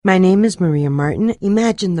My name is Maria Martin.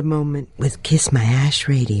 Imagine the moment with Kiss My Ash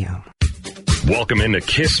Radio. Welcome into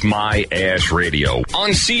Kiss My Ash Radio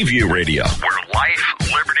on Seaview Radio, where life,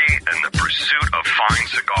 liberty, and the pursuit of fine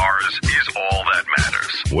cigars is all that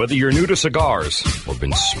matters. Whether you're new to cigars or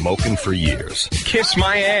been smoking for years, Kiss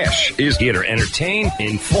My Ash is here to entertain,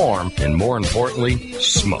 inform, and more importantly,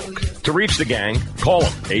 smoke. To reach the gang, call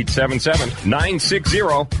them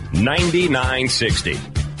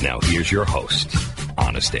 877-960-9960. Now here's your host,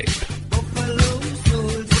 Honest Abe.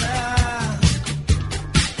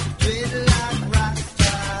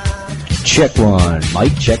 Check one,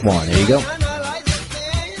 Mike, check one. There you go.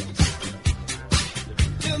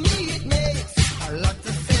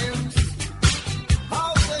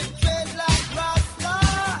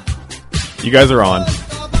 You guys are on.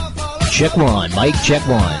 Check one, Mike, check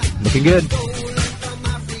one. Looking good.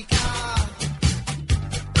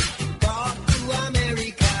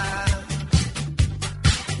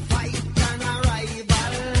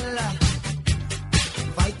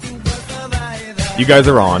 You guys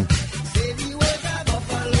are on.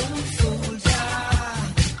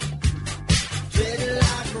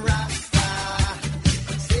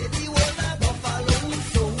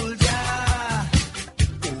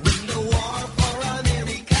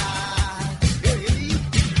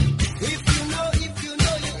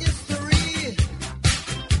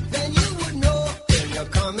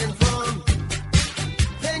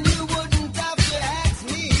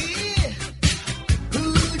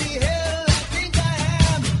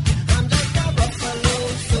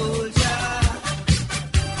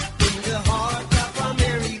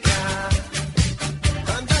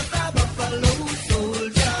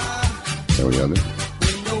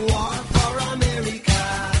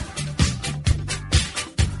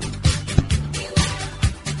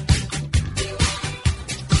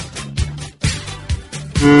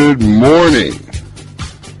 Good morning.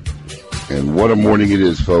 And what a morning it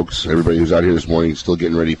is, folks. Everybody who's out here this morning still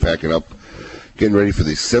getting ready, packing up, getting ready for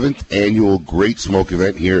the 7th annual Great Smoke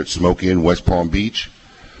event here at Smoke Inn, West Palm Beach.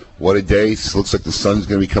 What a day. It looks like the sun's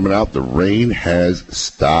going to be coming out. The rain has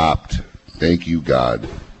stopped. Thank you, God.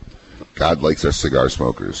 God likes our cigar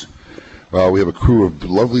smokers. Well, we have a crew of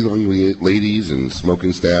lovely ladies and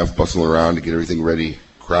smoking staff bustling around to get everything ready.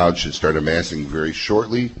 Crowd should start amassing very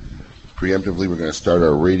shortly. Preemptively, we're going to start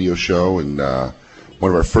our radio show, and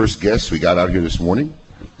one of our first guests we got out here this morning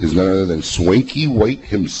is none other than Swanky White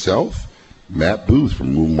himself, Matt Booth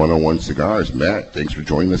from Room 101 Cigars. Matt, thanks for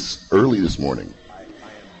joining us early this morning. I am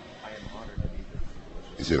honored to be here.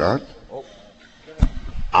 Is it on? Oh.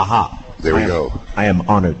 Aha. There we go. I am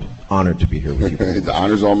honored to be here with you. The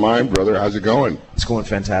honor's all mine, brother. How's it going? It's going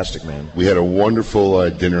fantastic, man. We had a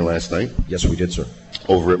wonderful dinner last night. Yes, we did, sir.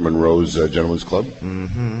 Over at Monroe's Gentlemen's Club.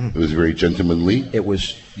 Mm-hmm. It was very gentlemanly. It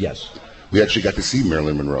was, yes. We actually got to see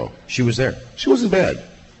Marilyn Monroe. She was there. She wasn't bad.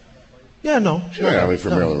 Yeah, no. Yeah, I mean, for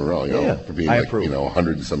Marilyn Monroe, for being I like, approve.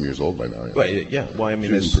 100 and some years old by now. Well, yeah. Well, I mean,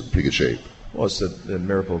 she was in pretty good shape. Well, it's the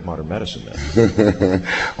miracle of modern medicine, man.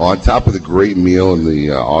 On top of the great meal and the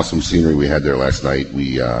awesome scenery we had there last night,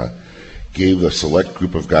 we gave a select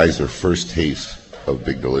group of guys their first taste of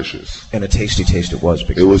Big Delicious. And a tasty taste it was.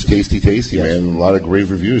 It was tasty, yes. Man. A lot of great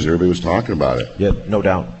reviews. Everybody was talking about it. Yeah, no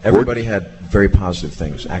doubt. Everybody had very positive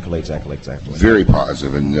things. Accolades. Very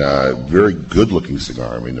positive and very good-looking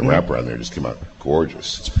cigar. I mean, the wrapper on there just came out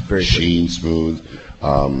gorgeous. It's very sheen, smooth.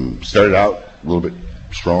 Started out a little bit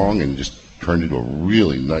strong and just turned into a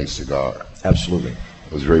really nice cigar. Absolutely.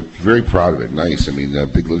 I was very, very proud of it. Nice. I mean,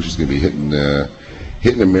 Big Delicious is going to be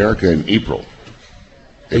hitting America in April.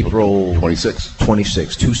 April 26th.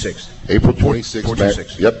 26th. April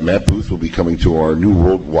 26th. Matt Booth will be coming to our new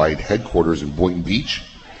worldwide headquarters in Boynton Beach,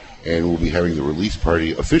 and we'll be having the release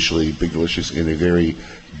party officially, Big Delicious, in a very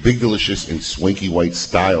Big Delicious and Swanky White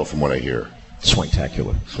style, from what I hear.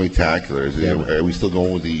 Swanktacular. Are we still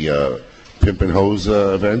going with the Pimp and Hose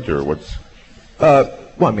event, or what's? Well,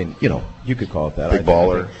 I mean, you could call it that. Big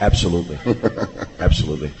baller. Absolutely.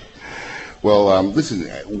 Absolutely. Well, listen,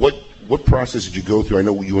 what process did you go through? I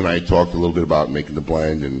know you and I talked a little bit about making the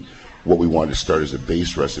blend and what we wanted to start as a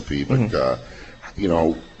base recipe, but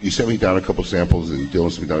you sent me down a couple samples, and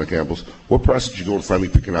Dylan sent me down a couple samples. What process did you go to finally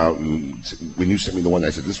picking out? And when you sent me the one, I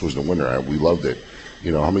said this was the winner. We loved it.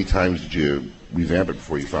 How many times did you revamp it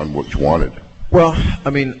before you found what you wanted? Well, I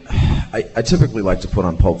mean, I typically like to put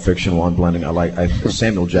on Pulp Fiction while I'm blending.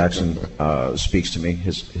 Samuel Jackson speaks to me.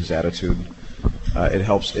 His attitude. It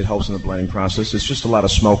helps in the blending process. It's just a lot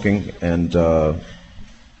of smoking and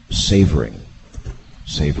savoring.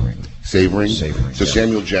 So yeah.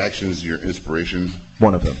 Samuel Jackson's your inspiration?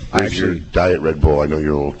 One of them. Where's your Diet Red Bull? I know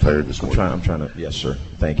you're a little tired this morning. I'm trying to. Yes, sir.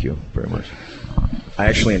 Thank you very much. I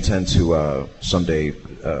actually intend to someday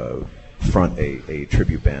front a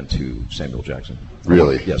tribute band to Samuel Jackson.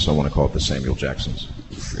 Really? Yes, I want to call it the Samuel Jacksons.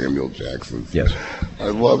 Samuel Jacksons. Yes. I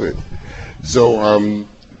love it. So, on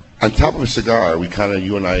top of a cigar,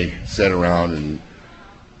 you and I sat around and,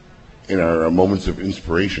 in our moments of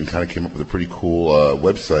inspiration, kind of came up with a pretty cool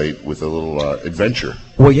website with a little adventure.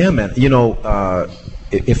 Well, yeah, man. You know,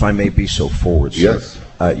 if I may be so forward, sir. Yes.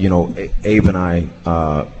 You know, Abe and I,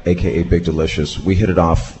 a.k.a. Big Delicious, we hit it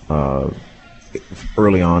off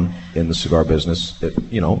early on in the cigar business,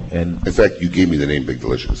 you know, and... In fact, you gave me the name Big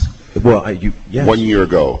Delicious. Well, yes. 1 year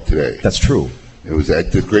ago today. That's true. It was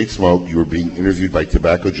at the Great Smoke. You were being interviewed by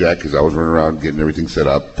Tobacco Jack because I was running around getting everything set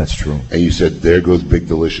up. That's true. And you said, there goes Big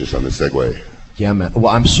Delicious on the Segway. Yeah, man. Well,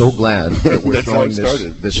 I'm so glad that we're That's how it throwing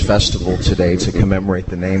started. this festival today to commemorate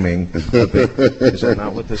the naming. Is that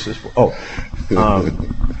not what this is for? Oh,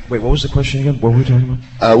 wait, what was the question again? What were we talking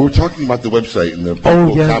about? We were talking about the website and the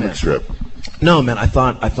yeah, comic man. strip. No, man. I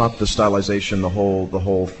thought the stylization, the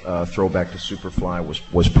whole throwback to Superfly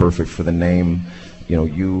was perfect for the name. You know,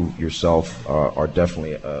 you yourself are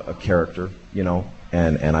definitely a character. You know,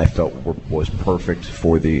 and I felt was perfect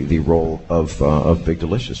for the role of Big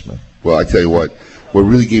Delicious, man. Well, I tell you what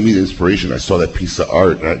really gave me the inspiration, I saw that piece of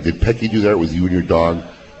art. Did Pecky do that with you and your dog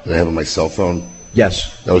that I have on my cell phone?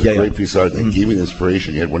 Yes. That was a great piece of art. That gave me the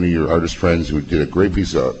inspiration. You had one of your artist friends who did a great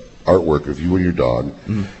piece of artwork of you and your dog.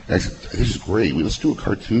 And I said, this is great. Let's do a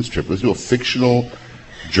cartoon strip. Let's do a fictional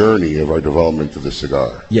journey of our development of the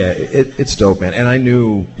cigar. Yeah, it's dope, man. And I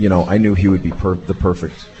knew he would be the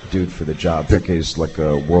perfect dude for the job. Peke's like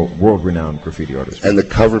a world-renowned graffiti artist. And the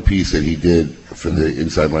cover piece that he did for the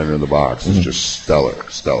inside liner in the box is just stellar.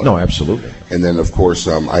 No, absolutely. And then, of course,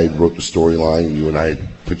 I wrote the storyline, and you and I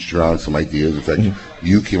pitched around some ideas. In fact,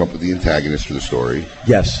 you came up with the antagonist for the story.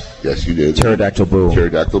 Yes. Yes, you did. Pterodactyl Boo.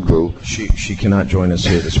 Pterodactyl Boo. She cannot join us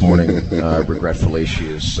here this morning. Regretfully, she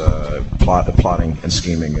is plotting and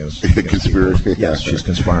scheming. Conspiracy. Yes, she's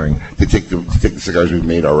conspiring. To take the cigars we've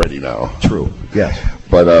made already now. True. Yes.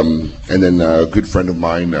 But and then a good friend of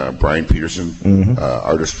mine, Brian Peterson,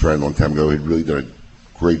 artist friend, a long time ago, had really done a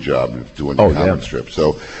great job of doing the comic strip.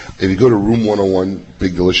 So if you go to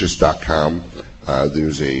room101bigdelicious.com,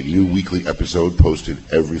 there's a new weekly episode posted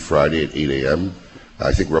every Friday at 8 a.m.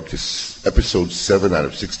 I think we're up to episode 7 out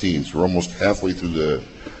of 16, so we're almost halfway through the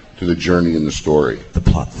journey in the story. The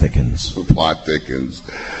plot thickens. The plot thickens.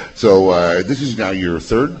 So this is now your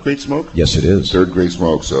third Great Smoke? Yes, it is. Third Great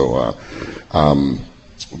Smoke. So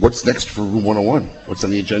what's next for Room 101? What's on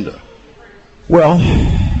the agenda? Well,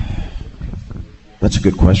 that's a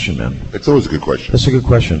good question, man. It's always a good question. That's a good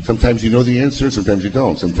question. Sometimes you know the answer, sometimes you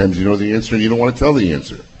don't. Sometimes you know the answer and you don't want to tell the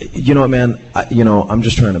answer. You know what, man? I'm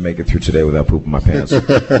just trying to make it through today without pooping my pants.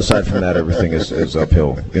 Aside from that, everything is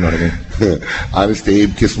uphill. You know what I mean? Honest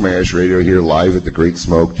Abe, Kiss My Ash Radio here live at the Great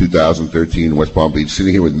Smoke 2013 West Palm Beach,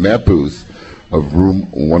 sitting here with Matt Booth of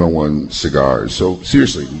Room 101 Cigars. So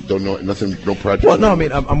seriously, don't know nothing, no project. Well, no, I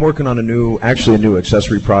mean I'm working on a new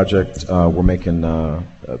accessory project. We're making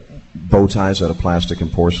bow ties out of plastic and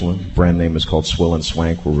porcelain. Brand name is called Swill and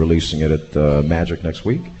Swank. We're releasing it at Magic next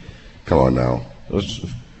week. Come on now. You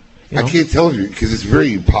know. I can't tell you because it's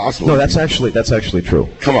very impossible. No, that's actually true.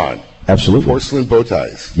 Come on. Absolutely. Porcelain bow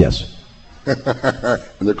ties. Yes. And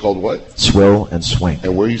they're called what? Swill and Swank.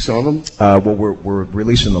 And where are you selling them? Well, we're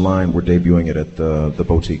releasing the line. We're debuting it at the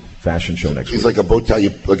Boutique Fashion Show next week. It's like a bow tie. You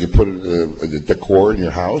put it in the decor in your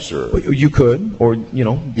house, or you could, or you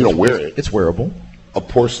don't wear it. It's wearable. A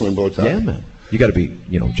porcelain bow tie. Yeah, man. You got to be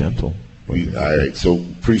gentle. All right. So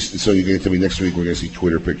you're going to tell me next week we're going to see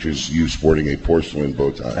Twitter pictures you sporting a porcelain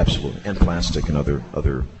bow tie. Absolutely, and plastic and other.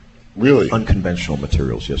 Really? Unconventional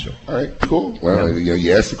materials, yes, sir. All right, cool. Well,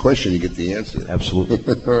 you ask the question, you get the answer. Absolutely.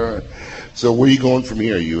 All right. So where are you going from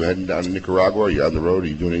here? Are you heading down to Nicaragua? Are you on the road? Are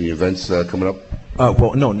you doing any events coming up?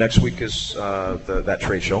 Well, no. Next week is that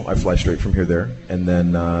trade show. I fly straight from here there, and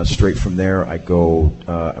then straight from there I go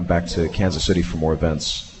back to Kansas City for more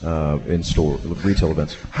events, in-store retail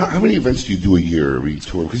events. How many events do you do a year?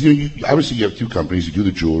 Because obviously you have two companies. You do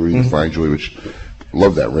the jewelry, the fine jewelry, which...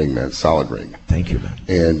 Love that ring, man. Solid ring. Thank you, man.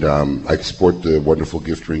 And I sport the wonderful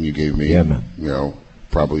gift ring you gave me. Yeah, man.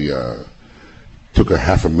 Probably took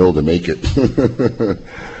 $500,000 to make it.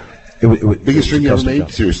 Biggest ring you ever made?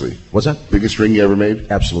 Seriously. What's that? Biggest ring you ever made?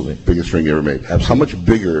 Absolutely. Biggest ring you ever made.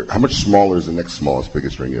 Absolutely. How much smaller is the next smallest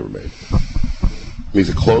biggest ring you ever made? Is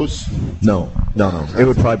it close? No. It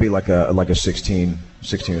would probably be like a 16 or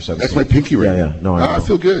 17. That's my pinky ring. Yeah. No, I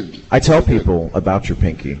feel good. I tell people about your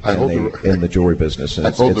pinky in the jewelry business. And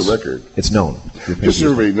I hold the record. It's known. Just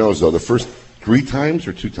so everybody knows, though, the first 3 times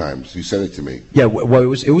or 2 times? You sent it to me. Yeah, well, it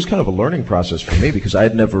was kind of a learning process for me because I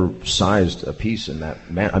had never sized a piece in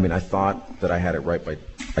that manner. I mean, I thought that I had it right by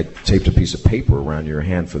I taped a piece of paper around your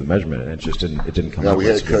hand for the measurement, and it didn't come out. No, we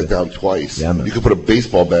had to cut it down twice. Yeah, you could put a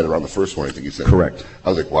baseball bat around the first one, I think you said. Correct. I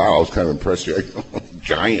was like, wow, I was kind of impressed.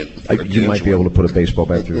 Giant. You might be able to put a baseball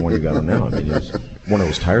bat through the one you got on now. I mean, it's one of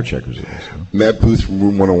those tire checkers. Matt Booth from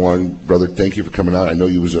Room 101, brother, thank you for coming out. I know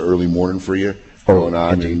it was an early morning for you. Going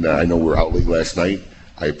on, and I know we were out late last night.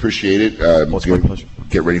 I appreciate it. It's my pleasure.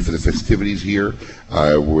 Get ready for the festivities here.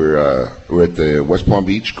 We're at the West Palm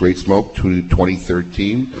Beach Great Smoke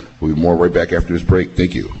 2013. We'll be more right back after this break.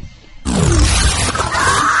 Thank you.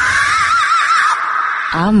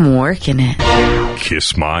 I'm working it.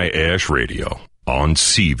 Kiss My Ash Radio on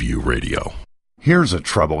Seaview Radio. Here's a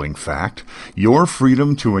troubling fact. Your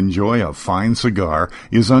freedom to enjoy a fine cigar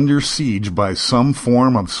is under siege by some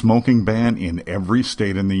form of smoking ban in every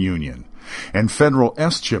state in the Union. And federal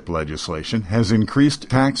S-chip legislation has increased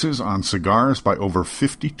taxes on cigars by over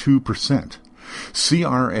 52%.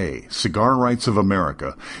 CRA, Cigar Rights of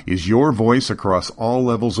America, is your voice across all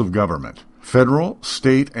levels of government, federal,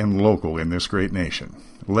 state, and local in this great nation.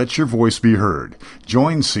 Let your voice be heard.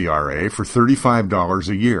 Join CRA for $35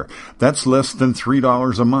 a year. That's less than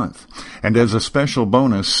 $3 a month. And as a special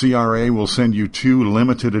bonus, CRA will send you 2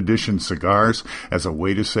 limited edition cigars as a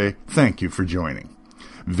way to say thank you for joining.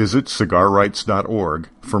 Visit cigarrights.org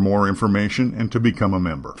for more information and to become a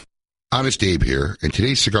member. Honest Abe here, and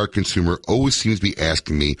today's cigar consumer always seems to be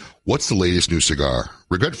asking me, what's the latest new cigar?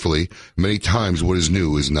 Regretfully, many times what is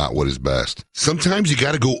new is not what is best. Sometimes you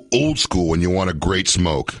gotta go old school when you want a great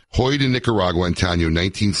smoke. Hoy de Nicaragua Antaño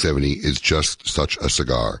 1970 is just such a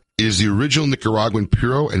cigar. It is the original Nicaraguan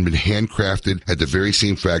Puro and been handcrafted at the very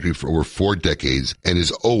same factory for over 4 decades and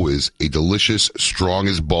is always a delicious, strong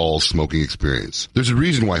as balls smoking experience. There's a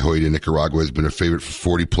reason why Hoy de Nicaragua has been a favorite for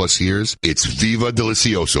 40 plus years. It's Viva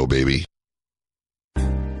Delicioso, baby.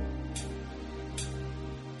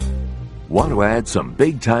 Want to add some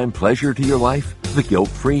big-time pleasure to your life? The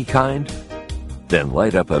guilt-free kind? Then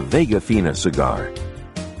light up a Vega Fina cigar.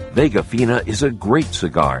 Vega Fina is a great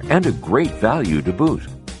cigar and a great value to boot.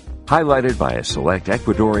 Highlighted by a select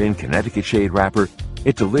Ecuadorian Connecticut shade wrapper,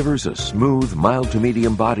 it delivers a smooth, mild to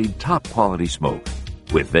medium-bodied, top-quality smoke.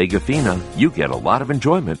 With Vega Fina, you get a lot of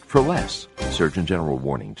enjoyment for less. Surgeon General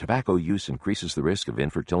warning, tobacco use increases the risk of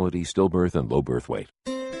infertility, stillbirth, and low birth weight.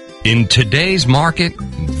 In today's market,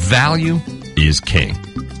 value is king.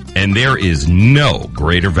 And there is no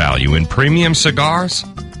greater value in premium cigars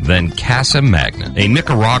than Casa Magna, a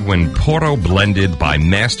Nicaraguan Puro blended by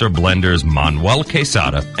master blenders Manuel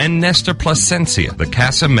Quesada and Nestor Plasencia. The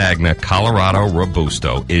Casa Magna Colorado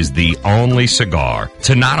Robusto is the only cigar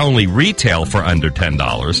to not only retail for under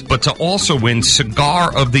 $10, but to also win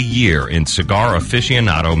Cigar of the Year in Cigar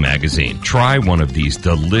Aficionado magazine. Try one of these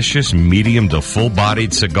delicious medium to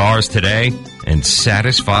full-bodied cigars today and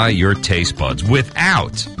satisfy your taste buds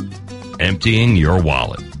without emptying your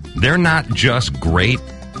wallet. They're not just great,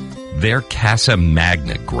 they're Casa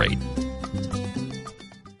Magna great.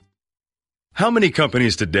 How many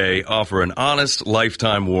companies today offer an honest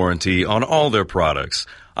lifetime warranty on all their products?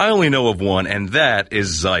 I only know of one, and that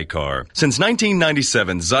is Zycar. Since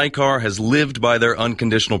 1997, Zycar has lived by their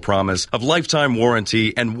unconditional promise of lifetime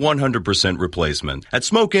warranty and 100% replacement. At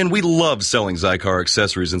Smoke Inn, we love selling Zycar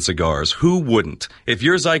accessories and cigars. Who wouldn't? If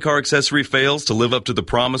your Zycar accessory fails to live up to the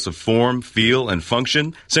promise of form, feel, and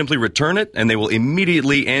function, simply return it, and they will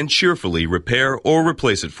immediately and cheerfully repair or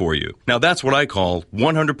replace it for you. Now that's what I call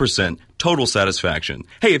 100% total satisfaction.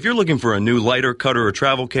 Hey, if you're looking for a new lighter, cutter, or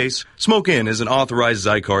travel case, Smoke Inn is an authorized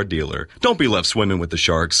Zycar dealer. Don't be left swimming with the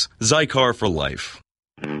sharks. Zycar for life.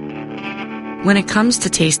 When it comes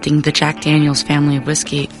to tasting the Jack Daniel's family of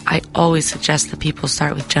whiskey, I always suggest that people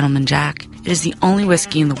start with Gentleman Jack. It is the only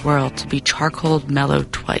whiskey in the world to be charcoal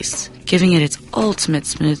mellowed twice, giving it its ultimate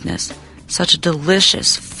smoothness. Such a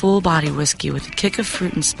delicious, full-body whiskey with a kick of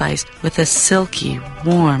fruit and spice with a silky,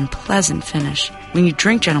 warm, pleasant finish. When you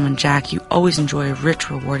drink Gentleman Jack, you always enjoy a rich,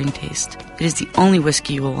 rewarding taste. It is the only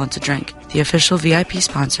whiskey you will want to drink. The official VIP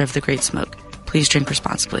sponsor of The Great Smoke. Please drink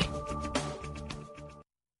responsibly.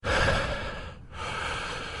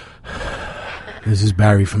 This is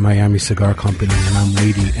Barry from Miami Cigar Company, and I'm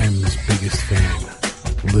Lady M's biggest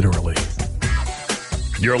fan. Literally.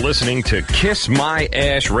 You're listening to Kiss My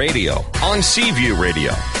Ash Radio on Seaview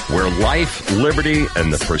Radio, where life, liberty,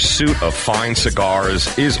 and the pursuit of fine cigars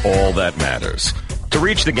is all that matters. To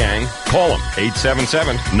reach the gang, call them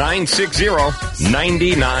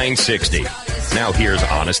 877-960-9960. Now here's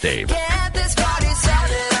Honest Abe.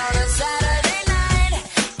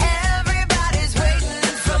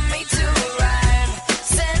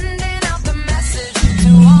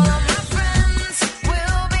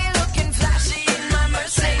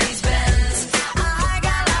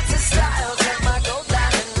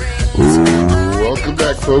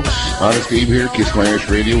 folks. Honest Abe here, Kiss My Ash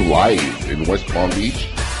Radio, live in West Palm Beach.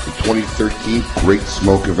 The 2013 Great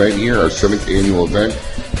Smoke event here, our 7th annual event.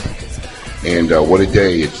 And what a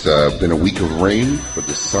day. It's been a week of rain, but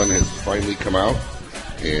the sun has finally come out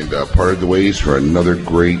and parted the ways for another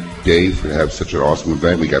great day to have such an awesome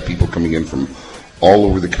event. We got people coming in from all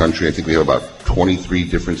over the country. I think we have about 23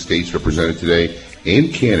 different states represented today,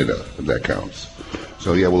 and Canada, if that counts.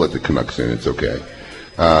 So, yeah, we'll let the Canucks in. It's okay.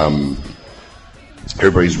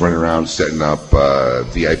 Everybody's running around setting up.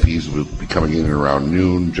 VIPs will be coming in around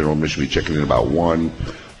noon. General admission will be checking in about 1.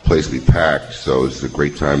 Place will be packed, so it's a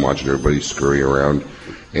great time watching everybody scurry around.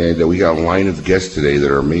 And we got a line of guests today that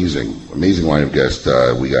are amazing. Amazing line of guests.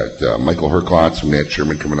 We got Michael Herklotz from Nat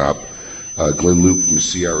Sherman coming up. Glenn Luke from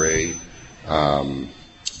the CRA.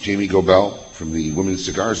 Jamie Gobel from the Women's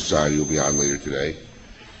Cigar Society will be on later today.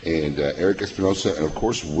 And Eric Espinosa, and of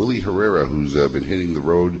course Willie Herrera, who's been hitting the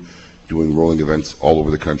road doing rolling events all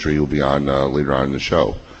over the country. He'll be on later on in the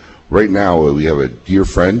show. Right now, we have a dear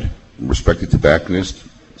friend, respected tobacconist,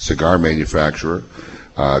 cigar manufacturer,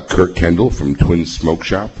 Kurt Kendall from Twin Smoke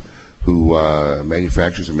Shop, who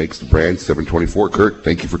manufactures and makes the brand 724. Kurt,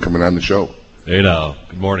 thank you for coming on the show. Hey now.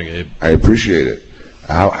 Good morning, Abe. I appreciate it.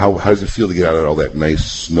 How does it feel to get out of all that nice,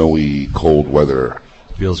 snowy, cold weather?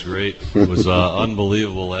 Feels great. It was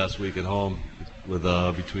unbelievable last week at home with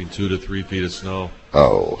between 2 to 3 feet of snow.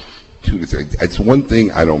 Oh, 2 to 3. It's one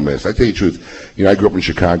thing I don't miss. I tell you the truth. I grew up in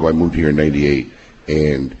Chicago. I moved here in '98,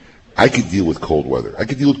 and I could deal with cold weather. I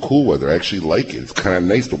could deal with cool weather. I actually like it. It's kind of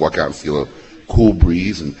nice to walk out and feel a cool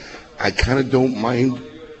breeze, and I kind of don't mind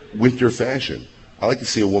winter fashion. I like to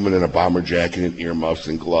see a woman in a bomber jacket and earmuffs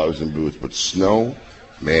and gloves and boots, but snow,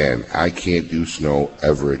 man, I can't do snow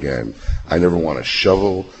ever again. I never want to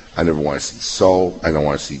shovel. I never want to see salt. I don't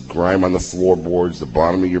want to see grime on the floorboards, the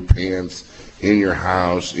bottom of your pants, in your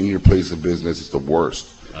house, in your place of business. It's the worst.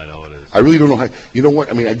 I know it is. I really don't know how. You know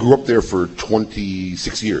what? I mean, I grew up there for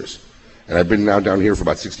 26 years, and I've been now down here for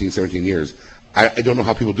about 16, 17 years. I don't know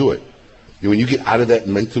how people do it. When you get out of that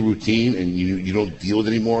mental routine and you don't deal with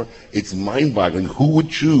it anymore, it's mind-boggling. Who would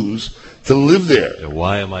choose to live there? Yeah,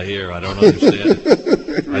 why am I here? I don't understand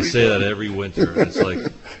it. I say that every winter. It's like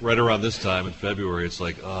right around this time in February, it's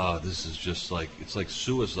like, this is just like, it's like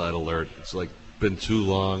suicide alert. It's like been too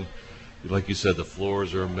long. Like you said, the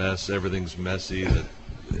floors are a mess. Everything's messy.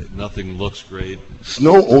 Nothing looks great.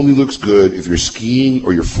 Snow only looks good if you're skiing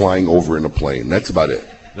or you're flying over in a plane. That's about it.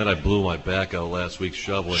 Then I blew my back out last week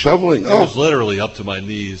shoveling. Shoveling? It was literally up to my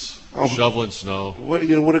knees, shoveling snow. What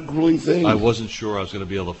a grueling thing. I wasn't sure I was going to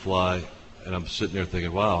be able to fly, and I'm sitting there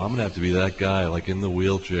thinking, wow, I'm going to have to be that guy, like in the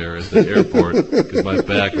wheelchair at the airport, because my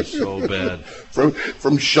back is so bad.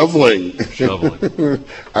 From shoveling. Shoveling.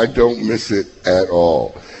 I don't miss it at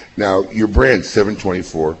all. Now, your brand,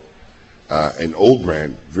 724, an old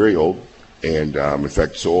brand, very old, and in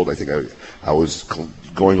fact, so old, I think I was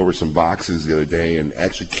going over some boxes the other day and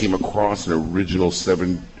actually came across an original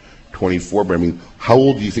 724 brand. I mean, how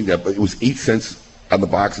old do you think that? It was 8 cents on the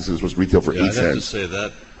boxes. It was supposed to retail for 8 cents. I'd have to say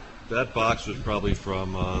that box was probably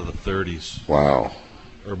from the 30s. Wow.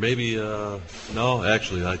 Or maybe, no,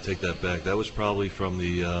 actually, I take that back. That was probably from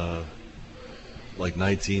the, like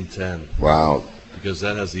 1910. Wow. Because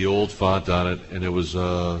that has the old font on it, and it was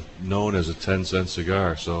known as a 10-cent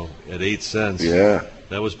cigar. So at 8 cents, yeah,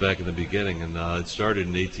 that was back in the beginning, and it started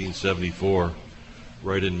in 1874,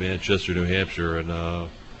 right in Manchester, New Hampshire, and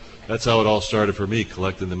that's how it all started for me,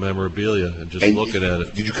 collecting the memorabilia and just looking at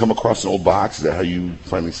it. Did you come across an old box? Is that how you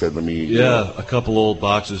finally said, let me... Yeah, a couple old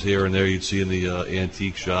boxes here and there you'd see in the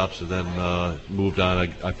antique shops, and then moved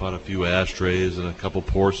on. I found a few ashtrays and a couple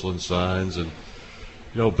porcelain signs, and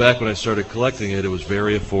back when I started collecting it, it was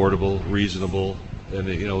very affordable, reasonable, and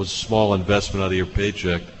it was a small investment out of your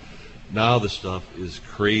paycheck. Now the stuff is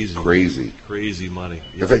crazy. Crazy money.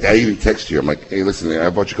 In fact, I even text you. I'm like, hey, listen, I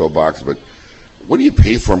bought you a couple boxes, but what do you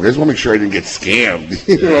pay for them? I just want to make sure I didn't get scammed.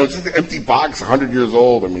 It's just an empty box, 100 years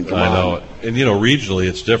old. I mean, come on. I know it. And, regionally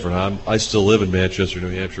it's different. I still live in Manchester, New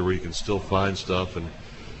Hampshire, where you can still find stuff, and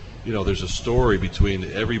there's a story between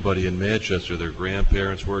everybody in Manchester. Their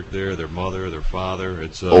grandparents worked there, their mother, their father.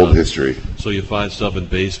 It's old history. So you find stuff in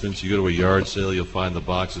basements. You go to a yard sale, you'll find the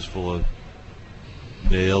boxes full of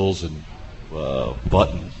nails and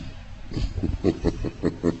buttons.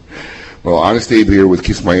 Well, Honest Abe here with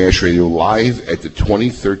Kiss My Ash Radio, live at the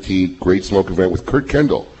 2013 Great Smoke event with Kurt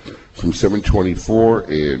Kendall from 724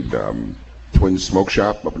 and Twin Smoke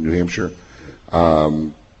Shop up in New Hampshire.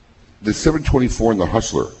 The 724 and the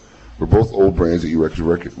Hustler were both old brands that you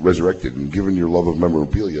resurrected, and given your love of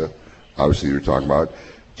memorabilia, obviously you're talking about,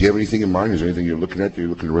 do you have anything in mind? Is there anything you're looking at that you're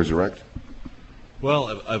looking to resurrect?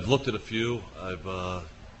 Well, I've looked at a few. I've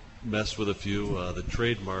messed with a few. The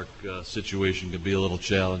trademark situation can be a little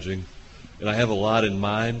challenging, and I have a lot in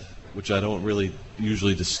mind, which I don't really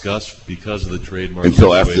usually discuss because of the trademark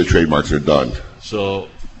until situation. after the trademarks are done. So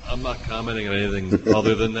I'm not commenting on anything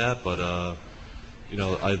other than that, but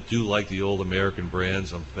I do like the old American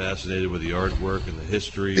brands. I'm fascinated with the artwork and the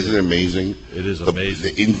history. Isn't it amazing? It is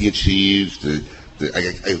amazing. The India cheese.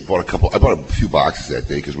 I bought a few boxes that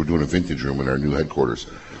day because we're doing a vintage room in our new headquarters,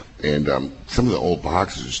 and some of the old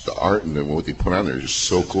boxes, just the art and what they put on there is just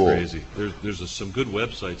so cool. Crazy. There's some good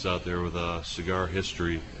websites out there with cigar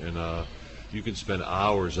history, and you can spend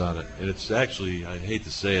hours on it. And it's actually, I hate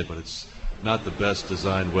to say it, but it's not the best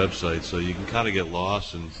designed website, so you can kind of get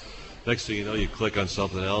lost, and next thing you know, you click on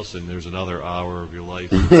something else, and there's another hour of your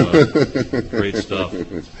life. Great stuff.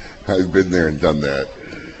 I've been there and done that.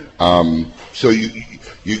 So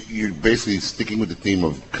you're basically sticking with the theme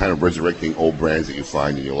of kind of resurrecting old brands that you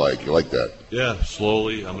find and you like. You like that? Yeah,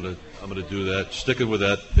 slowly. I'm gonna do that. Sticking with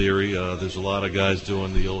that theory. There's a lot of guys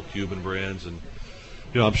doing the old Cuban brands, and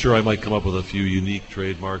I'm sure I might come up with a few unique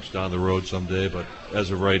trademarks down the road someday. But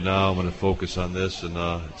as of right now, I'm going to focus on this, and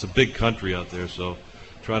it's a big country out there, so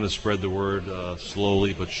trying to spread the word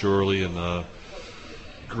slowly but surely, and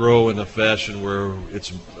grow in a fashion where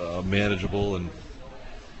it's manageable, and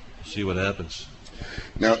see what happens.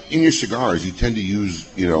 Now, in your cigars, you tend to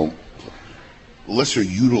use, lesser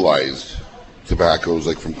utilized tobaccos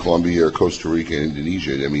like from Colombia or Costa Rica and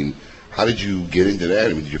Indonesia. I mean, how did you get into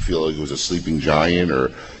that? I mean, did you feel like it was a sleeping giant, or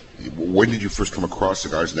when did you first come across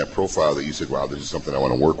cigars in that profile that you said, wow, this is something I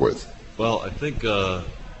want to work with? Well, I think a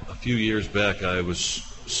few years back I was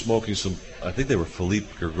smoking some, I think they were Philippe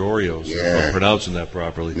Gregorios, if I'm pronouncing that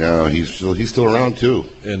properly. No, he's still around too.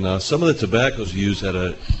 And some of the tobaccos used had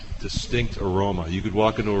a distinct aroma. You could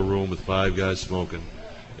walk into a room with 5 guys smoking,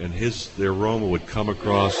 and their aroma would come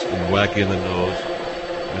across and whack you in the nose.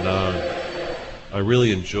 And I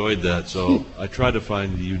really enjoyed that, so I tried to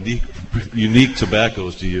find unique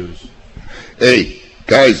tobaccos to use. Hey,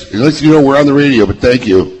 guys, unless we're on the radio, but thank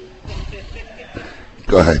you.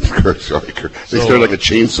 Go ahead, Kurt. Sorry, Kurt. They started like a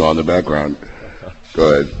chainsaw in the background.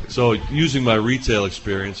 Go ahead. So using my retail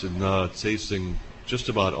experience and tasting just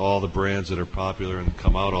about all the brands that are popular and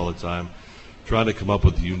come out all the time, trying to come up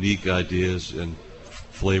with unique ideas and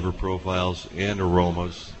flavor profiles and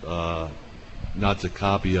aromas, not to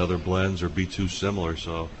copy other blends or be too similar.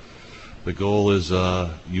 So the goal is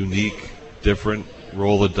unique, different,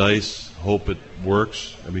 roll the dice, hope it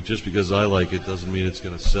works. I mean, just because I like it doesn't mean it's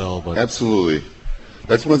going to sell. But absolutely.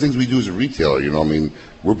 That's one of the things we do as a retailer. I mean,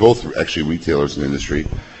 we're both actually retailers in the industry,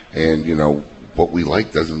 and, what we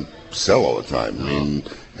like doesn't sell all the time. I mean,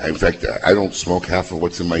 in fact, I don't smoke half of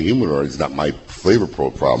what's in my humidor. It's not my flavor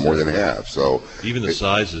profile, more than half. So even the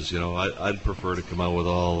sizes, I'd prefer to come out with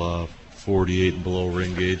all 48 and below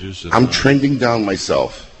ring gauges. And, I'm trending down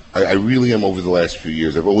myself. I really am over the last few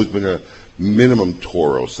years. I've always been a minimum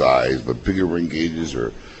Toro size, but bigger ring gauges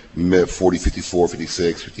are 40, 54,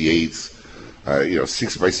 56, 58s.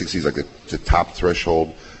 6x60 is like the top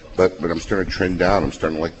threshold. But I'm starting to trend down. I'm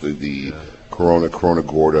starting to like the Corona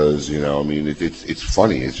Gordas. I mean, it's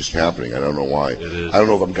funny. It's just happening. I don't know why. It is. I don't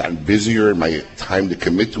know if I'm gotten busier and my time to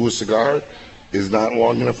commit to a cigar is not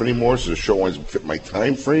long enough anymore, so the show wants to fit my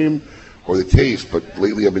time frame or the taste. But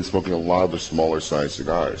lately I've been smoking a lot of the smaller size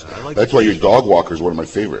cigars. That's why your Dog Walker is one of my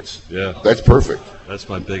favorites. Yeah. That's perfect. That's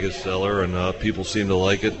my biggest seller, and people seem to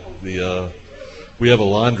like it. We have a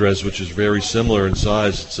Londres, which is very similar in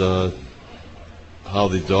size. It's how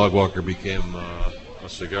the Dog Walker became a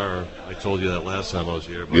cigar. I told you that last time I was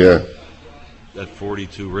here. But yeah. That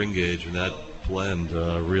 42 ring gauge and that blend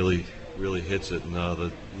really hits it. And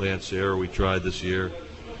the Lancero we tried this year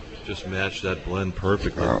just matched that blend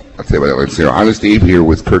perfectly. I'll tell you about that Lancero. Honest Abe here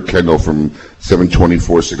with Kurt Kendall from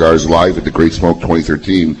 724 Cigars Live at the Great Smoke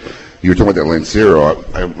 2013. You were talking about that Lancero.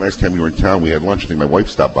 Last time you were in town, we had lunch. I think my wife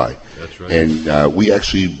stopped by. That's right. And we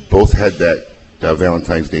actually both had that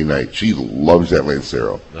Valentine's Day night. She loves that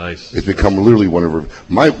Lancero. Nice. It's become literally one of her.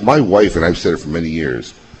 My wife, and I've said it for many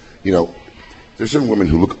years, there's certain women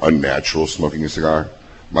who look unnatural smoking a cigar.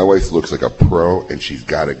 My wife looks like a pro, and she's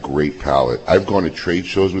got a great palate. I've gone to trade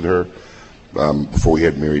shows with her before we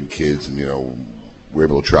had married kids, and we're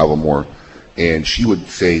able to travel more. And she would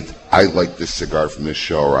say, I like this cigar from this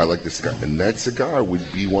show, or I like this cigar. And that cigar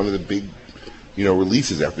would be one of the big,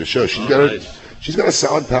 releases after the show. She's got a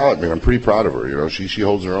solid palate, man. I'm pretty proud of her. She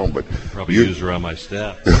holds her own. But probably use her on my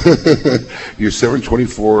staff. Your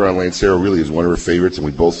 724 Lancero really is one of her favorites, and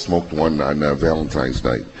we both smoked one on Valentine's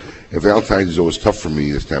night. And Valentine's is always tough for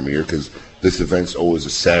me this time of year because this event's always a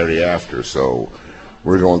Saturday after. So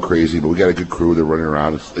We're going crazy, but we got a good crew. They're running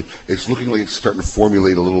around. It's looking like it's starting to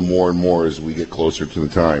formulate a little more and more as we get closer to the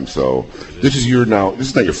time. So this is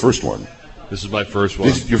not your first one. This is my first one.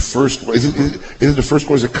 This is your first one. Is it the first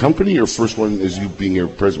one as a company, or first one as you being your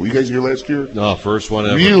president? Were you guys here last year? No, first one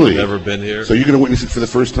ever. Really? Ever been here. So you're going to witness it for the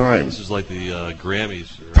first time. This is like the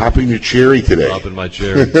Grammys. Popping your cherry today. Popping my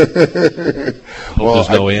cherry. Hope there's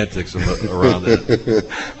no antics around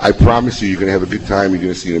that. I promise you're going to have a good time. You're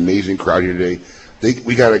going to see an amazing crowd here today.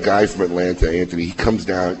 We got a guy from Atlanta, Anthony. He comes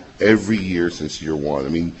down every year since year one. I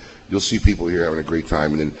mean, you'll see people here having a great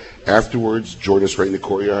time. And then afterwards, join us right in the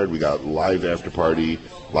courtyard. We got live after party,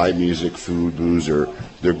 live music, food, booze.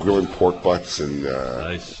 They're grilling pork butts. And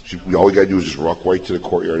nice. All we got to do is just walk right to the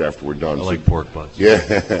courtyard after we're done. I like pork butts.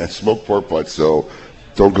 Yeah, smoked pork butts. So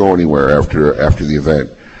don't go anywhere after the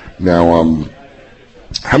event. Now,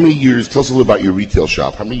 how many years, tell us a little about your retail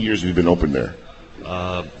shop. How many years have you been open there?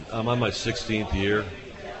 I'm on my 16th year.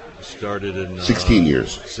 Started in 16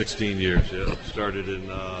 years. 16 years, yeah. Started in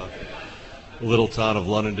a little town of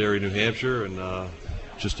Londonderry, New Hampshire, and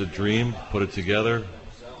just a dream. Put it together.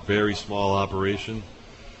 Very small operation.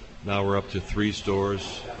 Now we're up to 3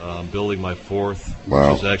 stores. Building my 4th,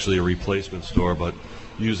 wow. Which is actually a replacement store, but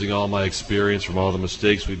using all my experience from all the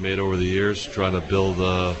mistakes we've made over the years, trying to build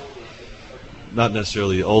not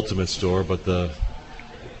necessarily the ultimate store, but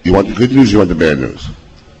You want the good news or you want the bad news?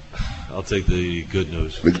 I'll take the good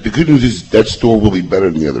news. The good news is that store will be better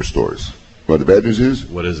than the other stores. But the bad news is?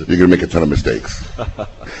 What is it? You're going to make a ton of mistakes.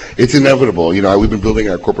 It's inevitable. You know, we've been building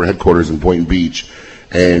our corporate headquarters in Boynton Beach,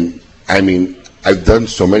 and, I mean, I've done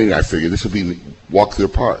so many, I figured this would be walk through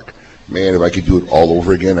the park. Man, if I could do it all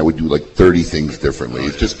over again, I would do like 30 things differently.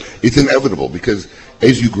 It's inevitable because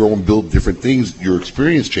as you grow and build different things, your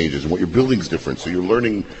experience changes and what you're building is different. So you're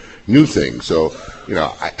learning new things. So, you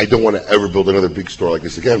know, I don't want to ever build another big store like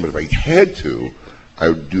this again, but if I had to, I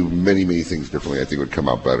would do many, many things differently. I think it would come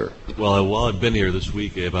out better. Well, while I've been here this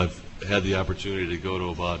week, Abe, I've had the opportunity to go to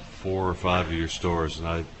about 4 or 5 of your stores, and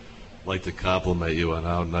I'd like to compliment you on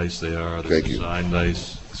how nice they are. They're designed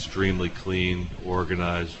nice, extremely clean,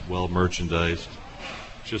 organized, well merchandised.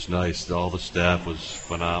 Just nice. All the staff was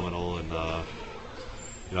phenomenal, and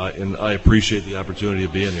you know, and I appreciate the opportunity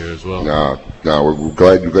of being here as well. No, we're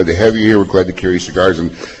glad to have you here. We're glad to carry cigars. And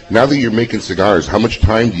now that you're making cigars, how much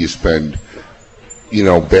time do you spend, you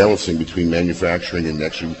know, balancing between manufacturing and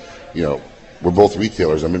actually, you know, we're both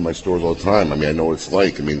retailers. I'm in my stores all the time. I mean, I know what it's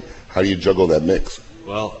like. I mean, how do you juggle that mix?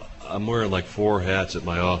 Well, I'm wearing like 4 hats at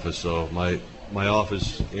my office, so my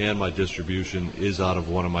office and my distribution is out of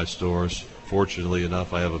one of my stores. Fortunately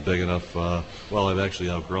enough, I have a big enough, well, I've actually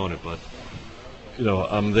outgrown it, but you know,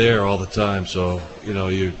 I'm there all the time, so, you know,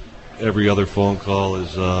 every other phone call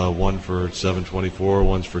is one for 724,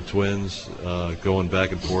 one's for Twins, going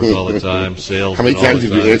back and forth all the time, sales. How many times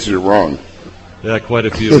have you answered it wrong? Yeah, quite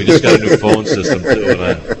a few. We just got a new phone system, too,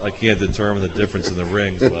 and I can't determine the difference in the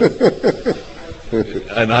rings, but,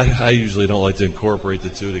 and I usually don't like to incorporate the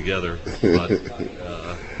two together, but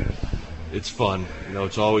it's fun. You know,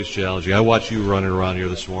 it's always challenging. I watch you running around here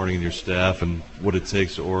this morning and your staff and what it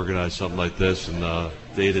takes to organize something like this, and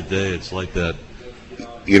day to day it's like that.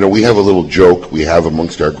 You know, we have a little joke we have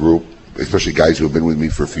amongst our group, especially guys who have been with me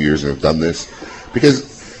for a few years and have done this,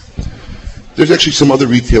 because there's actually some other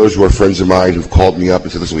retailers who are friends of mine who've called me up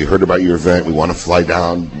and said, listen, we heard about your event, we want to fly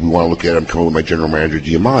down, we want to look at it, I'm coming with my general manager, do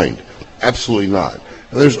you mind? Absolutely not.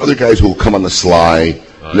 And there's other guys who will come on the sly,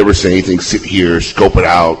 never say anything, sit here, scope it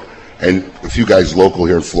out, and a few guys local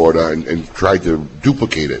here in Florida and tried to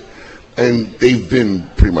duplicate it. And they've been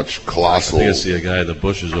pretty much colossal. I think I see a guy in the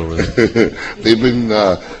bushes over there. They've been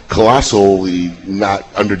colossally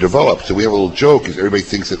not underdeveloped. So we have a little joke is everybody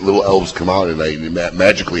thinks that little elves come out at night and it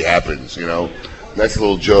magically happens, you know. And that's a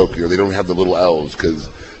little joke. You know, they don't have the little elves because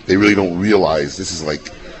they really don't realize this is like,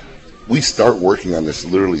 we start working on this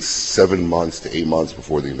literally 7 months to 8 months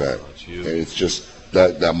before the event. And it's just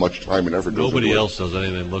that much time and effort. Nobody else does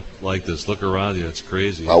anything look like this. Look around you. It's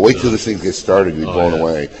crazy. I'll wait till this thing gets started and be blown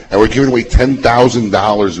away. And we're giving away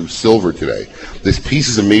 $10,000 of silver today. This piece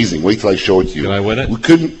is amazing. Wait till I show it to you. Can I win it? We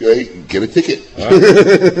couldn't get a ticket.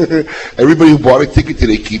 Everybody who bought a ticket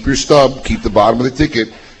today, keep your stub, keep the bottom of the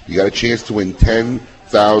ticket. You got a chance to win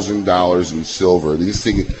 $10,000 in silver. This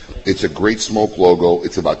thing, it's a Great Smoke logo.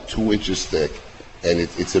 It's about 2 inches thick. And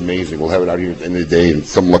it's amazing. We'll have it out here at the end of the day, and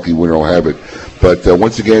some lucky winner will have it. But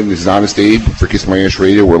once again, this is Honest Abe for Kiss My Ash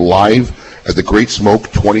Radio. We're live at the Great Smoke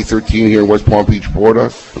 2013 here in West Palm Beach,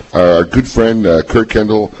 Florida. Our good friend Kurt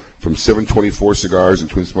Kendall from 724 Cigars and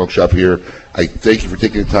Twin Smoke Shop here. I thank you for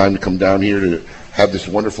taking the time to come down here to have this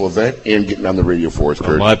wonderful event and getting on the radio for us,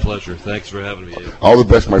 Kurt. My pleasure. Thanks for having me. All the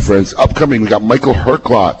best, my friends. Upcoming, we got Michael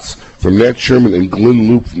Herklotz from Nat Sherman and Glenn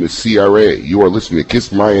Loop from the CRA. You are listening to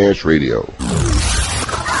Kiss My Ash Radio.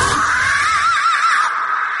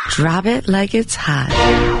 Drop it like it's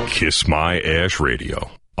hot. Kiss My Ash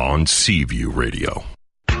Radio on Seaview Radio.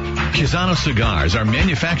 Quezano cigars are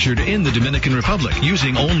manufactured in the Dominican Republic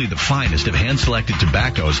using only the finest of hand-selected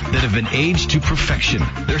tobaccos that have been aged to perfection.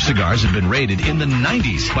 Their cigars have been rated in the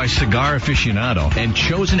 90s by Cigar Aficionado and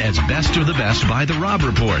chosen as best of the best by the Rob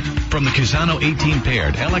Report. From the Quezano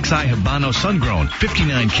 18-paired LXI Habano Sun-Grown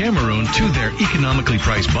 59 Cameroon to their economically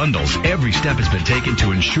priced bundles, every step has been taken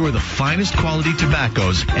to ensure the finest quality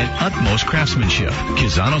tobaccos and utmost craftsmanship.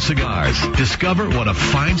 Quezano Cigars. Discover what a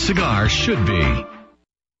fine cigar should be.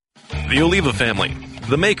 The Oliva family,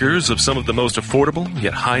 the makers of some of the most affordable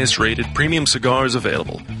yet highest rated premium cigars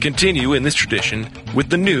available, continue in this tradition with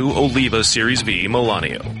the new Oliva Series V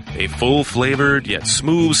Melanio, a full-flavored yet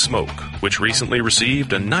smooth smoke, which recently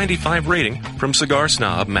received a 95 rating from Cigar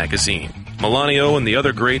Snob magazine. Melanio and the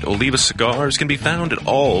other great Oliva cigars can be found at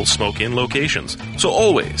all smoke-in locations, so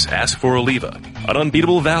always ask for Oliva, an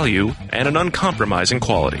unbeatable value and an uncompromising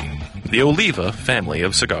quality. The Oliva family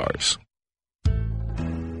of cigars.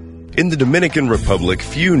 In the Dominican Republic,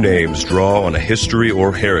 few names draw on a history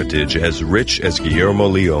or heritage as rich as Guillermo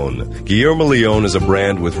Leon. Guillermo Leon is a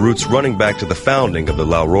brand with roots running back to the founding of the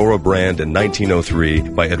La Aurora brand in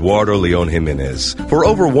 1903 by Eduardo Leon Jimenez. For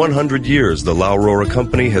over 100 years, the La Aurora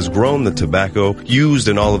company has grown the tobacco used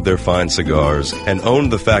in all of their fine cigars and owned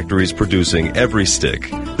the factories producing every stick.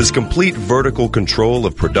 This complete vertical control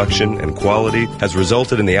of production and quality has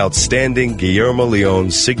resulted in the outstanding Guillermo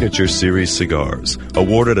Leon Signature Series cigars,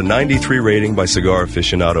 awarded a 93 rating by Cigar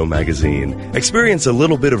Aficionado magazine. Experience a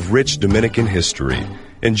little bit of rich Dominican history.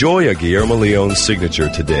 Enjoy a Guillermo Leon signature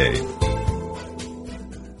today.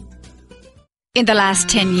 In the last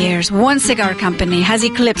 10 years, one cigar company has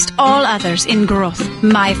eclipsed all others in growth.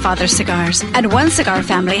 My Father's Cigars. And one cigar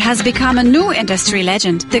family has become a new industry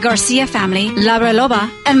legend. The Garcia family, La Reloba,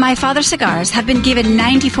 and My Father's Cigars have been given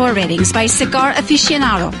 94 ratings by Cigar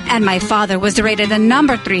Aficionado. And My Father was rated the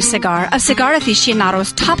number 3 cigar of Cigar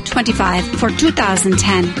Aficionado's top 25 for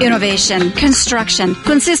 2010. Innovation, construction,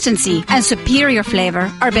 consistency, and superior flavor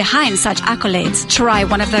are behind such accolades. Try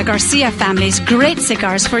one of the Garcia family's great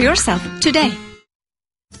cigars for yourself today.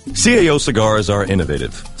 CAO cigars are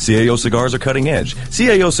innovative. CAO cigars are cutting edge.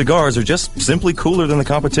 CAO cigars are just simply cooler than the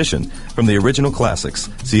competition. From the original classics,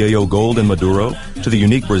 CAO Gold and Maduro, to the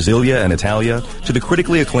unique Brasilia and Italia, to the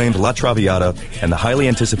critically acclaimed La Traviata, and the highly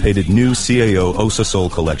anticipated new CAO Osa Sol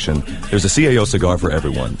collection, there's a CAO cigar for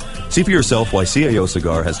everyone. See for yourself why CAO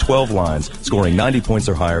cigar has 12 lines, scoring 90 points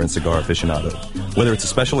or higher in Cigar Aficionado. Whether it's a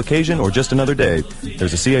special occasion or just another day,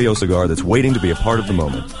 there's a CAO cigar that's waiting to be a part of the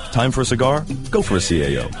moment. Time for a cigar? Go for a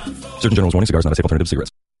CAO. Surgeon General's warning: cigars not a safe alternative to cigarettes.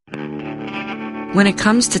 When it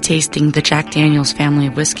comes to tasting the Jack Daniel's family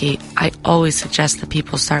of whiskey, I always suggest that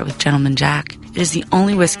people start with Gentleman Jack. It is the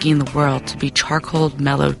only whiskey in the world to be charcoal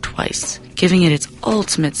mellowed twice, giving it its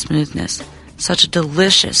ultimate smoothness. Such a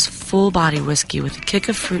delicious, full-body whiskey with a kick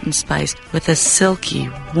of fruit and spice with a silky,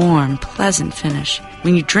 warm, pleasant finish.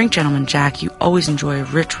 When you drink Gentleman Jack, you always enjoy a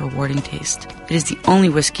rich, rewarding taste. It is the only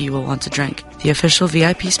whiskey you will want to drink. The official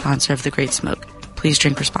VIP sponsor of The Great Smoke. Please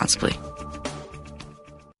drink responsibly.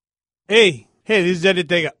 Hey, this is Eddie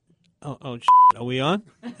Tega. Oh, shit. Are we on?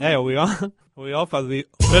 Hey, are we on? Are we off? Are we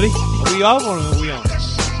ready? Are we off or are we on?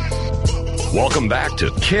 Welcome back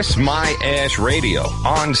to Kiss My Ash Radio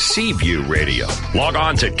on Seaview Radio. Log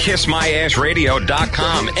on to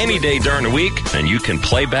kissmyashradio.com any day during the week, and you can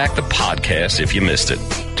play back the podcast if you missed it.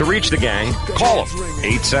 To reach the gang, call them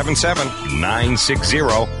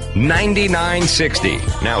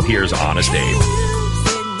 877-960-9960. Now here's Honest Abe.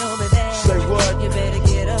 Say what? You better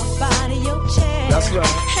get up out of your chair. That's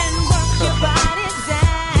right. And work your body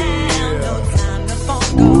down. No time to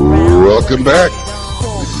phone around. Welcome back.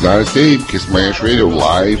 This is Honest Abe, Kiss My Ash Radio,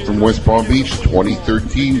 live from West Palm Beach,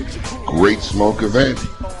 2013 Great Smoke event.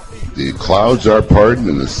 The clouds are parting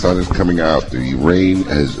and the sun is coming out. The rain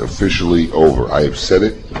is officially over. I have said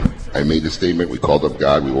it. I made the statement. We called up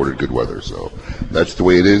God. We ordered good weather. So that's the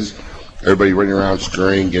way it is. Everybody running around,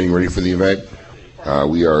 scurrying, getting ready for the event.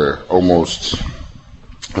 We are almost,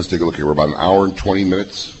 let's take a look here. We're about an hour and 20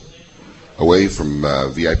 minutes away from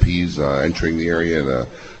VIPs entering the area, and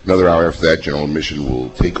another hour after that, General Admission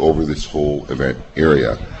will take over this whole event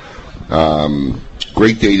area.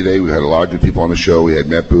 Great day today. We had a lot of good people on the show. We had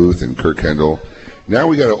Matt Booth and Kurt Kendall. Now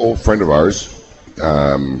we got an old friend of ours,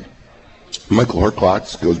 Michael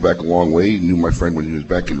Herklotz. Goes back a long way. He knew my friend when he was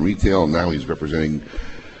back in retail, and now he's representing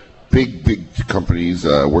big companies,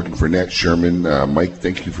 working for Nat Sherman. Mike,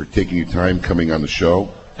 thank you for taking your time coming on the show.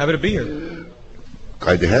 Happy to be here.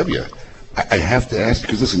 Glad to have you. I have to ask,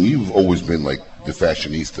 because listen, you've always been like the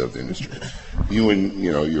fashionista of the industry. You and,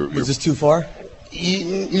 your Is this too far?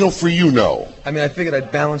 For you, no. I mean, I figured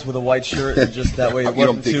I'd balance with a white shirt, and just that way it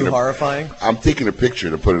wasn't too horrifying. I'm taking a picture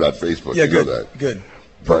to put it on Facebook. Yeah, you good. Know that. Good.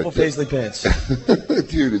 Purple paisley pants.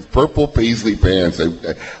 Dude, it's purple paisley pants. I mean,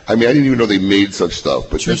 I didn't even know they made such stuff.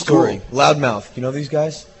 But True story. Cool. Loudmouth. You know these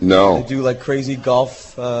guys? No. They do like crazy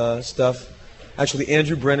golf stuff. Actually,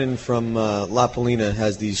 Andrew Brennan from La Polina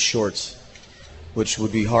has these shorts, which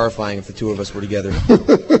would be horrifying if the two of us were together.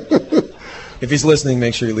 If he's listening,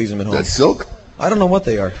 make sure he leaves them at home. That's silk? I don't know what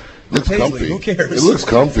they are. Looks paisley. comfy. Who cares? It looks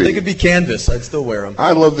comfy. They could be canvas. I'd still wear them.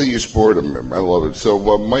 I love that you sport them. I love it.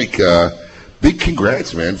 So, Mike, big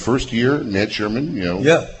congrats, man. First year, Nat Sherman, Yeah.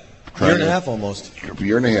 Year and a half almost. A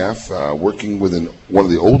year and a half, working with one of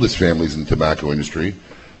the oldest families in the tobacco industry,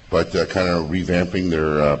 but kind of revamping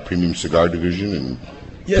their premium cigar division. And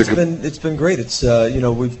yeah, it's been great. It's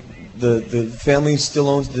the family still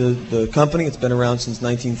owns the company. It's been around since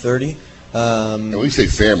 1930. And when we say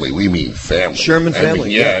family, we mean family. Sherman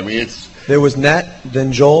family. It's. There was Nat,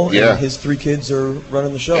 then Joel, Yeah. and his three kids are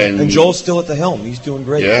running the show. And Joel's still at the helm. He's doing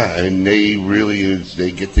great. Yeah, and they really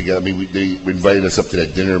they get together. I mean, they invited us up to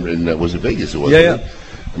that dinner in was it Vegas? It was. Yeah.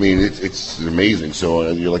 I mean, it's amazing. So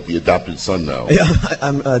you're like the adopted son now. Yeah,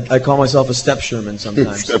 I call myself a step Sherman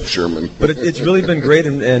sometimes. Step Sherman. But it's really been great,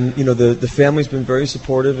 and the family's been very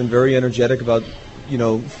supportive and very energetic about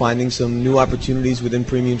finding some new opportunities within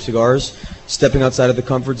premium cigars, stepping outside of the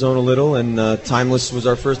comfort zone a little, and Timeless was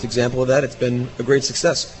our first example of that. It's been a great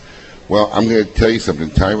success. Well, I'm going to tell you something.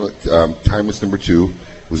 Timeless number 2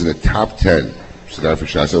 was in the top 10 cigar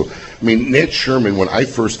aficionados. So, I mean, Nat Sherman, when I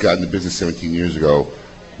first got in the business 17 years ago,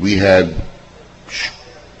 we had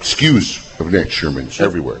SKUs of Nat Sherman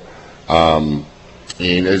everywhere. And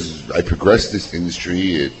as I progressed this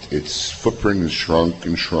industry, its footprint has shrunk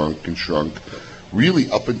and shrunk and shrunk, really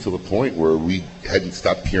up until the point where we hadn't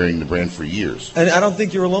stopped carrying the brand for years. And I don't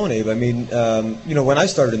think you're alone, Abe. I mean, when I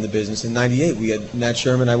started in the business in '98, we had Nat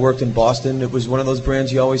Sherman. I worked in Boston. It was one of those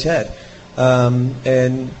brands you always had.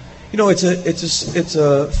 It's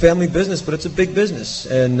a family business, but it's a big business.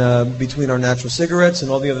 And between our natural cigarettes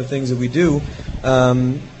and all the other things that we do,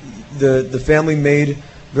 the family made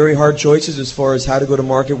very hard choices as far as how to go to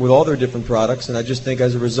market with all their different products. And I just think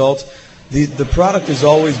as a result, the product has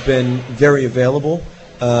always been very available,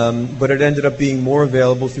 but it ended up being more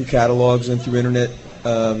available through catalogs and through internet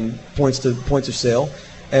points of sale.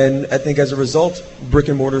 And I think as a result, brick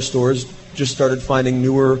and mortar stores just started finding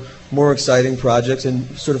newer, more exciting projects and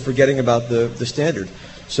sort of forgetting about the standard.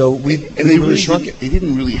 So we really shrunk it. They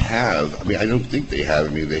didn't really have, I mean, I don't think they have, I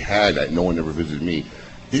mean, they had, no one ever visited me.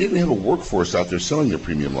 They didn't have a workforce out there selling their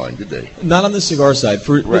premium line, did they? Not on the cigar side.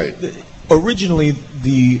 Right. Originally,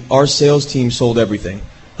 our sales team sold everything.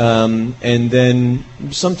 And then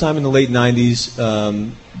sometime in the late 90s,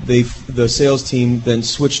 the sales team then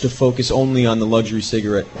switched to focus only on the luxury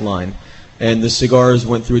cigarette line. And the cigars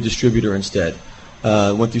went through a distributor instead,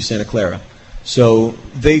 went through Santa Clara. So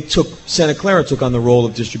Santa Clara took on the role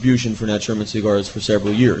of distribution for Nat Sherman cigars for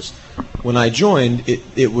several years. When I joined,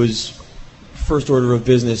 it was first order of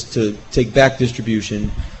business to take back distribution,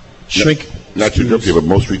 shrink. Not to interrupt you, but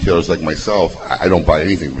most retailers like myself, I don't buy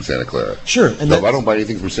anything from Santa Clara. Sure. And so if I don't buy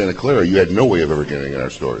anything from Santa Clara, you had no way of ever getting it in our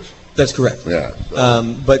stores. That's correct. Yeah.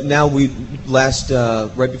 But now right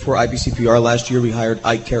before IBCPR last year, we hired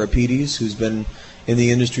Ike Karapides, who's been in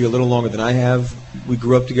the industry a little longer than I have. We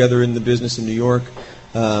grew up together in the business in New York.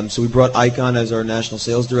 So we brought Ike on as our national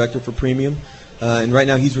sales director for premium. And right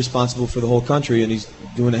now he's responsible for the whole country, and he's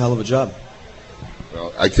doing a hell of a job.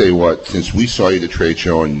 Well, I tell you what, since we saw you at the trade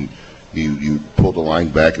show and you pulled the line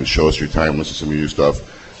back and show us your Timeless and some of your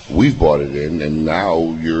stuff, we've bought it in, and now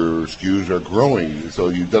your SKUs are growing. So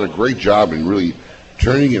you've done a great job in really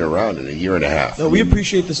turning it around in a year and a half. No, we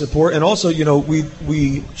appreciate the support, and also,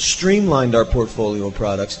 we streamlined our portfolio of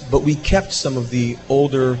products, but we kept some of the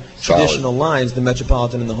older traditional lines, the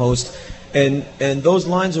Metropolitan and the Host, and those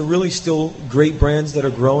lines are really still great brands that are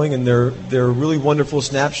growing, and they're really wonderful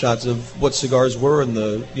snapshots of what cigars were in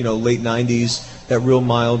the late '90s. That real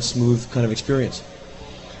mild, smooth kind of experience.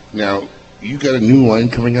 Now, you got a new line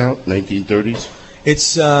coming out, 1930s?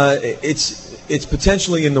 It's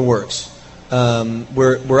potentially in the works.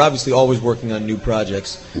 We're obviously always working on new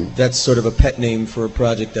projects. That's sort of a pet name for a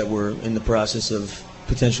project that we're in the process of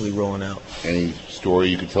potentially rolling out. Any story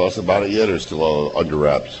you could tell us about it yet, or still all under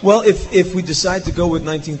wraps? Well, if we decide to go with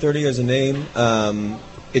 1930 as a name,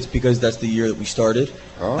 it's because that's the year that we started.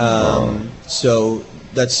 So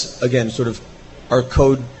that's again sort of our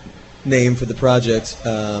code name for the project.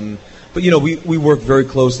 But we work very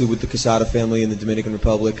closely with the Quesada family in the Dominican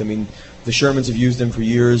Republic. I mean, the Shermans have used them for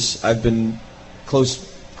years. I've been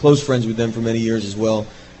close friends with them for many years as well.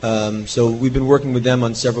 So we've been working with them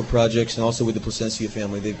on several projects, and also with the Plasencia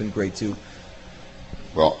family. They've been great too.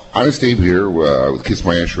 Well, Honest Abe here with Kiss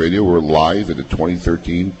My Ash Radio. We're live at the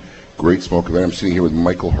 2013 Great Smoke event. I'm sitting here with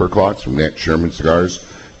Michael Herklotz from Nat Sherman Cigars,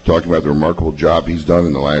 talking about the remarkable job he's done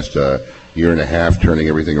in the last year and a half, turning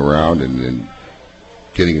everything around and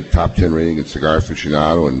getting a top 10 rating at Cigar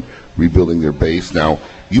Aficionado and rebuilding their base. Now,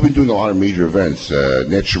 you've been doing a lot of major events.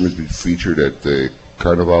 Nat Sherman's been featured at the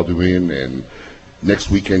Carnaval du Vin, and next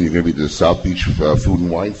weekend you're going to be at the South Beach Food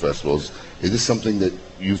and Wine Festivals. Is this something that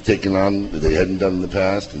you've taken on that they hadn't done in the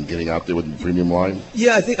past, and getting out there with the premium line?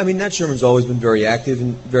 Yeah, I mean, Nat Sherman's always been very active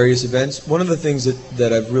in various events. One of the things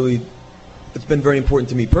that I've really, it's been very important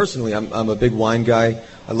to me personally. I'm a big wine guy.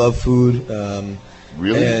 I love food.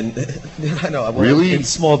 Really? And I know. Really? In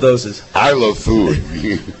small doses. I love food.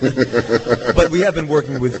 But we have been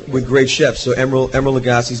working with great chefs. So Emerald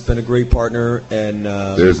Lagasse's been a great partner, and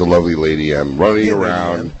there's a lovely lady running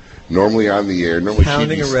around, normally on the air, normally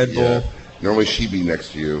pounding a Red Bull. Normally she'd be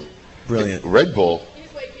next to you. Brilliant. Red Bull.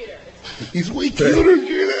 He's way cuter.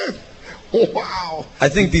 Hear that? Oh, wow. I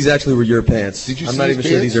think these actually were your pants. Did you I'm see not his even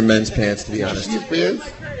sure pants? these are men's pants, to be honest. Did you see his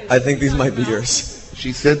pants? I think these might be yours.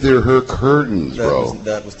 She said they're her curtains, bro.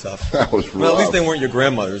 That was tough. That was rough. Well, at least they weren't your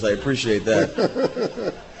grandmother's. I appreciate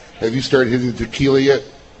that. Have you started hitting the tequila yet?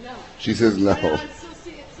 No. She says no. I'm still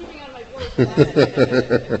sleeping on my board.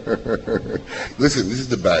 Listen, this is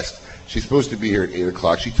the best. She's supposed to be here at 8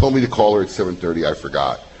 o'clock. She told me to call her at 7:30. I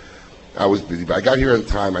forgot. I was busy, but I got here on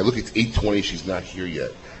time. I look, it's 8:20. She's not here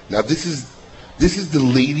yet. Now, this is the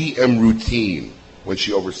Lady M routine when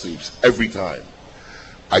she oversleeps every time.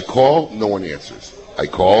 I call, no one answers. I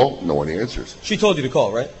call, no one answers. She told you to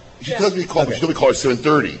call, right? She tells me to call, but she told me to call at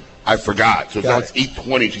 7:30. I forgot. So now it's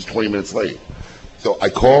 8:20. She's 20 minutes late. So I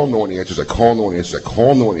call, no one answers. I call, no one answers. I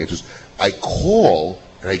call, no one answers. I call,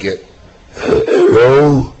 and I get,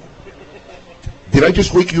 hello? Did I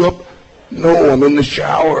just wake you up? No, I'm in the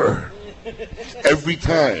shower. Every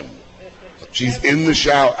time. She's in the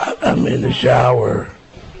shower. I'm in the shower.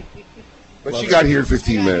 But she got here in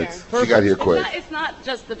 15 minutes. She got here quick. It's not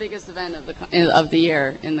just the biggest event of the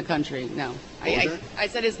year in the country. No, I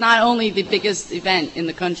said it's not only the biggest event in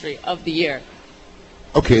the country of the year.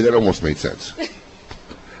 Okay, that almost made sense.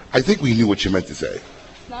 I think we knew what you meant to say.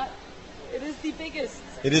 It is the biggest.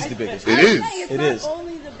 It is the biggest. It is. It is.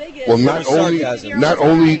 Only the biggest. Well, not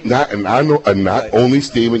only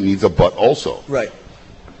statement needs a but also. Right.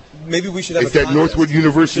 Maybe we should have it's that Northwood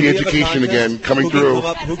University education again coming through.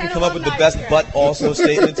 Who can come up with the best but also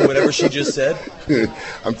statement to whatever she just said?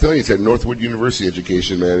 I'm telling you, it's that Northwood University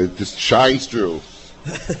education, man. It just shines through.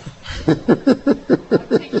 I'm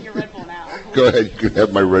taking your Red Bull now. Go ahead, you can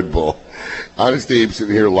have my Red Bull. Honest Abe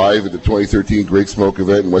sitting here live at the 2013 Great Smoke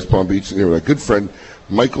event in West Palm Beach, sitting here with my good friend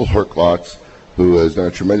Michael Herklotz, who has done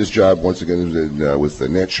a tremendous job once again with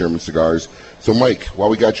Nat Sherman Cigars. So, Mike, while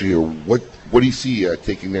we got you here, what do you see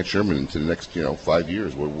taking Nat Sherman into the next 5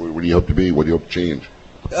 years? What do you hope to be? What do you hope to change?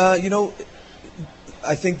 I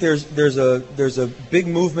think there's a big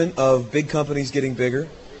movement of big companies getting bigger.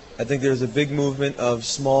 I think there's a big movement of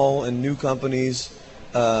small and new companies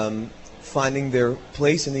finding their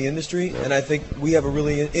place in the industry, and I think we have a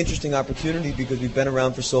really interesting opportunity because we've been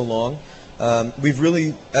around for so long. We've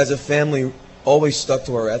really, as a family, always stuck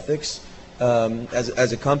to our ethics.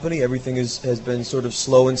 As a company, everything has been sort of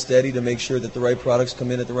slow and steady to make sure that the right products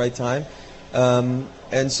come in at the right time.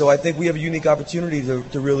 And so I think we have a unique opportunity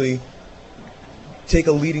to really take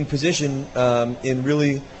a leading position in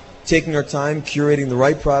really taking our time, curating the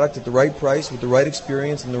right product at the right price with the right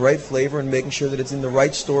experience and the right flavor, and making sure that it's in the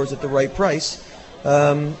right stores at the right price.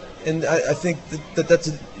 And I think that's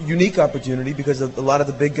a unique opportunity because a lot of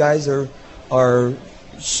the big guys are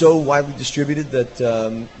so widely distributed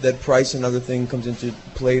that price and other thing comes into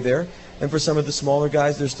play there. And for some of the smaller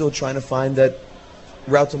guys, they're still trying to find that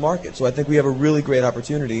route to market. So I think we have a really great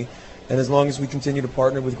opportunity. And as long as we continue to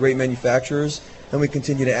partner with great manufacturers and we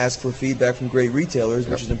continue to ask for feedback from great retailers,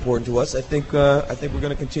 which is important to us, I think we're going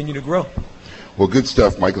to continue to grow. Well, good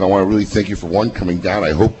stuff, Michael. I want to really thank you for coming down.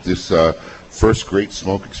 I hope this first Great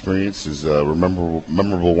Smoke experience is a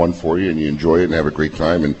memorable one for you, and you enjoy it and have a great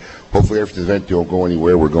time. And hopefully after the event, you don't go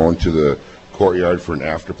anywhere. We're going to the courtyard for an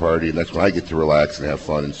after party, and that's when I get to relax and have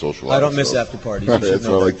fun and socialize. I don't miss after parties. That's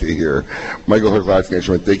what I like to hear. Michael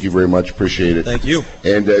Herklotz, thank you very much. Appreciate it. Thank you.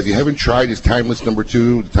 And if you haven't tried his Timeless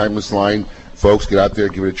 #2, the Timeless line, folks, get out there,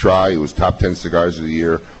 give it a try. It was top 10 cigars of the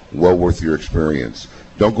year. Well worth your experience.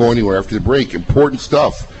 Don't go anywhere after the break. Important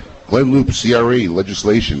stuff. Glenn Loop, CRA,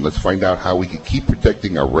 legislation. Let's find out how we can keep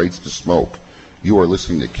protecting our rights to smoke. You are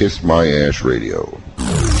listening to Kiss My Ash Radio.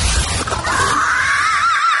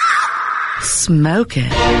 Smoke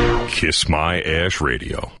it. Kiss My Ash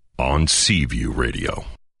Radio on Seaview Radio.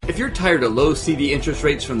 If you're tired of low CD interest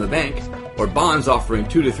rates from the bank or bonds offering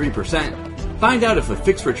 2 to 3%, find out if a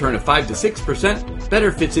fixed return of 5 to 6%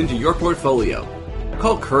 better fits into your portfolio.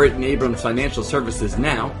 Call Current and Abrams Financial Services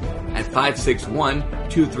now at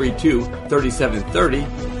 561-232-3730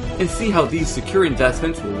 and see how these secure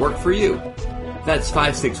investments will work for you. That's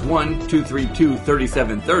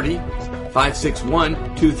 561-232-3730,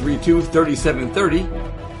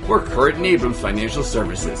 561-232-3730, or Current and Abrams Financial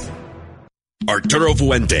Services. Arturo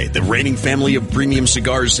Fuente, the reigning family of premium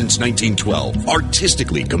cigars since 1912,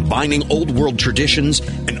 artistically combining old world traditions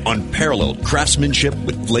and unparalleled craftsmanship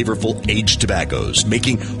with flavorful aged tobaccos,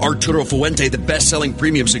 making Arturo Fuente the best-selling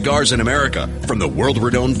premium cigars in America. From the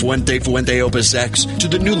world-renowned Fuente Opus X to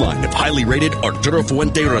the new line of highly rated Arturo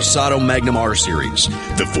Fuente Rosado Magnum R Series,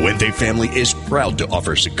 the Fuente family is proud to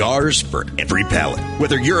offer cigars for every palate.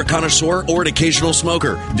 Whether you're a connoisseur or an occasional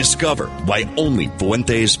smoker, discover why only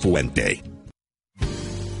Fuente is Fuente.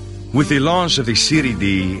 With the launch of the Serie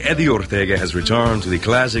D, Eddie Ortega has returned to the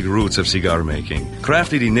classic roots of cigar making.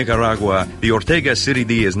 Crafted in Nicaragua, the Ortega Serie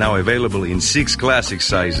D is now available in 6 classic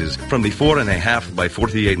sizes, from the 4.5 by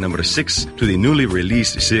 48 number 6 to the newly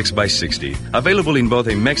released 6 by 60. Available in both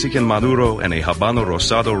a Mexican Maduro and a Habano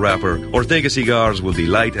Rosado wrapper, Ortega cigars will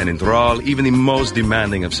delight and enthrall even the most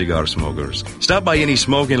demanding of cigar smokers. Stop by any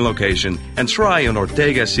smoking location and try an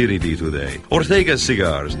Ortega Serie D today. Ortega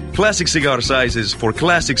Cigars, classic cigar sizes for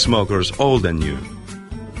classic smokers. Old and new.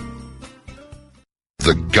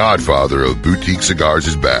 The godfather of boutique cigars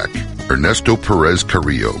is back. Ernesto Perez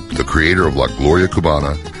Carrillo, the creator of La Gloria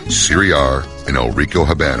Cubana, Siriar, and El Rico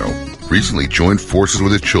Habano, recently joined forces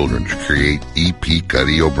with his children to create EP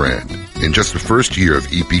Carrillo brand. In just the first year of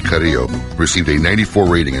EP Carrillo, received a 94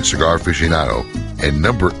 rating in Cigar Aficionado and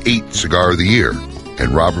number 8 Cigar of the Year,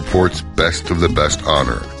 and Rob Report's Best of the Best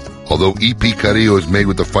honor. Although EP Carrillo is made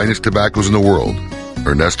with the finest tobaccos in the world,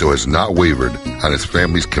 Ernesto has not wavered on his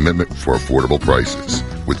family's commitment for affordable prices.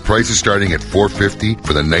 With prices starting at $4.50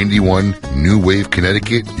 for the 91 New Wave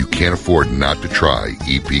Connecticut, you can't afford not to try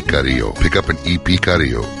EP Carrillo. Pick up an EP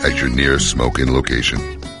Carrillo at your nearest smoke-in location.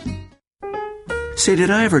 Say, did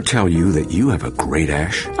I ever tell you that you have a great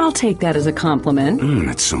ash? I'll take that as a compliment.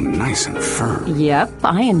 It's so nice and firm. Yep,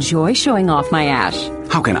 I enjoy showing off my ash.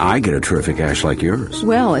 How can I get a terrific ash like yours?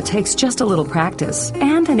 Well, it takes just a little practice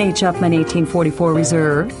and an H. Upmann 1844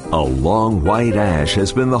 Reserve. A long white ash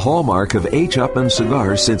has been the hallmark of H. Upmann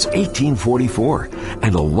cigars since 1844.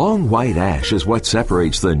 And a long white ash is what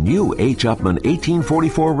separates the new H. Upmann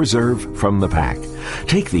 1844 Reserve from the pack.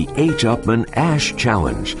 Take the H. Upmann Ash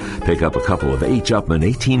Challenge. Pick up a couple of H. Upmann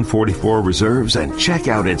 1844 Reserves and check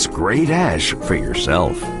out its great ash for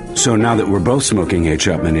yourself. So now that we're both smoking H.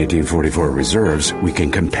 Upmann 1844 Reserves, we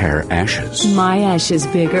can compare ashes. My ash is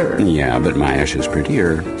bigger. Yeah, but my ash is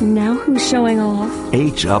prettier. Now who's showing off?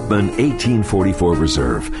 H. Upmann 1844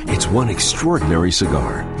 Reserve. It's one extraordinary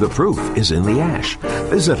cigar. The proof is in the ash.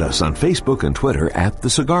 Visit us on Facebook and Twitter at The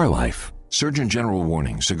Cigar Life. Surgeon General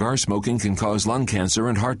warning: cigar smoking can cause lung cancer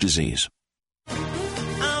and heart disease.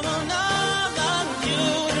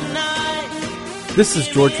 This is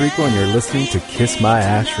George Rico, and you're listening to Kiss My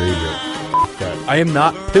Ash Radio. I am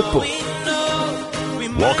not Pitbull.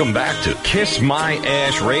 Welcome back to Kiss My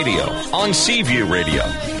Ash Radio on Seaview Radio,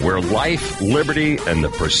 where life, liberty, and the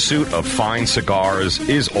pursuit of fine cigars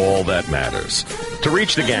is all that matters. To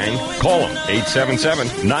reach the gang, call them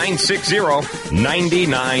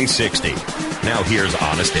 877-960-9960. Now here's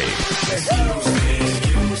Honest Abe.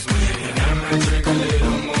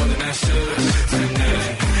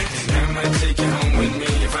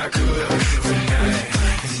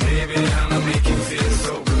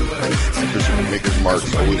 Maker's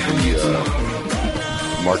Mark's always the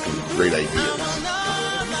mark of great ideas.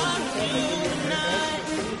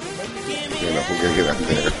 We're going to get out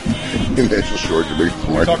there. Financial short to Maker's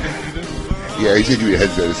Mark. Yeah, he said you had a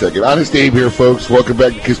headset a second. Honest Abe here, folks. Welcome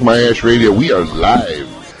back to Kiss My Ash Radio. We are live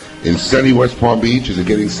in sunny West Palm Beach. Is it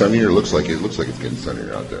getting sunnier? It looks like it's getting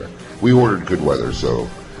sunnier out there. We ordered good weather, so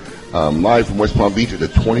live from West Palm Beach at the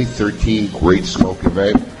 2013 Great Smoke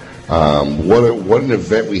event. What an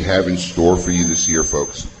event we have in store for you this year,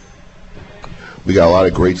 folks. We got a lot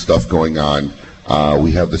of great stuff going on.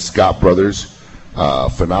 We have the Scott Brothers,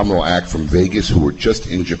 phenomenal act from Vegas, who were just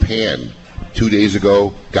in Japan 2 days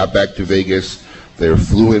ago, got back to Vegas. They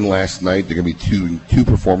flew in last night. They're going to be two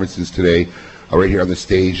performances today. right here on the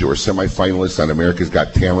stage who are semifinalists on America's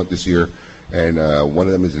Got Talent this year. And one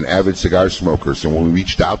of them is an avid cigar smoker. So when we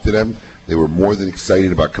reached out to them, they were more than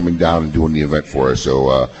excited about coming down and doing the event for us.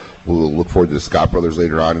 So we'll look forward to the Scott brothers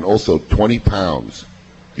later on. And also 20 pounds,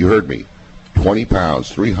 you heard me, 20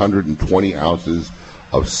 pounds, 320 ounces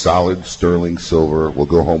of solid sterling silver will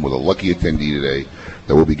go home with a lucky attendee today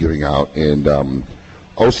that we'll be giving out. And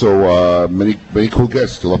also many cool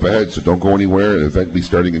guests still up ahead, so don't go anywhere. The event will be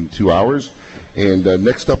starting in 2 hours. And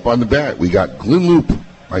next up on the bat, we got Glenn Loop,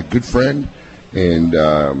 my good friend, and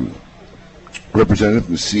representative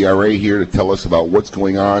from the CRA here to tell us about what's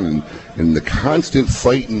going on and the constant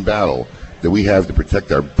fight and battle that we have to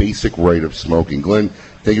protect our basic right of smoking. Glenn,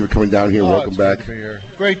 thank you for coming down here. Welcome back. Great to be here.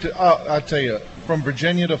 Great to, I tell you, from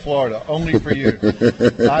Virginia to Florida, only for you.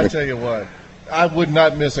 I tell you what, I would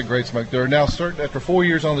not miss a great smoke. There are now certain, after 4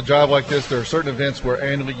 years on the job like this, there are certain events where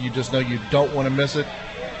annually you just know you don't want to miss it.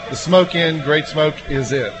 The Smoke Inn, Great Smoke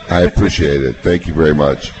is it. I appreciate it. Thank you very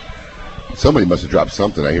much. Somebody must have dropped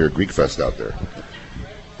something. I hear a Greek Fest out there.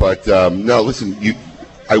 But no, listen,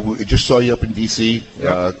 I just saw you up in D.C.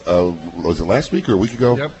 Yep. Was it last week or a week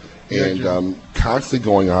ago? Yep. And constantly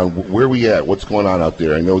going on. Where are we at? What's going on out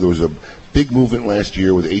there? I know there was a big movement last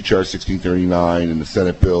year with H.R. 1639 and the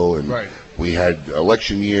Senate bill, and right. We had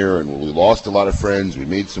election year, and we lost a lot of friends. We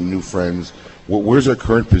made some new friends. Where's our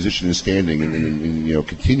current position and standing, and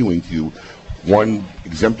continuing to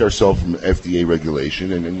exempt ourselves from FDA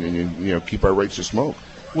regulation and keep our rights to smoke?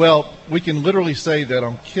 Well, we can literally say that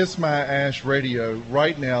on Kiss My Ash Radio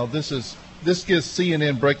right now. This gives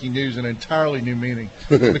CNN breaking news an entirely new meaning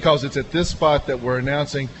because it's at this spot that we're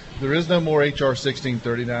announcing there is no more H.R.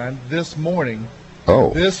 1639 this morning.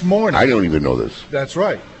 Oh, this morning. I don't even know this. That's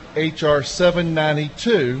right. H.R.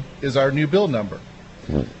 792 is our new bill number.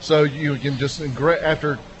 So you can just,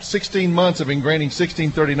 after 16 months of ingraining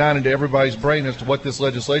 1639 into everybody's brain as to what this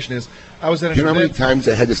legislation is, I was at an event. Do you know how many times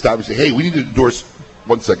I had to stop and say, hey, we need to endorse,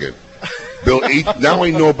 1 second, Bill 8, now I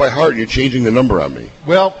know it by heart, and you're changing the number on me.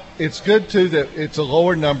 Well, it's good, too, that it's a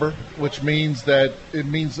lower number, which means that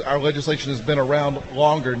our legislation has been around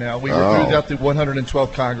longer now. We recruited out the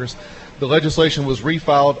 112th Congress. The legislation was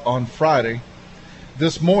refiled on Friday.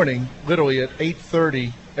 This morning, literally at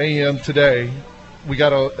 8:30 a.m. today, we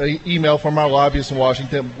got an email from our lobbyist in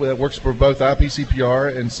Washington that works for both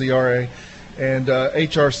IPCPR and CRA, and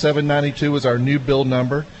H.R. 792 is our new bill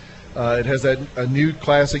number. It has a new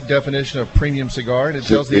classic definition of premium cigar, and it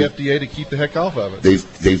tells the FDA to keep the heck off of it.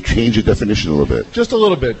 They've changed the definition a little bit. Just a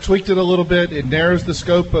little bit. Tweaked it a little bit. It narrows the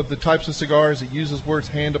scope of the types of cigars. It uses words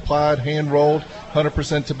hand-applied, hand-rolled,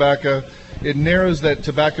 100% tobacco. It narrows that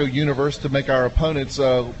tobacco universe to make our opponents,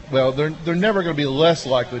 they're never going to be less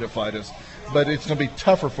likely to fight us, but it's going to be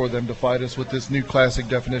tougher for them to fight us with this new classic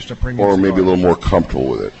definition of premium Or cigar. maybe a little more comfortable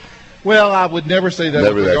with it. Well, I would never say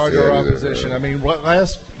that with regard to our opposition. Either. I mean,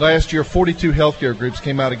 last year, 42 healthcare groups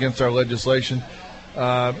came out against our legislation.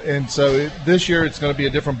 And so this year it's going to be a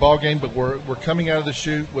different ballgame, but we're coming out of the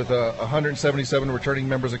chute with 177 returning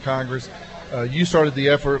members of Congress. You started the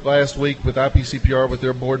effort last week with IPCPR with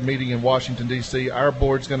their board meeting in Washington, D.C. Our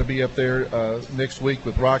board's going to be up there next week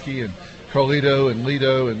with Rocky and Carlito and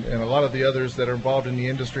Lido and a lot of the others that are involved in the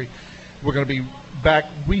industry. We're going to be back,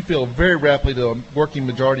 we feel, very rapidly to a working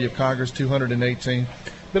majority of Congress, 218.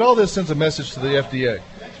 But all this sends a message to the FDA.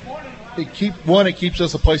 It keeps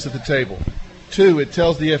us a place at the table. 2, it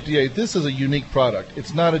tells the FDA this is a unique product.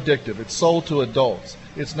 It's not addictive. It's sold to adults.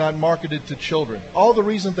 It's not marketed to children. All the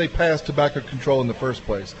reasons they passed tobacco control in the first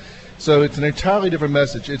place. So it's an entirely different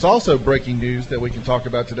message. It's also breaking news that we can talk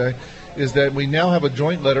about today is that we now have a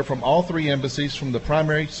joint letter from all 3 embassies from the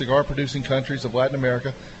primary cigar-producing countries of Latin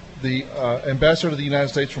America. The ambassador to the United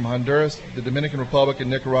States from Honduras, the Dominican Republic,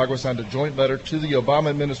 and Nicaragua signed a joint letter to the Obama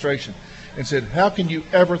administration and said, how can you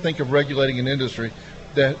ever think of regulating an industry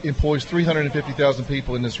that employs 350,000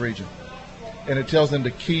 people in this region? And it tells them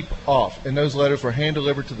to keep off. And those letters were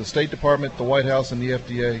hand-delivered to the State Department, the White House, and the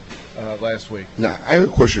FDA last week. Now, I have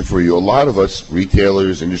a question for you. A lot of us,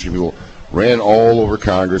 retailers, industry people, ran all over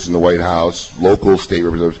Congress and the White House, local, state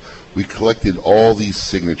representatives. We collected all these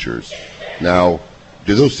signatures. Now,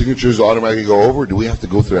 do those signatures automatically go over? Or do we have to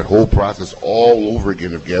go through that whole process all over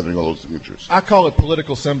again of gathering all those signatures? I call it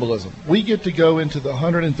political symbolism. We get to go into the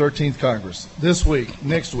 113th Congress this week,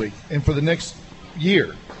 next week, and for the next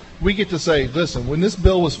year. We get to say, listen, when this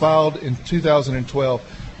bill was filed in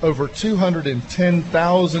 2012, over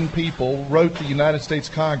 210,000 people wrote the United States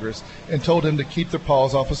Congress and told him to keep their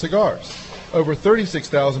paws off of cigars. Over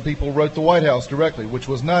 36,000 people wrote the White House directly, which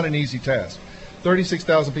was not an easy task.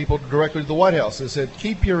 36,000 people directly to the White House that said,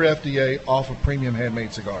 keep your FDA off of premium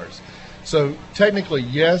handmade cigars. So technically,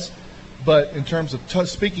 yes, But in terms of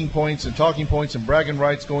speaking points and talking points and bragging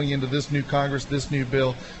rights going into this new Congress, this new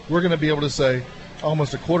bill, we're going to be able to say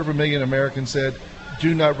almost 250,000 Americans said,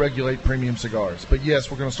 do not regulate premium cigars. But yes,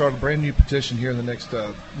 we're going to start a brand new petition here in the next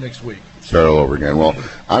week. Start all over again. Well,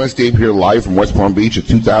 Honest Abe here live from West Palm Beach at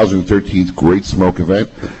 2013's Great Smoke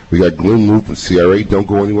event. We got Glenn Loop with CRA. Don't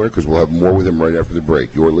go anywhere because we'll have more with him right after the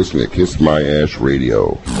break. You're listening to Kiss My Ash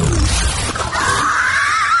Radio.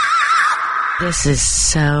 This is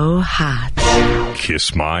so hot.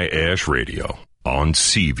 Kiss My Ash Radio on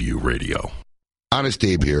Seaview Radio. Honest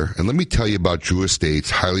Abe here, and let me tell you about Drew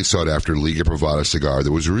Estate's highly sought-after Liga Privada cigar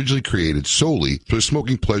that was originally created solely for the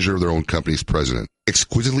smoking pleasure of their own company's president.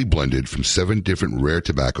 Exquisitely blended from 7 different rare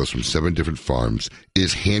tobaccos from 7 different farms, it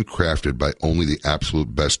is handcrafted by only the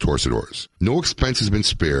absolute best torcedores. No expense has been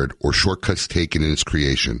spared or shortcuts taken in its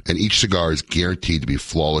creation, and each cigar is guaranteed to be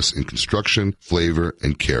flawless in construction, flavor,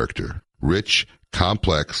 and character. Rich,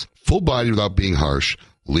 complex, full-bodied without being harsh,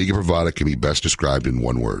 Liga Privada can be best described in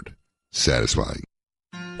one word: satisfying.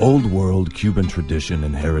 Old world Cuban tradition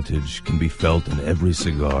and heritage can be felt in every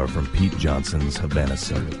cigar from Pete Johnson's Havana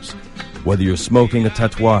Cellars. Whether you're smoking a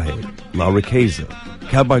Tatuaje, La Riqueza,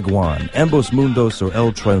 Cabaguan, Ambos Mundos, or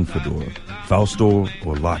El Triunfador, Fausto,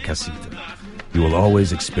 or La Casita, you will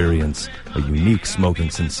always experience a unique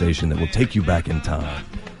smoking sensation that will take you back in time.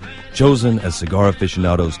 Chosen as Cigar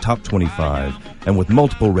Aficionado's Top 25 and with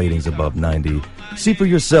multiple ratings above 90, see for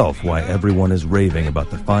yourself why everyone is raving about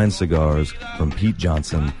the fine cigars from Pete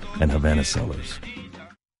Johnson and Havana Cellars.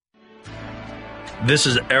 This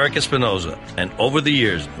is Eric Espinoza, and over the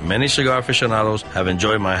years, many cigar aficionados have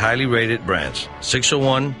enjoyed my highly rated brands,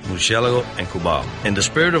 601, Murcielago, and Cubao. In the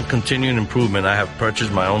spirit of continuing improvement, I have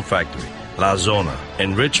purchased my own factory, La Zona,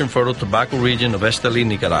 in rich and fertile tobacco region of Esteli,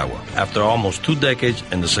 Nicaragua. After almost 2 decades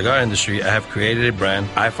in the cigar industry, I have created a brand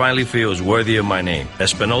I finally feel is worthy of my name.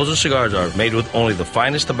 Espinoza cigars are made with only the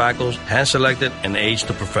finest tobaccos, hand-selected and aged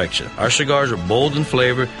to perfection. Our cigars are bold in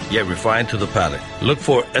flavor, yet refined to the palate. Look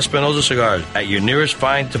for Espinoza cigars at your nearest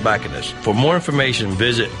fine tobacconist. For more information,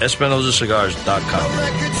 visit EspinozaCigars.com.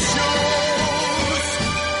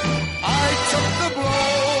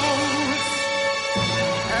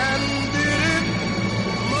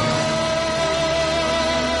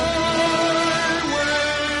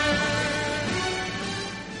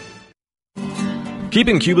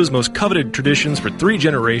 Keeping Cuba's most coveted traditions for 3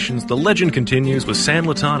 generations, the legend continues with San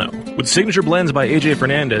Lotano. With signature blends by AJ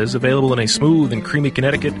Fernandez available in a smooth and creamy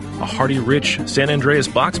Connecticut, a hearty, rich San Andreas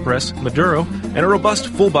box press, Maduro, and a robust,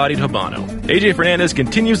 full-bodied Habano. AJ Fernandez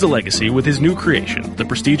continues the legacy with his new creation, the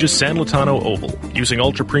prestigious San Lotano Oval. Using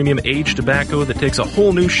ultra-premium aged tobacco that takes a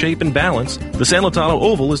whole new shape and balance, the San Lotano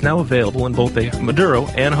Oval is now available in both a Maduro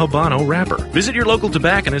and Habano wrapper. Visit your local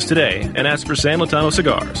tobacconist today and ask for San Lotano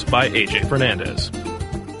Cigars by AJ Fernandez.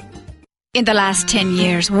 In the last 10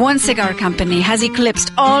 years, one cigar company has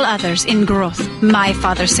eclipsed all others in growth. My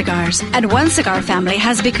Father's Cigars. And one cigar family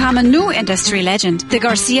has become a new industry legend. The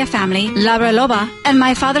Garcia family, Labra Loba, and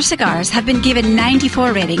My Father's Cigars have been given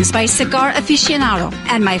 94 ratings by Cigar Aficionado.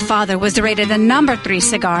 And My Father was rated the number 3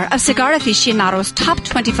 cigar of Cigar Aficionado's Top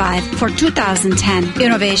 25 for 2010.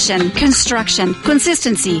 Innovation, construction,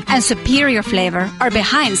 consistency, and superior flavor are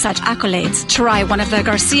behind such accolades. Try one of the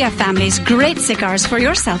Garcia family's great cigars for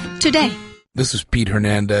yourself today. This is Pete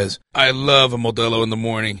Hernandez. I love a Modelo in the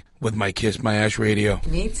morning with my Kiss My Ash Radio.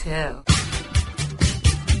 Me too.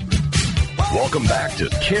 Welcome back to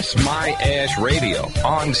Kiss My Ash Radio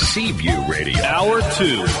on Seaview Radio. Hour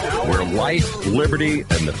 2. Where life, liberty,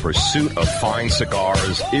 and the pursuit of fine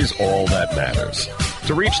cigars is all that matters.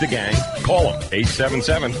 To reach the gang, call them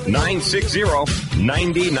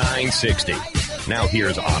 877-960-9960. Now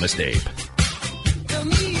here's Honest Abe.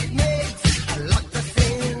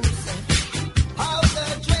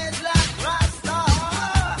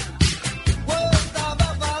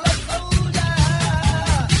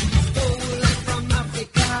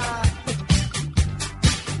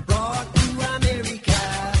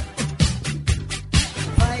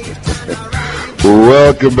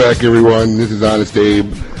 Welcome back, everyone. This is Honest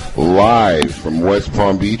Abe, live from West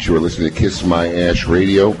Palm Beach. You are listening to Kiss My Ash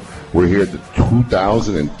Radio. We're here at the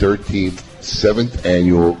 2013 7th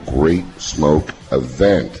Annual Great Smoke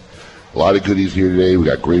event. A lot of goodies here today. We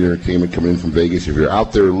got great entertainment coming in from Vegas. If you're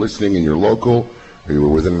out there listening and you're local, or you're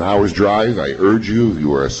within an hour's drive, I urge you, if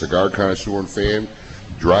you are a cigar connoisseur and fan,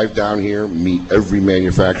 drive down here, meet every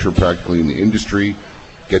manufacturer practically in the industry,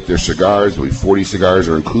 get their cigars. There'll be 40 cigars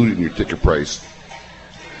are included in your ticket price.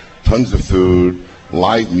 Tons of food,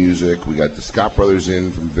 live music. We got the Scott Brothers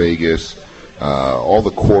in from Vegas. All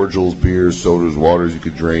the cordials, beers, sodas, waters you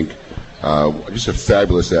could drink. Just a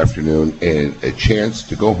fabulous afternoon and a chance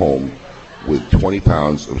to go home with 20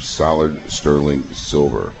 pounds of solid sterling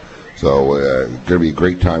silver. So going to be a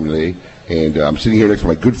great time today. And I'm sitting here next to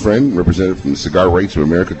my good friend, representative from the Cigar Rights of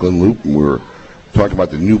America, Glenn Loop, and we're talking about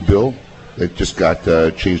the new bill that just got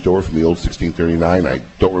changed over from the old 1639. I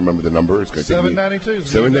don't remember the number. It's going to take 792.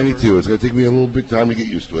 792. It's going to take me a little bit of time to get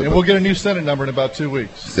used to it. And we'll get a new Senate number in about 2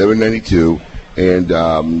 weeks. 792. And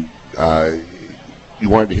you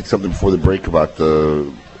wanted to hit something before the break about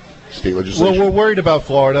the state legislation? Well, we're worried about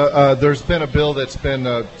Florida. There's been a bill that's been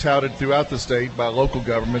touted throughout the state by local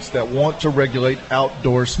governments that want to regulate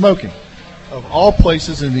outdoor smoking. Of all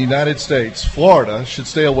places in the United States, Florida should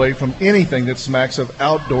stay away from anything that smacks of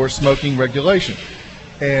outdoor smoking regulation.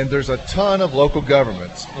 And there's a ton of local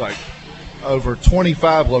governments, like over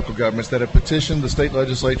 25 local governments, that have petitioned the state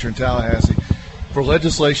legislature in Tallahassee for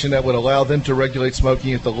legislation that would allow them to regulate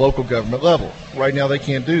smoking at the local government level. Right now, they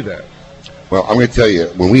can't do that. Well, I'm going to tell you,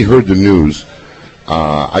 when we heard the news,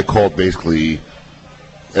 I called basically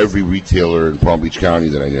every retailer in Palm Beach County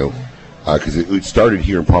that I knew, because it started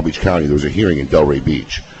here in Palm Beach County. There was a hearing in Delray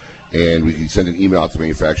Beach, and we could send an email out to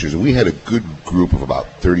manufacturers, and we had a good group of about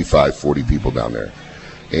 35, 40 people down there.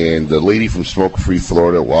 And the lady from Smoke Free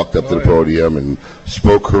Florida walked up to the podium and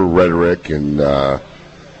spoke her rhetoric, and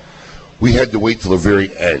we had to wait till the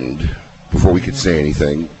very end before we could say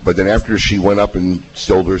anything. But then after she went up and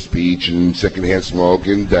sold her speech and secondhand smoke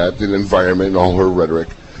and death and environment and all her rhetoric,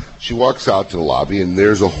 she walks out to the lobby, and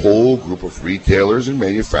there's a whole group of retailers and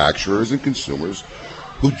manufacturers and consumers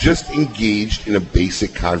who just engaged in a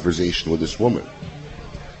basic conversation with this woman.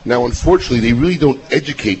 Now, unfortunately, they really don't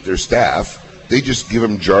educate their staff. They just give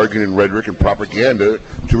them jargon and rhetoric and propaganda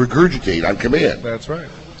to regurgitate on command. That's right.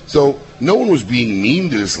 So no one was being mean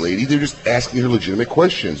to this lady. They're just asking her legitimate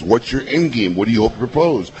questions. What's your end game? What do you hope to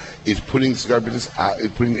propose? Is putting cigar business out,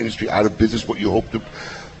 putting the industry out of business what you hope to?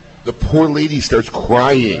 The poor lady starts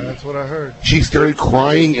crying. That's what I heard. She started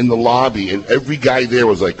crying in the lobby, and every guy there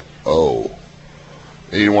was like, "Oh,"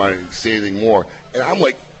 they didn't want to say anything more. And I'm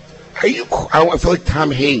like, "Are you?" I feel like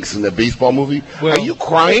Tom Hanks in that baseball movie. Well, are you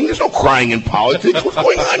crying? There's no crying in politics. What's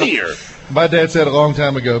going on here? My dad said a long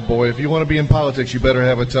time ago, boy, if you want to be in politics, you better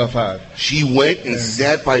have a tough hide. She went and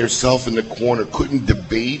sat by herself in the corner, couldn't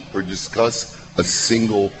debate or discuss a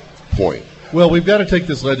single point. Well, we've got to take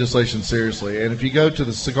this legislation seriously. And if you go to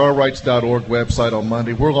the cigarrights.org website on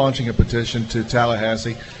Monday, we're launching a petition to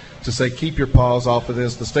Tallahassee to say keep your paws off of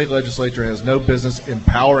this. The state legislature has no business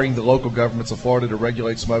empowering the local governments of Florida to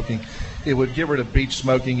regulate smoking. It would get rid of beach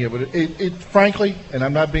smoking. It frankly, and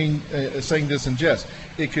I'm not being saying this in jest,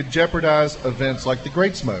 it could jeopardize events like the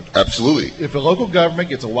Great Smoke. Absolutely. If a local government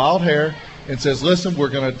gets a wild hair and says, listen, we're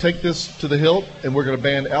going to take this to the hilt and we're going to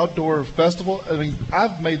ban outdoor festival. I mean,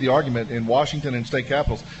 I've made the argument in Washington and state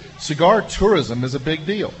capitals, cigar tourism is a big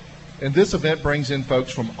deal. And this event brings in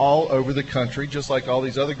folks from all over the country, just like all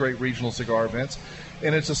these other great regional cigar events.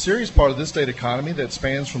 And it's a serious part of this state economy that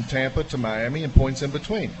spans from Tampa to Miami and points in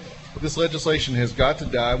between. This legislation has got to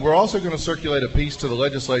die. We're also going to circulate a piece to the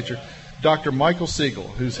legislature. Dr. Michael Siegel,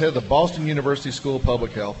 who's head of the Boston University School of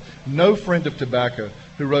Public Health, no friend of tobacco,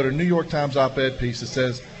 who wrote a New York Times op-ed piece that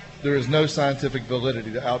says there is no scientific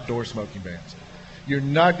validity to outdoor smoking bans. You're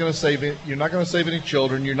not going to save it. You're not going to save any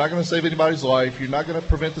children. You're not going to save anybody's life. You're not going to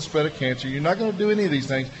prevent the spread of cancer. You're not going to do any of these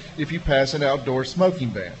things if you pass an outdoor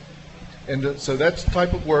smoking ban. And so that's the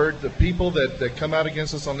type of word, the people that come out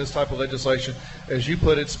against us on this type of legislation, as you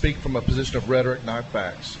put it, speak from a position of rhetoric, not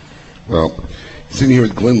facts. Well, sitting here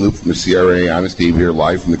with Glenn Loop from the CRA, Honest Dave here,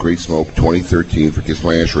 live from the Great Smoke 2013 for Kiss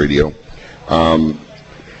My Ash Radio.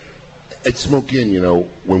 At Smoke Inn,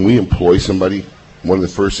 when we employ somebody, one of the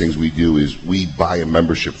first things we do is we buy a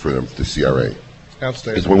membership for them, for the CRA.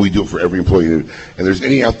 Outstanding. It's when we do it for every employee. And there's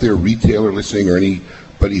any out there retailer listening or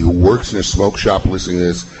anybody who works in a smoke shop listening to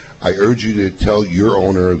this, I urge you to tell your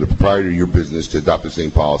owner, the proprietor of your business, to adopt the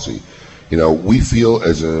same policy. We feel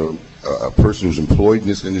as a person who's employed in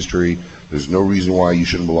this industry, there's no reason why you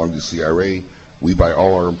shouldn't belong to the CRA. We buy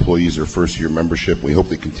all our employees their first-year membership. We hope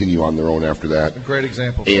they continue on their own after that. A great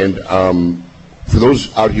example. And for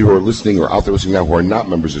those out here who are listening or out there listening now who are not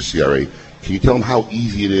members of CRA, can you tell them how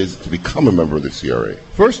easy it is to become a member of the CRA?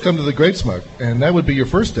 First, come to the Great Smoke, and that would be your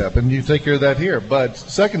first step, and you take care of that here. But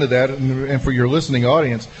second to that, and for your listening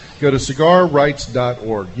audience, go to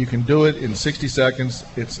cigarrights.org. You can do it in 60 seconds.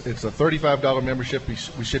 It's a $35 membership. We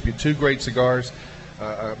ship you 2 great cigars,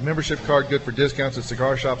 a membership card good for discounts at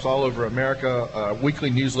cigar shops all over America, a weekly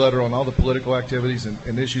newsletter on all the political activities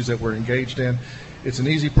and issues that we're engaged in. It's an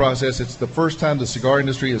easy process. It's the first time the cigar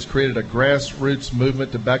industry has created a grassroots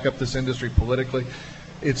movement to back up this industry politically.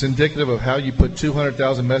 It's indicative of how you put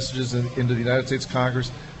 200,000 messages into the United States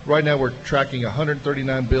Congress. Right now we're tracking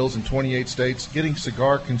 139 bills in 28 states, getting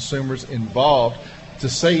cigar consumers involved to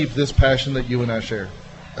save this passion that you and I share.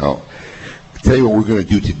 Oh, I'll tell you what we're going to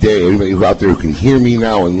do today. Anybody who out there who can hear me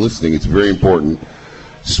now and listening, it's very important.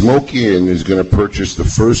 Smoke In is going to purchase the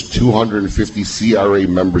first 250 CRA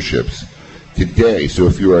memberships today. So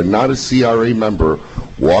if you are not a CRA member,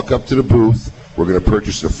 walk up to the booth. We're going to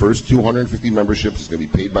purchase the first 250 memberships. It's going to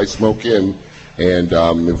be paid by Smoke In. And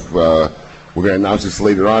if we're going to announce this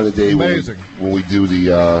later on today when we do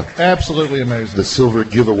the absolutely amazing the silver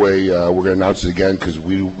giveaway. We're going to announce it again because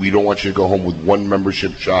we don't want you to go home with one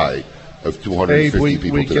membership shy of 250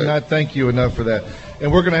 people we today. Cannot thank you enough for that.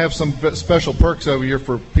 And we're going to have some special perks over here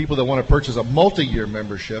for people that want to purchase a multi-year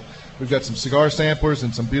membership. We've got some cigar samplers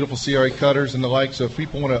and some beautiful CRA cutters and the like. So if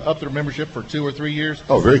people want to up their membership for 2 or 3 years,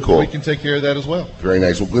 very cool. We can take care of that as well. Very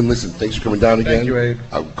nice. Well, Glenn, listen, thanks for coming down again. Thank you, Abe.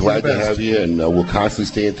 I'm glad to have you, and we'll constantly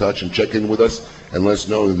stay in touch and check in with us and let us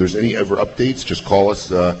know if there's any ever updates. Just call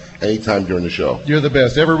us anytime during the show. You're the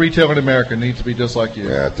best. Every retailer in America needs to be just like you.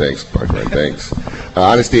 Yeah, thanks, my friend. Thanks.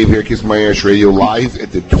 Honest Dave here, Kiss My Ash Radio, live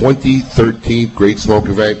at the 2013 Great Smoke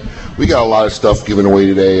event. We got a lot of stuff given away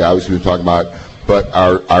today, obviously we're talking about, but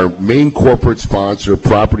our main corporate sponsor,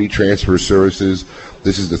 Property Transfer Services,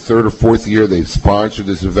 this is the 3rd or 4th year they've sponsored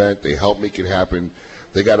this event. They help make it happen.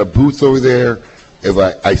 They got a booth over there. If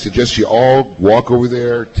I suggest you all walk over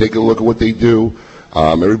there, take a look at what they do.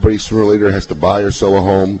 Everybody sooner or later has to buy or sell a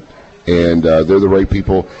home, and they're the right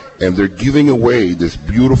people. And they're giving away this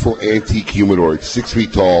beautiful antique humidor. It's 6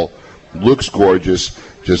 feet tall, looks gorgeous.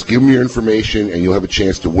 Just give them your information, and you'll have a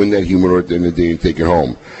chance to win that humidor at the end of the day and take it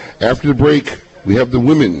home. After the break, we have the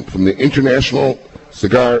women from the International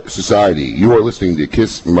Cigar Society. You are listening to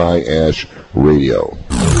Kiss My Ash Radio.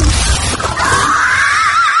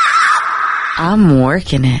 I'm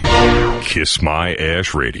working it. Kiss My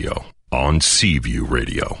Ash Radio on Seaview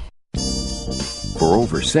Radio. For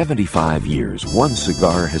over 75 years, one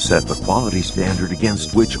cigar has set the quality standard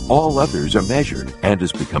against which all others are measured and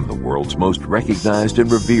has become the world's most recognized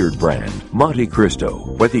and revered brand, Monte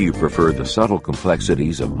Cristo. Whether you prefer the subtle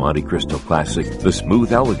complexities of Monte Cristo Classic, the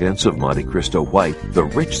smooth elegance of Monte Cristo White, the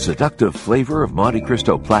rich seductive flavor of Monte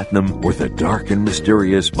Cristo Platinum, or the dark and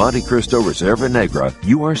mysterious Monte Cristo Reserva Negra,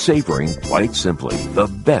 you are savoring, quite simply, the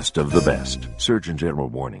best of the best. Surgeon General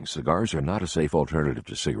warning, cigars are not a safe alternative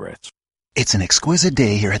to cigarettes. It's an exquisite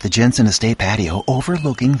day here at the Jensen Estate patio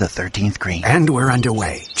overlooking the 13th green. And we're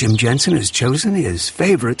underway. Jim Jensen has chosen his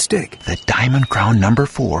favorite stick. The Diamond Crown No.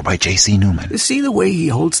 4 by J.C. Newman. See the way he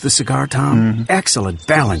holds the cigar, Tom? Mm-hmm. Excellent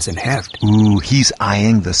balance and heft. Ooh, he's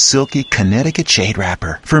eyeing the silky Connecticut shade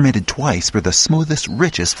wrapper, fermented twice for the smoothest,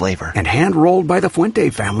 richest flavor. And hand-rolled by the Fuente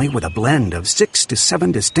family with a blend of 6 to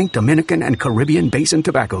 7 distinct Dominican and Caribbean basin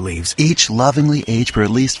tobacco leaves. Each lovingly aged for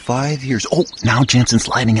at least 5 years. Oh, now Jensen's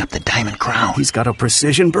lighting up the Diamond Crown. He's got a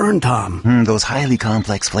precision burn, Tom. Those highly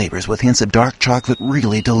complex flavors with hints of dark chocolate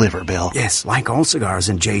really deliver, Bill. Yes, like all cigars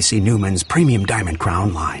in J.C. Newman's premium Diamond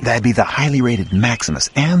Crown line. That'd be the highly rated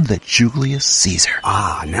Maximus and the Julius Caesar.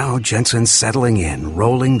 Ah, now Jensen's settling in,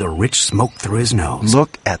 rolling the rich smoke through his nose.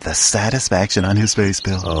 Look at the satisfaction on his face,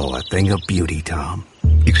 Bill. Oh, a thing of beauty, Tom.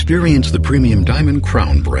 Experience the premium Diamond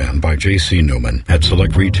Crown brand by J.C. Newman at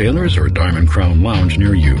select retailers or Diamond Crown Lounge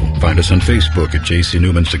near you. Find us on Facebook at J.C.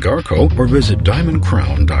 Newman Cigar Co. or visit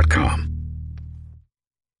diamondcrown.com.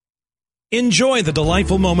 Enjoy the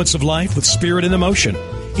delightful moments of life with spirit and emotion,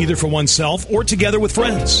 either for oneself or together with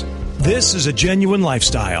friends. This is a genuine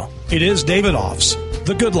lifestyle. It is Davidoff's,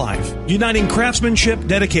 the good life. Uniting craftsmanship,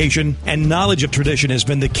 dedication, and knowledge of tradition has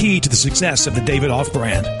been the key to the success of the Davidoff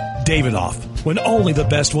brand. Davidoff, when only the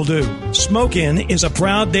best will do. Smoke In is a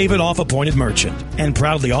proud Davidoff appointed merchant and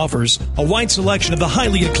proudly offers a wide selection of the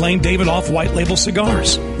highly acclaimed Davidoff white label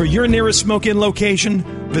cigars. For your nearest Smoke In location,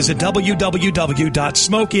 visit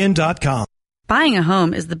www.smokein.com. Buying a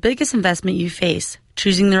home is the biggest investment you face.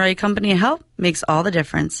 Choosing the right company to help makes all the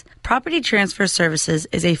difference. Property Transfer Services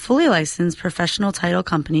is a fully licensed professional title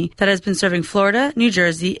company that has been serving Florida, New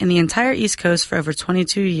Jersey, and the entire East Coast for over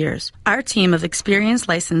 22 years. Our team of experienced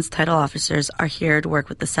licensed title officers are here to work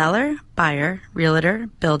with the seller, buyer, realtor,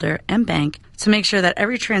 builder, and bank to make sure that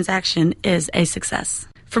every transaction is a success.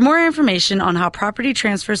 For more information on how Property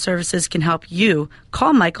Transfer Services can help you,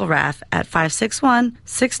 call Michael Raff at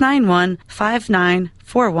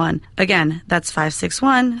 561-691-5941. Again, that's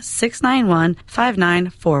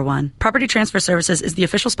 561-691-5941. Property Transfer Services is the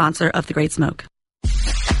official sponsor of The Great Smoke.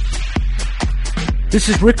 This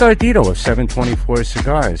is Rick Ardito of 724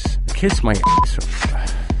 Cigars. Kiss my ass.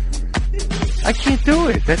 I can't do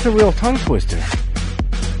it. That's a real tongue twister.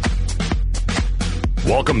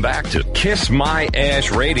 Welcome back to Kiss My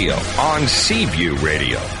Ash Radio on Seaview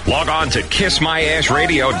Radio. Log on to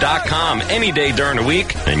kissmyashradio.com any day during the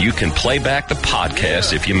week, and you can play back the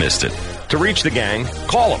podcast if you missed it. To reach the gang,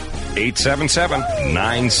 call them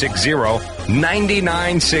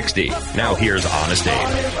 877-960-9960. Now here's Honest Abe.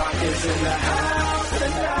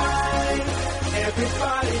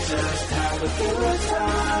 Everybody just have a good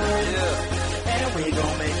time. And we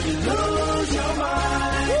gon' make you lose your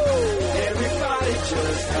mind. Everybody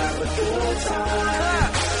just have a good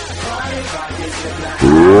time.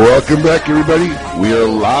 Welcome back, everybody. We are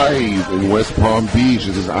live in West Palm Beach.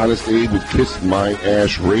 This is Honest Abe with Kiss My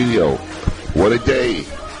Ash Radio. What a day.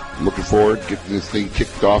 I'm looking forward to getting this thing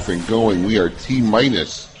kicked off and going. We are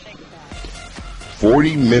T-minus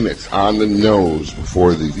 40 minutes on the nose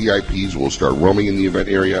before the VIPs will start roaming in the event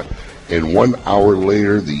area. And 1 hour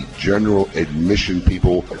later, the general admission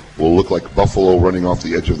people will look like buffalo running off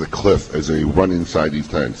the edge of the cliff as they run inside these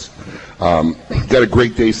tents. Got a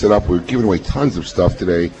great day set up. We're giving away tons of stuff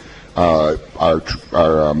today.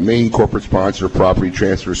 Our main corporate sponsor, Property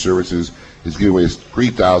Transfer Services, is giving away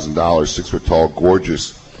 $3,000, 6-foot-tall,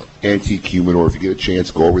 gorgeous antique humidor. If you get a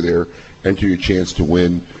chance, go over there, enter your chance to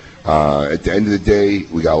win. At the end of the day,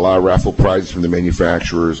 we got a lot of raffle prizes from the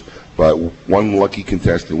manufacturers, but one lucky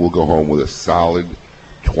contestant will go home with a solid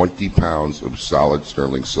 20 pounds of solid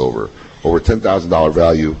sterling silver. Over $10,000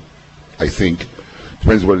 value, I think.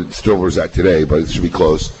 Depends what silver is at today, but it should be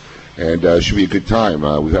close. And it should be a good time.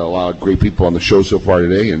 We've had a lot of great people on the show so far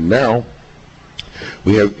today, and now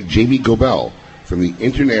we have Jamie Gobel from the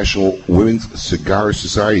International Women's Cigar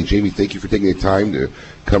Society. Jamie, thank you for taking the time to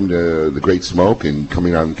come to the Great Smoke and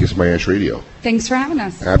coming on Kiss My Ash Radio. Thanks for having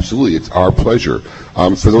us. Absolutely. It's our pleasure.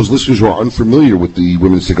 For those listeners who are unfamiliar with the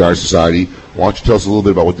Women's Cigar Society, why don't you tell us a little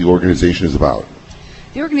bit about what the organization is about?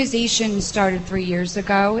 The organization started 3 years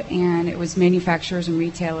ago, and it was manufacturers and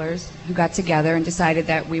retailers who got together and decided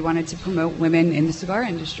that we wanted to promote women in the cigar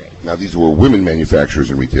industry. Now, these were women manufacturers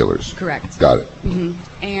and retailers. Correct. Got it. Mm-hmm.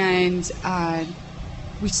 And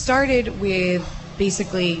we started with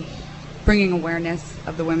basically bringing awareness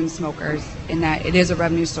of the women smokers in that it is a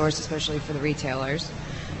revenue source, especially for the retailers.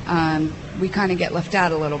 We kind of get left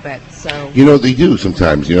out a little bit. So they do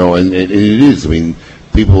sometimes, and it is. I mean,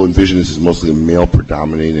 people envision this as mostly a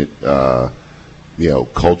male-predominated,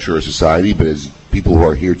 culture or society, but as people who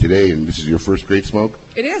are here today, and this is your first Great Smoke,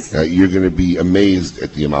 it is. You're going to be amazed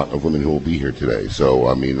at the amount of women who will be here today. So,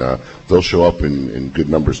 I mean, they'll show up in good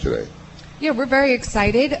numbers today. Yeah, we're very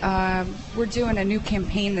excited. We're doing a new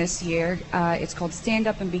campaign this year. It's called Stand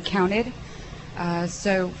Up and Be Counted.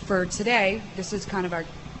 So for today, this is kind of our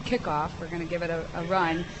kickoff. We're going to give it a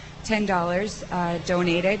run. $10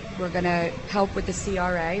 donated. We're going to help with the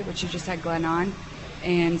CRA, which you just had Glenn on,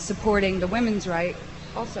 and supporting the women's right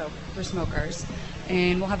also for smokers.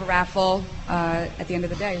 And we'll have a raffle at the end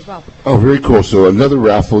of the day as well. Oh, very cool. So another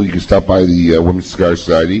raffle, you can stop by the Women's Cigar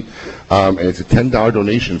Society, and it's a $10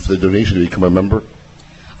 donation. For the donation to become a member?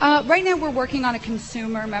 Right now we're working on a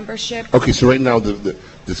consumer membership. Okay, so right now the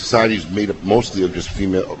society is made up mostly of just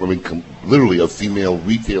literally of female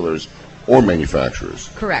retailers or manufacturers.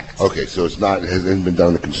 Correct. Okay, so hasn't been done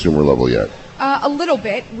on the consumer level yet. A little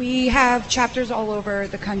bit. We have chapters all over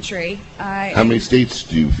the country. How many states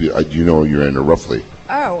do you know you're in, or roughly?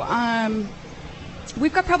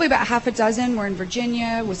 We've got probably about half a dozen. We're in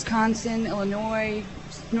Virginia, Wisconsin, Illinois,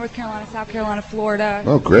 North Carolina, South Carolina, Florida.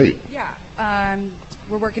 Oh, great. Yeah.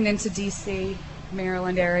 We're working into D.C.,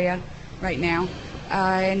 Maryland area right now.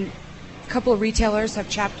 And a couple of retailers have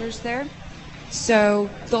chapters there. So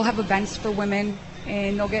they'll have events for women,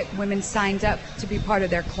 and they'll get women signed up to be part of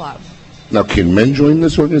their club. Now, can men join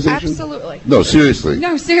this organization? Absolutely. No, seriously.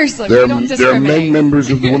 No, seriously. There we don't discriminate. are men members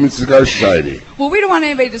of the Women's Cigar Society. Well, we don't want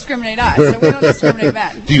anybody to discriminate us, so we don't discriminate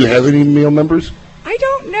men. Do you have any male members? I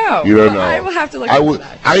don't know. You don't know. I will have to look into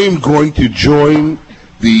that. I am going to join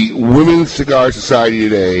the Women's Cigar Society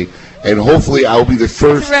today, and hopefully I will be the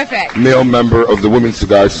first male member of the Women's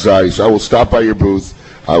Cigar Society. So I will stop by your booth.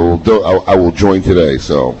 I will join today.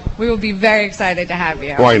 So we will be very excited to have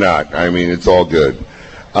you. Why not? I mean, it's all good.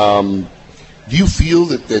 Do you feel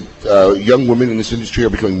that young women in this industry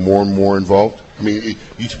are becoming more and more involved? I mean,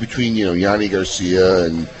 it's between Yanni Garcia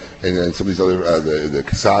and some of these other the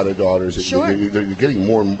Casada daughters. Sure. They're getting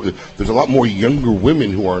more. There's a lot more younger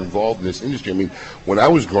women who are involved in this industry. I mean, when I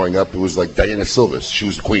was growing up, it was like Diana Silvas. She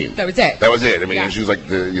was the queen. That was it. That was it. I mean, she was like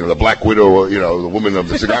the Black Widow. The woman of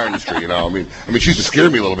the cigar industry. I mean, she used to scare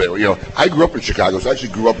me a little bit. I grew up in Chicago, so I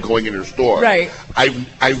actually grew up going in her store. Right.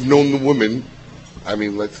 I've known the woman.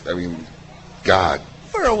 God,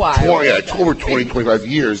 For a while. Over 20, 25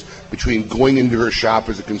 years between going into her shop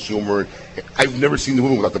as a consumer. I've never seen the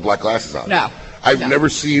woman without the black glasses on. No. I've never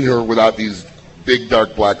seen her without these big,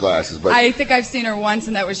 dark black glasses. But I think I've seen her once,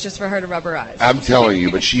 and that was just for her to rub her eyes. I'm telling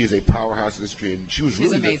you, but she is a powerhouse in this industry, and she's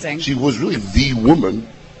really amazing. She was really the woman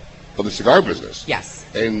of the cigar business. Yes.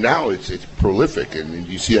 And now it's prolific, and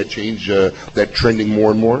you see that change, that trending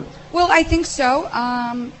more and more? Well, I think so.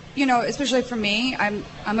 Especially for me,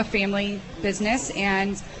 I'm a family business,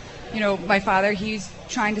 and my father, he's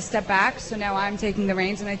trying to step back, so now I'm taking the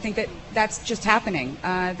reins, and I think that's just happening.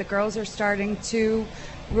 The girls are starting to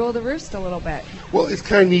rule the roost a little bit. Well, it's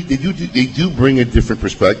kind of neat. They do bring a different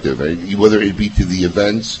perspective, whether it be to the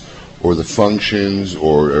events or the functions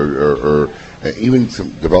or even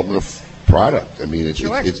some development of product. I mean,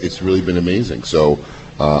 it's really been amazing. So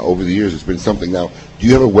over the years, it's been something. Now, do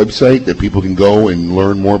you have a website that people can go and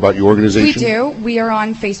learn more about your organization? We do. We are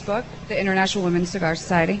on Facebook, the International Women's Cigar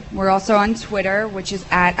Society. We're also on Twitter, which is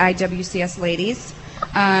at IWCS Ladies.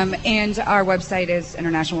 And our website is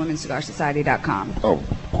internationalwomencigarsociety.com. Oh,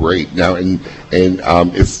 great! Now, and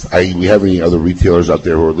if we have any other retailers out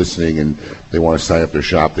there who are listening and they want to sign up their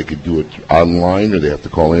shop, they could do it online, or they have to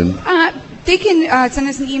call in. They can send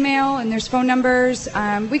us an email, and there's phone numbers.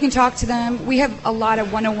 We can talk to them. We have a lot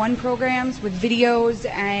of 101 programs with videos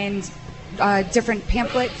and different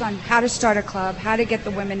pamphlets on how to start a club, how to get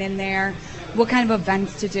the women in there, what kind of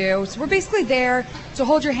events to do. So we're basically there to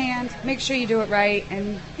hold your hand, make sure you do it right,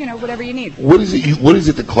 and whatever you need. What is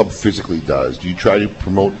it the club physically does? Do you try to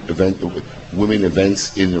promote women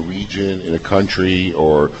events in the region, in a country,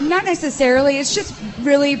 or not necessarily? It's just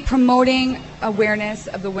really promoting awareness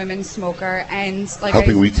of the women smoker and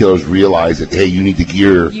helping retailers realize that, hey, you need to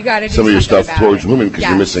gear some of your stuff towards women because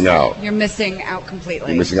you're missing out. You're missing out completely.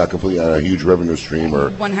 You're missing out completely on a huge revenue stream,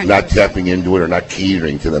 or 100%. Not tapping into it, or not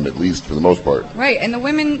catering to them, at least for the most part. Right, and the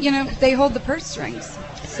women, they hold the purse strings.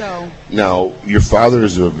 So now, your father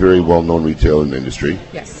is a very well-known retailer in the industry.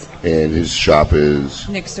 Yes. And his shop is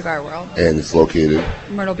Nick's Cigar World. And it's located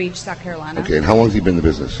Myrtle Beach, South Carolina. Okay, and how long has he been in the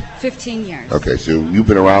business? 15 years. Okay, so you've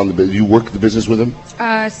been around the business. You worked the business with him?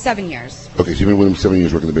 7 years. Okay, so you've been with him 7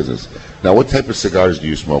 years working the business. Now, what type of cigars do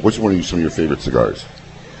you smoke? Which one are some of your favorite cigars?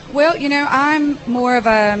 Well, I'm more of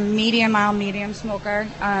a mild medium smoker.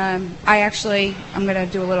 I'm going to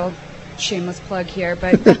do a little shameless plug here,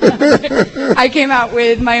 but I came out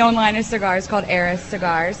with my own line of cigars called Eris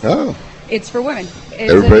Cigars. Oh. It's for women.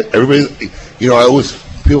 Everybody,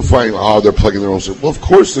 people find, they're plugging their own cigar. Well, of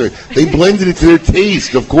course they blended it to their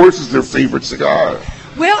taste. Of course it's their favorite cigar.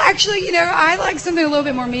 Well, actually, I like something a little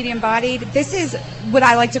bit more medium-bodied. This is what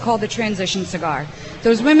I like to call the transition cigar.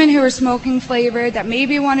 Those women who are smoking flavored that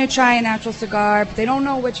maybe want to try a natural cigar, but they don't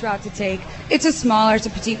know which route to take. It's a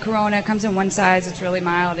petite Corona. It comes in one size. It's really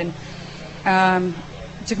mild, and it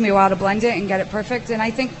took me a while to blend it and get it perfect, and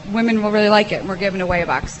I think women will really like it, and we're giving away a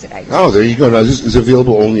box today. Oh, there you go. Now, is it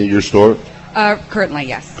available only at your store? Currently,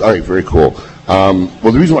 yes. All right, very cool.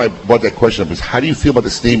 Well, the reason why I brought that question up is, how do you feel about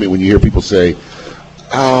the statement when you hear people say,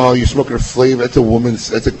 oh, you're smoking a flavor,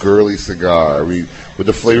 that's a girly cigar? I mean, with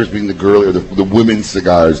the flavors being the girly or the women's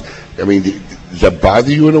cigars, I mean, does that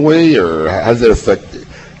bother you in a way, or how does that affect,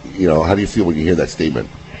 how do you feel when you hear that statement?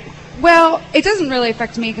 Well, it doesn't really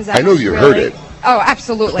affect me because I know you heard it. Oh,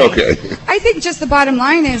 absolutely. Okay. I think just the bottom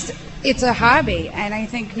line is it's a hobby, and I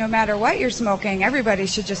think no matter what you're smoking, everybody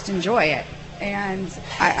should just enjoy it. And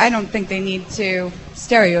I don't think they need to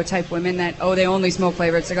stereotype women that, they only smoke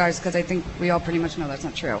flavored cigars, because I think we all pretty much know that's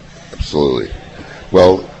not true. Absolutely.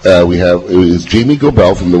 Well, it is Jamie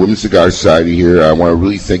Gobel from the Women's Cigar Society here. I want to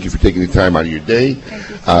really thank you for taking the time out of your day.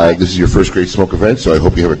 This is your first Great Smoke event, so I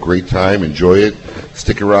hope you have a great time. Enjoy it.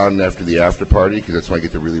 Stick around after the after party, because that's when I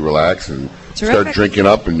get to really relax and start drinking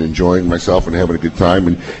up and enjoying myself and having a good time.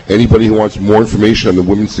 And anybody who wants more information on the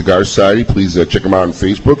Women's Cigar Society, please check them out on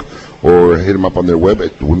Facebook or hit them up on their web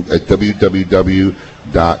at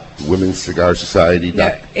www.womenscigarsociety.com.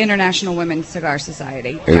 No, International Women's Cigar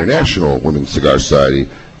Society.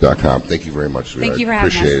 InternationalWomen'sCigarSociety.com. Thank you very much. Thank you for having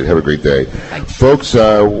us. Appreciate it. Have a great day. Bye. Folks,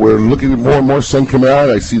 we're looking at more and more sun coming out.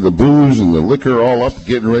 I see the booze and the liquor all up,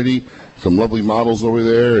 getting ready. Some lovely models over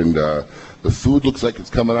there, and the food looks like it's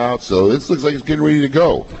coming out, so this looks like it's getting ready to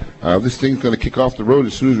go. This thing's going to kick off the road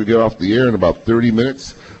as soon as we get off the air in about 30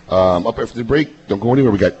 minutes. Up after the break, don't go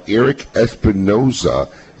anywhere. We got Eric Espinoza,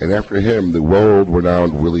 and after him, the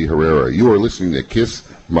world-renowned Willie Herrera. You are listening to Kiss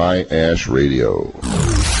My Ash Radio.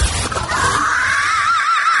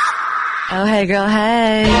 Oh, hey, girl,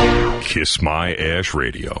 hey. Kiss My Ash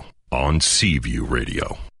Radio on Seaview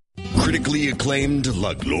Radio. Critically acclaimed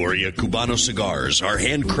La Gloria Cubano cigars are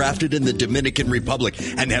handcrafted in the Dominican Republic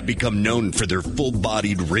and have become known for their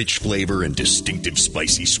full-bodied, rich flavor and distinctive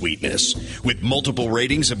spicy sweetness. With multiple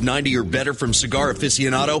ratings of 90 or better from Cigar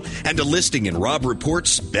Aficionado and a listing in Rob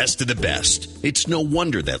Report's Best of the Best, it's no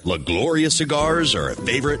wonder that La Gloria cigars are a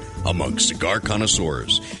favorite among cigar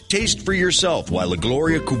connoisseurs. Taste for yourself why La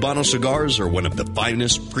Gloria Cubano cigars are one of the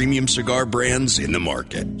finest premium cigar brands in the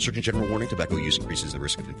market. Surgeon General warning: tobacco use increases the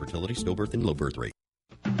risk of infertility, stillbirth, and low birth rate.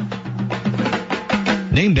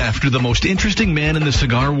 Named after the most interesting man in the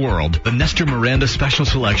cigar world, the Nestor Miranda Special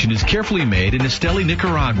Selection is carefully made in Esteli,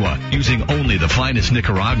 Nicaragua, using only the finest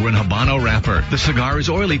Nicaraguan Habano wrapper. The cigar is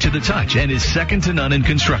oily to the touch and is second to none in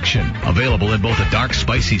construction. Available in both a dark,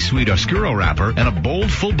 spicy, sweet Oscuro wrapper and a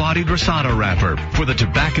bold, full-bodied Rosado wrapper. For the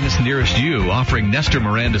tobacconist nearest you offering Nestor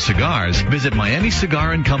Miranda cigars, visit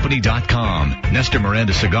MiamiCigarAndCompany.com. Nestor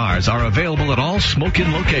Miranda cigars are available at all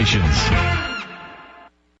Smoke-In locations.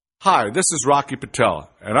 Hi, this is Rocky Patel,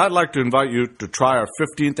 and I'd like to invite you to try our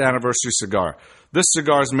 15th anniversary cigar. This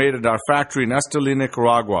cigar is made at our factory in Esteli,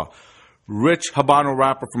 Nicaragua. Rich Habano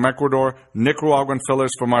wrapper from Ecuador, Nicaraguan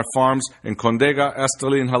fillers from our farms in Condega,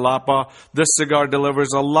 Esteli, and Jalapa. This cigar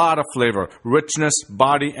delivers a lot of flavor, richness,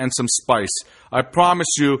 body, and some spice. I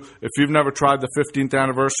promise you, if you've never tried the 15th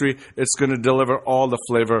anniversary, it's going to deliver all the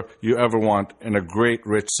flavor you ever want in a great,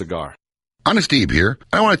 rich cigar. Honest Abe here.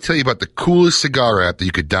 I want to tell you about the coolest cigar app that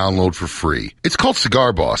you could download for free. It's called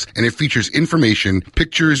Cigar Boss, and it features information,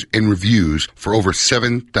 pictures, and reviews for over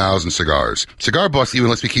 7,000 cigars. Cigar Boss even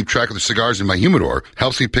lets me keep track of the cigars in my humidor,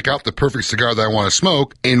 helps me pick out the perfect cigar that I want to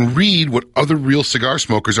smoke, and read what other real cigar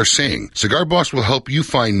smokers are saying. Cigar Boss will help you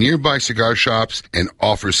find nearby cigar shops and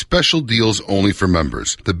offers special deals only for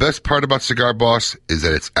members. The best part about Cigar Boss is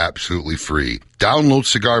that it's absolutely free. Download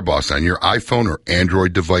Cigar Boss on your iPhone or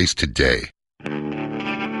Android device today.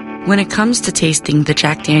 When it comes to tasting the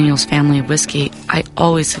Jack Daniel's family of whiskey, I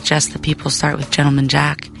always suggest that people start with Gentleman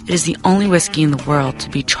Jack. It is the only whiskey in the world to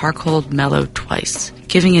be charcoaled mellowed twice,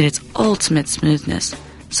 giving it its ultimate smoothness.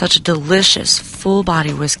 Such a delicious,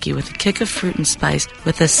 full-body whiskey with a kick of fruit and spice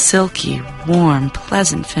with a silky, warm,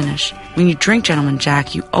 pleasant finish. When you drink Gentleman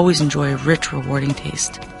Jack, you always enjoy a rich, rewarding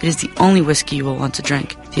taste. It is the only whiskey you will want to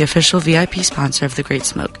drink. The official VIP sponsor of The Great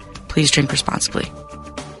Smoke. Please drink responsibly.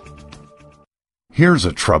 Here's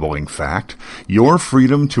a troubling fact. Your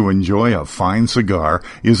freedom to enjoy a fine cigar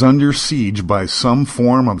is under siege by some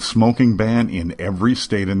form of smoking ban in every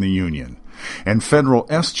state in the Union. And federal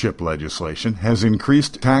S-chip legislation has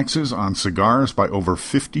increased taxes on cigars by over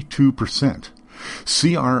 52%.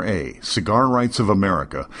 CRA, Cigar Rights of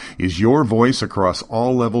America, is your voice across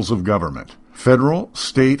all levels of government, federal,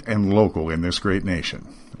 state, and local in this great nation.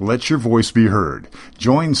 Let your voice be heard.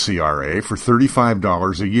 Join CRA for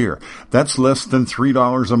 $35 a year. That's less than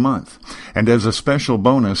 $3 a month. And as a special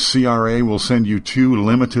bonus, CRA will send you 2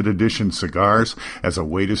 limited edition cigars as a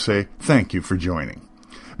way to say thank you for joining.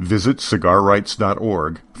 Visit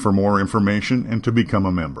cigarrights.org for more information and to become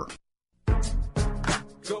a member. This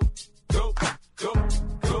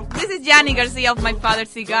is Gianni Garcia of My Father's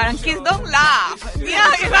Cigar, and kids, don't laugh.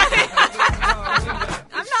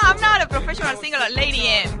 I'm not a professional singer like Lady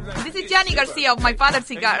M. This is Gianni Garcia of My Father's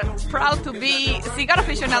Cigar, proud to be Cigar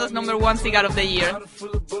Aficionado's #1 cigar of the year.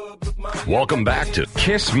 Welcome back to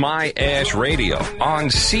Kiss My Ash Radio on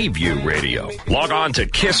Seaview Radio. Log on to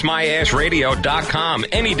kissmyashradio.com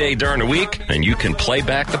any day during the week, and you can play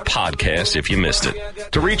back the podcast if you missed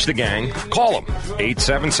it. To reach the gang, call them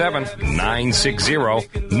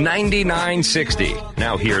 877-960-9960.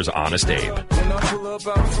 Now here's Honest Abe.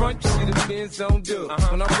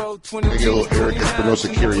 Making a little Eric Espinosa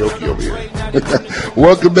karaoke over here.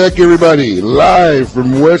 Welcome back, everybody, live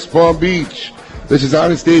from West Palm Beach. This is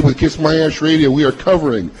Honest Abe with Kiss My Ash Radio. We are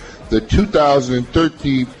covering the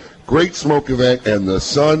 2013 Great Smoke event, and the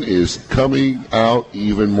sun is coming out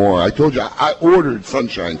even more. I told you, I ordered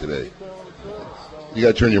sunshine today. You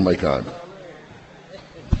got to turn your mic on.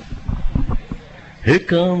 Here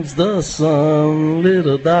comes the sun,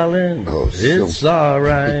 little darling. Oh, it's all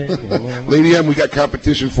right. Lady M, we got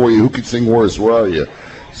competition for you. Who can sing worse? Where are you?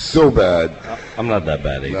 So bad. I'm not that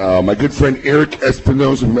bad, my good friend Eric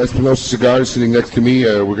Espinosa from Espinosa Cigars sitting next to me.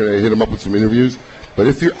 We're going to hit him up with some interviews. But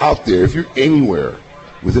if you're out there, if you're anywhere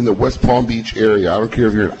within the West Palm Beach area, I don't care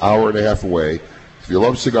if you're an hour and a half away, if you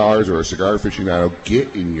love cigars or a cigar aficionado,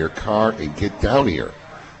 get in your car and get down here.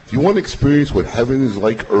 If you want to experience what heaven is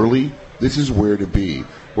like early, this is where to be.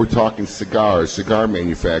 We're talking cigars, cigar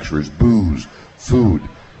manufacturers, booze, food,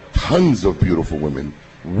 tons of beautiful women.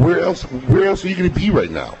 Where else are you going to be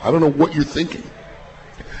right now? I don't know what you're thinking.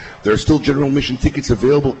 There are still general admission tickets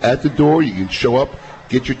available at the door. You can show up,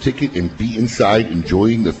 Get your ticket and be inside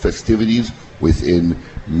enjoying the festivities within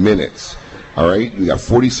minutes. All right, we got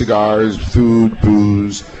 40 cigars, food,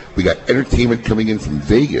 booze. We got entertainment coming in from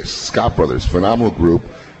Vegas. Scott Brothers, phenomenal group.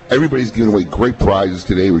 Everybody's giving away great prizes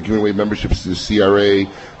today. We're giving away memberships to the CRA,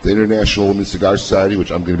 the International Women's Cigar Society,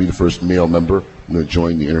 which I'm going to be the first male member. I'm going to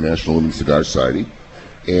join the International Women's Cigar Society.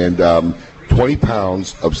 And 20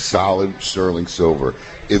 pounds of solid sterling silver.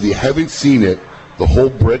 If you haven't seen it, the whole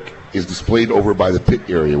brick is displayed over by the pit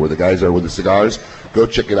area where the guys are with the cigars. Go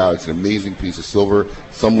check it out. It's an amazing piece of silver.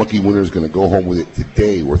 Some lucky winner is going to go home with it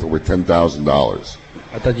today worth over $10,000.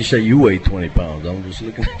 I thought you said you weighed 20 pounds. I'm just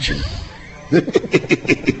looking at you.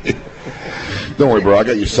 Don't worry, bro. I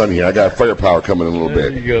got your son here. I got firepower coming in a little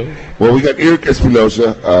bit. There you go. Well, we got Eric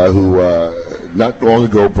Espinosa, who not long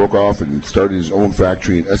ago broke off and started his own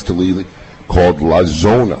factory in Estelí called La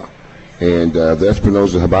Zona. And the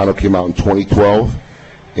Espinosa Habano came out in 2012.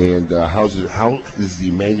 And how is the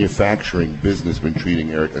manufacturing business been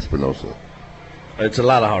treating Eric Espinosa? It's a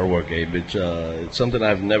lot of hard work, Abe. It's something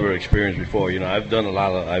I've never experienced before. You know, I've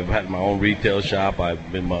had my own retail shop.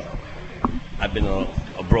 I've been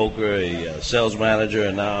a broker, a sales manager,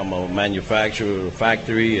 and now I'm a manufacturer of a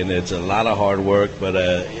factory. And it's a lot of hard work, but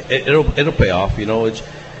it'll pay off. You know,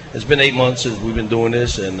 it's been 8 months since we've been doing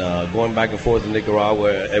this, and going back and forth to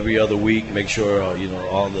Nicaragua every other week, make sure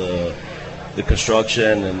all the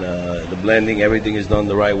construction and the blending, everything is done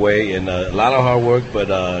the right way, and a lot of hard work.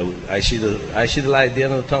 But I see the light at the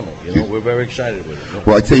end of the tunnel. You know, we're very excited with it. You know?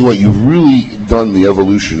 Well, I tell you what, you've really done the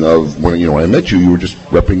evolution of when I met you. You were just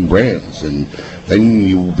repping brands, and then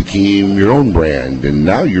you became your own brand, and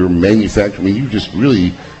now you're manufacturing. I mean, you just really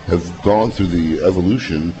have gone through the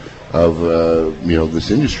evolution of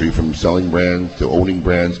this industry, from selling brands to owning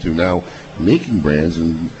brands to now making brands,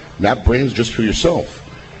 and not brands just for yourself.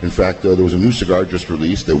 In fact, there was a new cigar just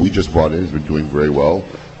released that we just brought in. It's been doing very well.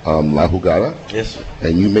 La Jugada. Yes.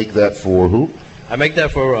 And you make that for who? I make that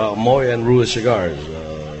for Moya and Ruiz Cigars.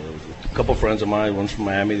 A couple friends of mine. One's from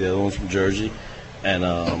Miami, the other one's from Jersey, and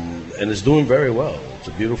it's doing very well. It's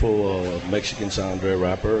a beautiful Mexican Sandre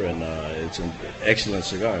wrapper, and it's an excellent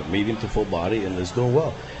cigar, medium to full body, and it's doing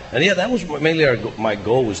well. And yeah, that was mainly my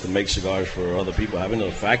goal, was to make cigars for other people. Having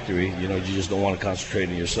a factory, you just don't want to concentrate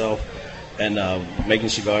on yourself. And making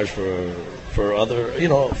cigars for other,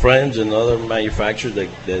 friends and other manufacturers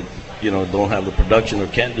that don't have the production or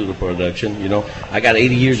can't do the production. I got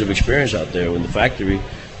 80 years of experience out there in the factory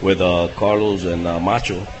with Carlos and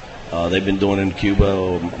Macho. They've been doing it in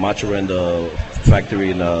Cuba. Macho ran the factory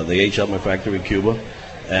in the H-Upman factory in Cuba.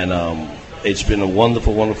 And it's been a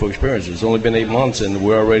wonderful, wonderful experience. It's only been 8 months, and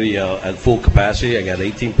we're already at full capacity. I got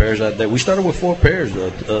 18 pairs out there. We started with 4 pairs.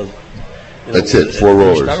 That's it, 4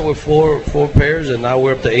 rollers. We started with four pairs, and now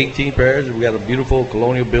we're up to 18 pairs. We got a beautiful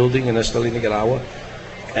colonial building in Estelí, Nicaragua,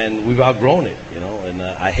 and we've outgrown it, And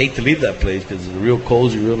I hate to leave that place because it's a real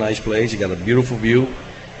cozy, real nice place. You got a beautiful view,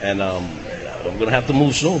 and I'm going to have to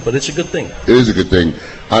move soon, but it's a good thing. It is a good thing.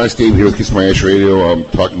 Honest Dave here with Kiss My Ash Radio. I'm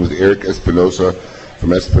talking with Eric Espinosa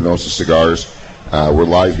from Espinosa Cigars. We're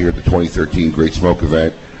live here at the 2013 Great Smoke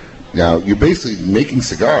event. Now, you're basically making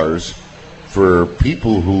cigars for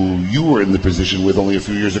people who you were in the position with only a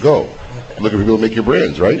few years ago, looking for people to make your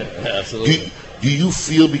brands, right? Absolutely. Do you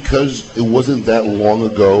feel, because it wasn't that long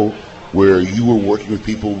ago where you were working with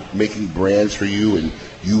people making brands for you, and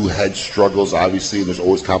you had struggles, obviously, and there's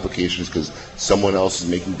always complications because someone else is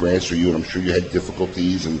making brands for you, and I'm sure you had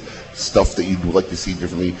difficulties and stuff that you'd like to see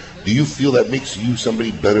differently. Do you feel that makes you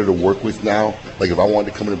somebody better to work with now? Like, if I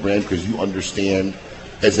wanted to come in a brand, because you understand,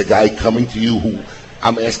 as a guy coming to you who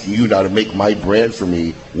I'm asking you now to make my brand for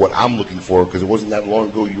me, what I'm looking for, because it wasn't that long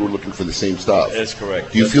ago you were looking for the same stuff. That's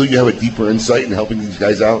correct. Do you feel you have a deeper insight in helping these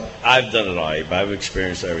guys out? I've done it all. I've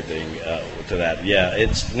experienced everything to that. Yeah,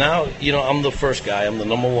 it's now, I'm the first guy. I'm the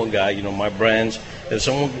number one guy. My brands, if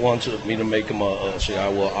someone wants me to make them a cigar,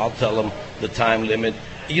 well, I'll tell them the time limit.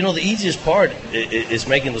 The easiest part is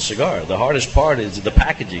making the cigar. The hardest part is the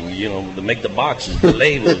packaging, to make the boxes, the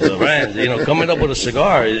labels, the brands. Coming up with a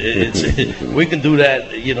cigar, we can do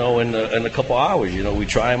that, in a couple hours. We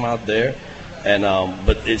try them out there, and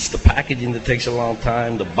but it's the packaging that takes a long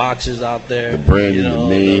time, the boxes out there. The branding, the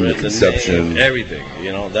name, the conception. Name, everything,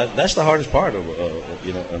 that's the hardest part of,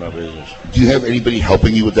 in our business. Do you have anybody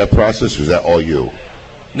helping you with that process, or is that all you?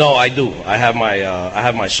 No, I do. I have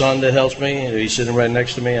my son that helps me. He's sitting right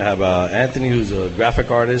next to me. I have Anthony, who's a graphic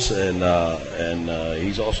artist, and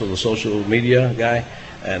he's also the social media guy.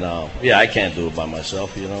 And I can't do it by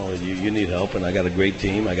myself. You need help, and I got a great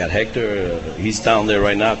team. I got Hector. He's down there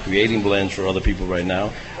right now creating blends for other people right now.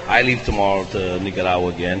 I leave tomorrow to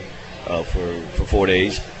Nicaragua again for 4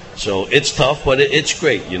 days. So it's tough, but it's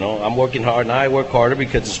great. You know, I'm working hard now. I work harder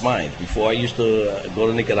because it's mine. Before I used to go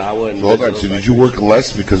to Nicaragua and. So hold on. So did you work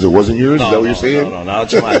less because it wasn't yours? No, Is that what you're saying? No. Now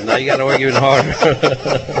it's mine. Now you got to work even harder.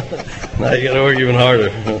 Now you got to work even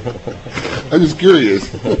harder. I'm just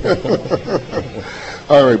curious.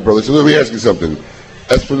 All right, brother. So let me ask you something.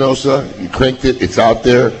 Espinosa, you cranked it. It's out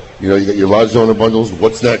there. You know, you got your La Zona bundles.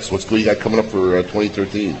 What's next? What's you got coming up for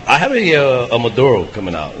 2013? I have a Maduro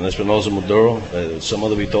coming out, an Espinosa Maduro. Some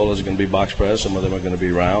of the Vitolas are going to be box press. Some of them are going to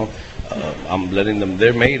be round. I'm letting them.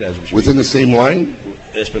 They're made as we speak. Within the same line?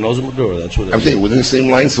 Espinosa Maduro. That's what it I'm is. saying within the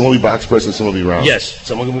same line. Some will be box press and some will be round. Yes,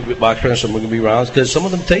 some are going to be box press. Some are going to be rounds because some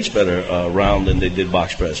of them taste better round than they did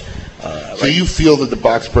box press. So you feel that the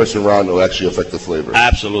box press and round will actually affect the flavor?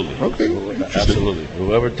 Absolutely. Okay. Absolutely.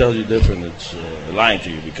 Whoever tells you different, it's lying to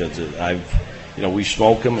you because we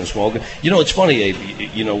smoke them and smoke them. You know, it's funny,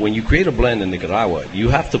 Abe, you know, when you create a blend in Nicaragua, you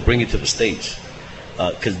have to bring it to the States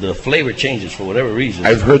because the flavor changes for whatever reason.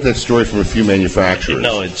 I've heard that story from a few manufacturers.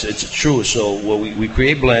 No, it's true. So we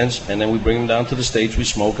create blends and then we bring them down to the States, we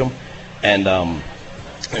smoke them, and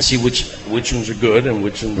see which ones are good and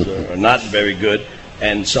which ones are not very good.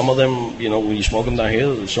 And some of them, you know, when you smoke them down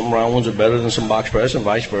here, some round ones are better than some box press and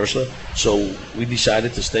vice versa. So we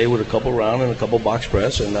decided to stay with a couple round and a couple box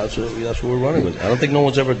press, and that's what we're running with. I don't think no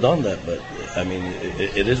one's ever done that, but, I mean,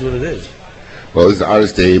 it is what it is. Well, this is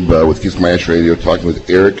Honest Abe with Kiss My Ash Radio talking with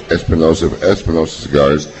Eric Espinosa of Espinosa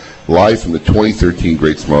Cigars, live from the 2013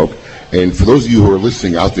 Great Smoke. And for those of you who are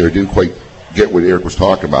listening out there who didn't quite get what Eric was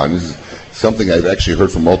talking about, and this is something I've actually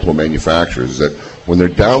heard from multiple manufacturers, is that when they're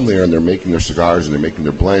down there and they're making their cigars and they're making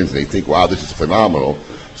their blends, and they think, wow, this is phenomenal,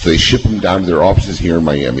 so they ship them down to their offices here in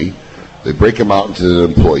Miami, they break them out into the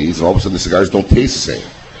employees, and all of a sudden the cigars don't taste the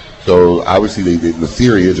same. So obviously the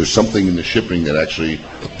theory is there's something in the shipping that actually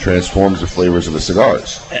transforms the flavors of the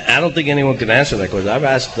cigars. I don't think anyone can answer that question. I've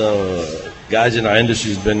asked guys in our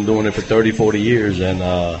industry who's been doing it for 30, 40 years, and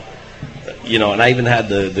you know, and I even had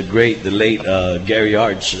the late Gary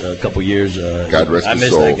Arch a couple years. God rest I his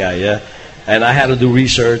missed soul. that guy, yeah. And I had to do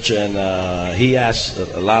research, and he asked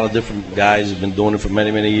a lot of different guys who've been doing it for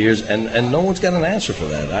many, many years, and no one's got an answer for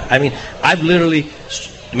that. I mean, I've literally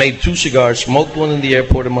made 2 cigars, smoked one in the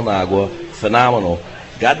airport in Managua, phenomenal.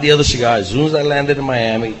 Got the other cigar as soon as I landed in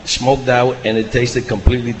Miami, smoked out, and it tasted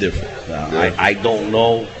completely different. I don't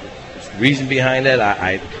know the reason behind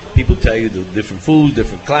that. People tell you the different foods,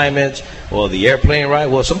 different climates, or the airplane ride.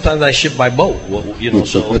 Well, sometimes I ship by boat, you know,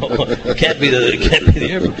 so it can't be the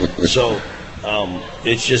airplane. So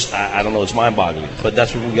it's just, I don't know, it's mind-boggling. But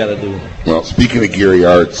that's what we got to do. Well, speaking of Gary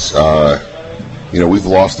Arts, you know, we've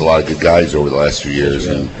lost a lot of good guys over the last few years,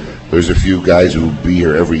 and there's a few guys who be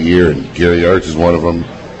here every year, and Gary Arts is one of them.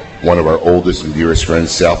 One of our oldest and dearest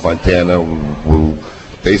friends, Sal Fontana, who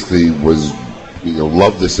basically was, you know,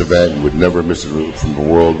 loved this event and would never miss it from the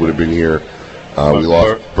world, would have been here. We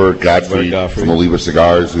lost Bert Godfrey from Oliva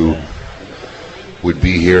Cigars, who would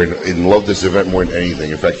be here and loved this event more than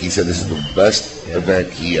anything. In fact, he said this is the best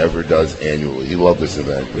event he ever does annually. He loved this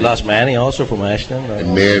event. We lost Manny also from Ashton.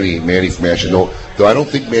 And Manny from Ashton. No, though I don't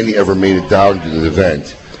think Manny ever made it down to the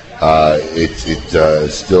event.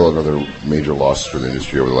 It's still another major loss for the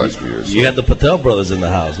industry over the last few years. You got the Patel brothers in the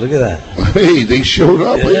house. Look at that. Hey, they showed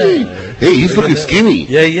up. Yeah. Hey, he's looking skinny.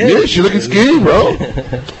 Yeah. Yes, you're looking skinny, bro.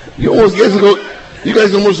 You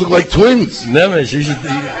guys almost look like twins. Never. She should.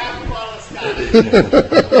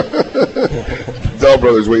 Patel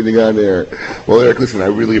brothers waiting on there. Well, Eric, listen, I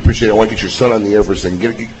really appreciate it. I want to get your son on the air for a second.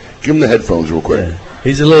 Give him the headphones real quick. Yeah.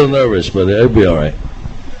 He's a little nervous, but it'll be all right.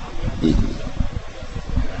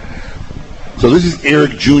 So this is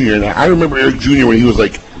Eric Jr., and I remember Eric Jr. when he was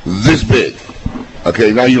like this big.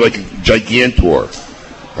 Okay, now you're like a gigantor.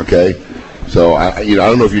 Okay, so I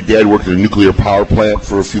don't know if your dad worked at a nuclear power plant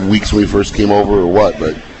for a few weeks when he first came over or what,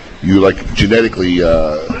 but you like genetically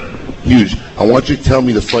huge. I want you to tell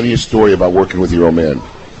me the funniest story about working with your old man.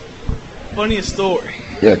 Funniest story?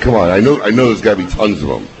 Yeah, come on. I know there's got to be tons of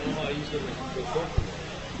them.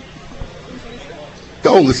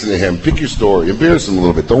 Don't listen to him. Pick your story. Embarrass him a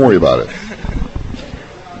little bit. Don't worry about it.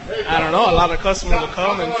 I don't know. A lot of customers will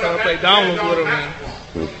come and try to play dominoes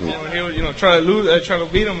with him, and he would, try to lose, try to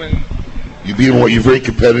beat him. And you beat him. What? You're very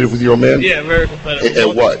competitive with your old man. Yeah, very competitive.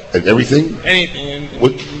 At what? At everything? Anything.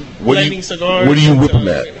 What cigars. What do you whip him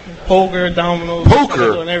at? Poker, dominoes,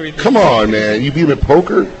 poker, and everything. Come on, man! You beat him at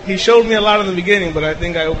poker. He showed me a lot in the beginning, but I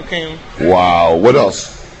think I overcame. Wow! What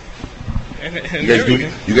else? And you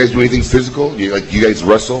guys do anything physical? You guys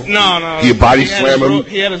wrestle? No. Do you body slam him?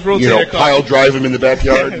 He had his rotator cuff. Pile drive him in the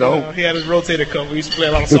backyard? No? He had his rotator cuff. We used to play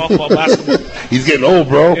a lot of softball, basketball. He's getting old,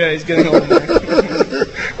 bro. Yeah, he's getting old, man.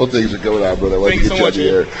 Well, things are going on, brother. I like to Thank you get so you much, out of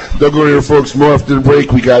here. Don't go anywhere, folks. More after the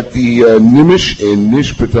break. We got the Nimish and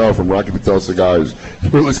Nish Patel from Rocky Patel Cigars.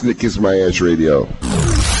 We're listening to Kiss My Ash Radio.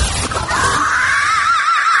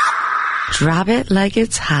 Drop it like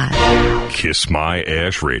it's hot. Kiss My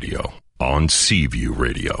Ash Radio on Seaview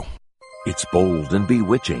Radio. It's bold and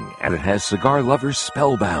bewitching, and it has cigar lovers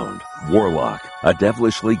spellbound. Warlock, a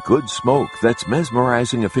devilishly good smoke that's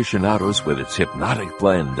mesmerizing aficionados with its hypnotic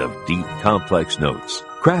blend of deep, complex notes.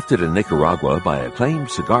 Crafted in Nicaragua by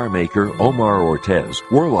acclaimed cigar maker Omar Ortez,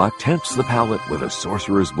 Warlock tempts the palate with a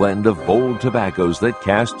sorcerer's blend of bold tobaccos that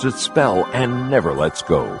casts its spell and never lets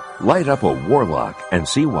go. Light up a Warlock and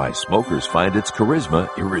see why smokers find its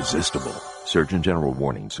charisma irresistible. Surgeon General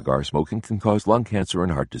warning: cigar smoking can cause lung cancer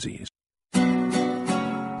and heart disease.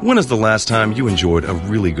 When is the last time you enjoyed a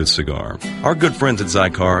really good cigar? Our good friends at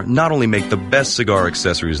Zycar not only make the best cigar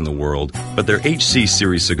accessories in the world, but their HC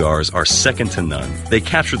Series cigars are second to none. They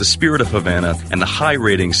capture the spirit of Havana, and the high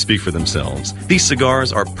ratings speak for themselves. These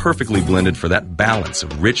cigars are perfectly blended for that balance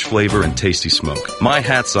of rich flavor and tasty smoke. My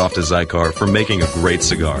hat's off to Zycar for making a great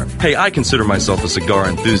cigar. Hey, I consider myself a cigar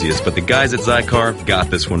enthusiast, but the guys at Zycar got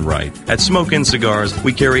this one right. At Smoke Inn Cigars,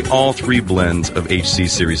 we carry all three blends of HC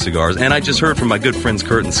Series cigars, and I just heard from my good friends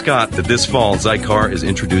Kurt and Scott that this fall Zycar is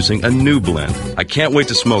introducing a new blend. I can't wait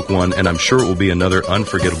to smoke one, and I'm sure it will be another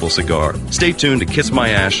unforgettable cigar. Stay tuned to Kiss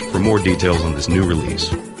My Ash for more details on this new release.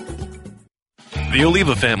 The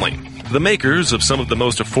Oliva family, the makers of some of the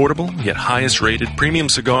most affordable yet highest rated premium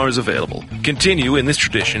cigars available, continue in this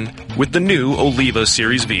tradition with the new Oliva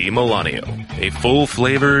Series V Melanio, a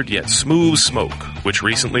full-flavored yet smooth smoke, which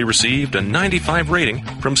recently received a 95 rating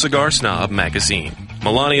from Cigar Snob magazine.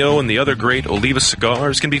 Melanio and the other great Oliva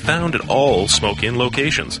cigars can be found at all Smoke Inn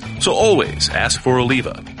locations, so always ask for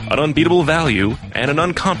Oliva, an unbeatable value and an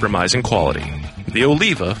uncompromising quality. The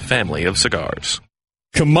Oliva family of cigars.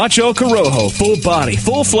 Camacho Corojo, full body,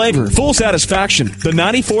 full flavor, full satisfaction. The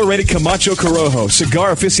 94 rated Camacho Corojo,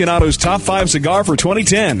 Cigar Aficionado's top 5 cigar for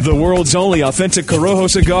 2010. The world's only authentic Corojo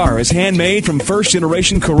cigar is handmade from first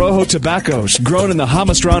generation Corojo tobaccos, grown in the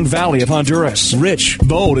Jamastran Valley of Honduras. Rich,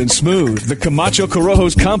 bold, and smooth, the Camacho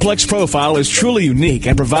Corojo's complex profile is truly unique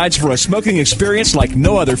and provides for a smoking experience like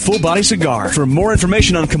no other full body cigar. For more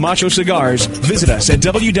information on Camacho cigars, visit us at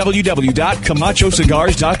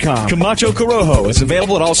www.camachocigars.com. Camacho Corojo is available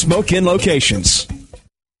at all Smoke Inn locations.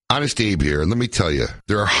 Honest Abe here, and let me tell you,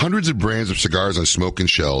 there are hundreds of brands of cigars on Smoke Inn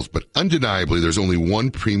shelves, but undeniably there's only one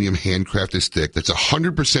premium handcrafted stick that's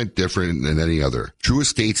 100% different than any other. True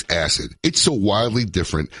Estates Acid. It's so wildly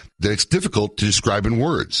different that it's difficult to describe in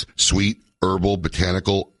words. Sweet, herbal,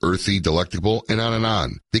 botanical, earthy, delectable, and on and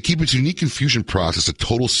on. They keep its unique infusion process a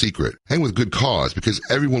total secret, and with good cause, because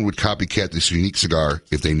everyone would copycat this unique cigar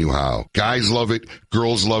if they knew how. Guys love it,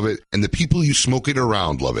 girls love it, and the people you smoke it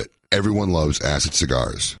around love it. Everyone loves Acid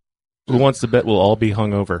cigars. Who wants to bet we'll all be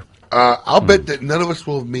hungover? I'll bet that none of us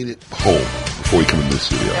will have made it home before we come into the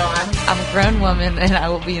studio. No, I'm a grown woman, and I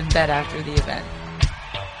will be in bed after the event.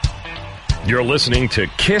 You're listening to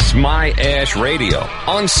Kiss My Ash Radio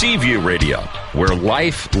on Seaview Radio, where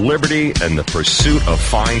life, liberty, and the pursuit of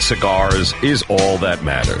fine cigars is all that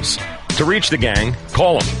matters. To reach the gang,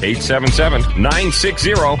 call them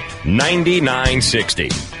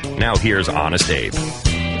 877-960-9960. Now here's Honest Abe.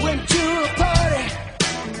 Went to a party,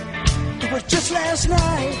 it was just last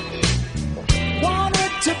night.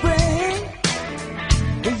 Wanted to bring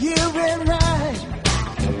the year in right.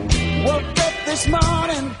 Woke up this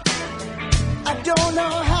morning, I don't know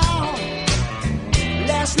how.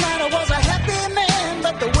 Last night I was a happy man,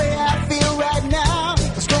 but the way I feel right now,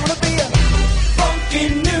 it's gonna be a funky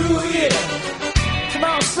new year. Come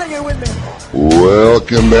on, sing it with me.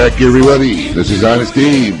 Welcome back, everybody. This is Honest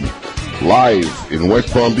Abe, live in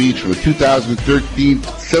West Palm Beach from the 2013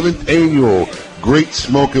 7th Annual Great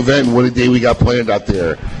Smoke Event. What a day we got planned out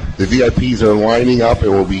there. The VIPs are lining up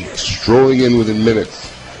and will be strolling in within minutes.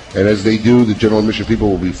 And as they do, the general admission people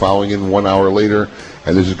will be following in 1 hour later.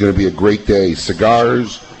 And this is going to be a great day.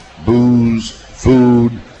 Cigars, booze,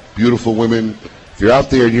 food, beautiful women. If you're out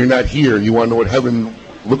there and you're not here and you want to know what heaven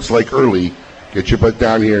looks like early, get your butt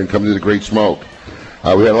down here and come to the Great Smoke.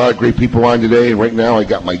 We had a lot of great people on today. And right now I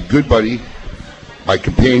got my good buddy, my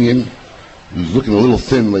companion, who's looking a little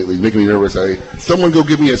thin lately, making me nervous. Someone go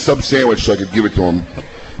give me a sub sandwich so I could give it to him.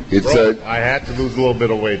 It's Bro, I had to lose a little bit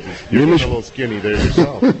of weight. You're getting a little skinny there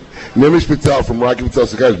yourself. Nimish Patel from Rocky Patel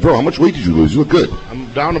Cigars. Bro, how much weight did you lose? You look good.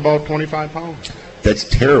 I'm down about 25 pounds. That's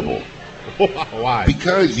terrible. Why?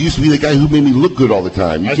 Because you used to be the guy who made me look good all the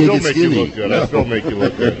time. You I can't still get make skinny. you look good. No. I still make you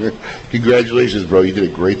look good. Congratulations, bro. You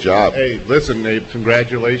did a great job. Hey, listen, Abe,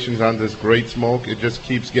 congratulations on this great smoke. It just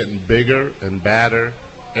keeps getting bigger and badder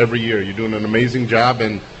every year. You're doing an amazing job,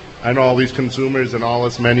 and I know all these consumers and all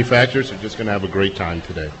us manufacturers are just going to have a great time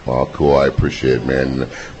today. Well, cool. I appreciate it, man.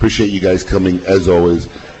 Appreciate you guys coming, as always.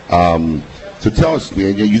 So tell us,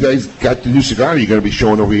 man, you guys got the new cigar. You're going to be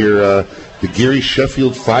showing over here the Gary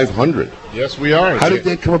Sheffield 500. Yes, we are. How did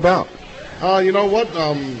that come about? You know what?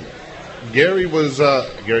 Gary lives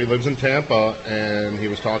in Tampa, and he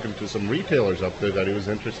was talking to some retailers up there that he was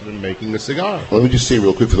interested in making a cigar. Let me just say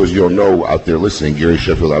real quick for those of you who don't know out there listening, Gary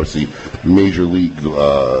Sheffield, obviously major league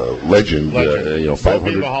legend. 500. We'll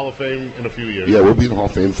be in the Hall of Fame in a few years. Yeah, we'll be in the Hall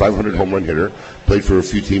of Fame. 500 home run hitter. Played for a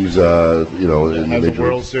few teams. In has the a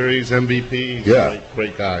World Series MVP. He's yeah, a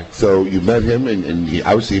great guy. So you met him, and he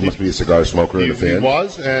obviously must be a cigar smoker and a fan. He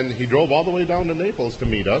was, and he drove all the way down to Naples to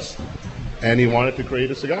meet us. And he wanted to create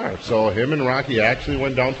a cigar. So him and Rocky actually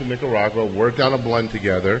went down to Nicaragua, worked on a blend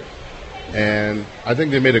together, and I think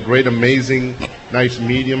they made a great, amazing, nice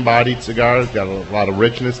medium-bodied cigar. It's got a lot of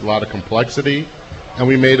richness, a lot of complexity. And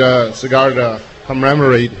we made a cigar to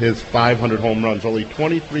commemorate his 500 home runs. Only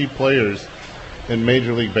 23 players in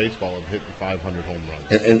Major League Baseball have hit 500 home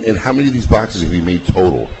runs. And how many of these boxes have you made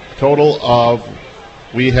total? Total of,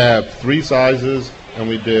 we have 3 sizes, and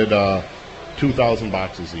we did 2,000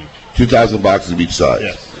 boxes each. 2,000 boxes of each size.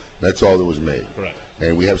 Yes. That's all that was made. Correct.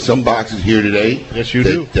 And we have some boxes here today. Yes, you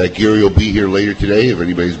do. That Gary will be here later today. If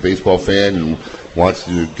anybody's a baseball fan and wants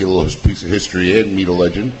to get a little piece of history in, meet a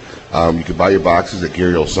legend, you can buy your boxes that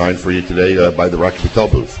Gary will sign for you today by the Rocky Patel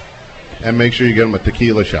booth. And make sure you get him a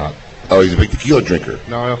tequila shot. Oh, he's a big tequila drinker.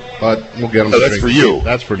 No, but we'll get him. That's for you.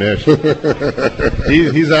 That's for Nish.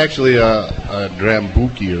 He's actually a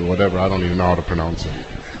Drambuki or whatever. I don't even know how to pronounce it.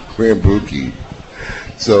 Drambuki.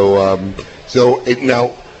 So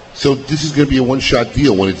this is going to be a one-shot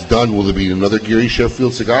deal. When it's done, will there be another Gary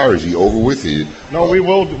Sheffield cigar? Or is he over with it? No, we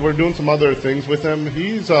will. We're doing some other things with him.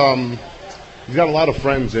 He's got a lot of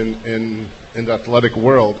friends in the athletic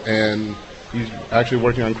world, and he's actually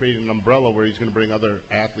working on creating an umbrella where he's going to bring other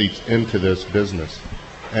athletes into this business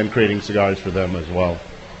and creating cigars for them as well.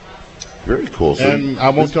 Very cool. So and I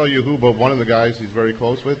won't tell you who, but one of the guys he's very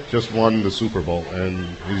close with just won the Super Bowl, and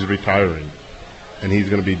he's retiring. And he's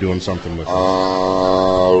going to be doing something with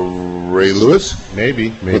us. Ray Lewis?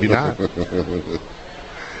 Maybe not.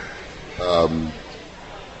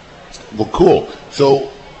 Well, cool.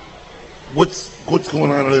 So, what's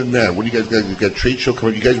going on other than that? What do you guys got? You got a trade show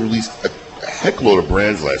coming. You guys released a heckload of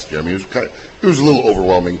brands last year. I mean, it was a little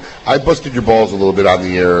overwhelming. I busted your balls a little bit on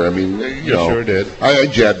the air. I mean, you know, sure did. I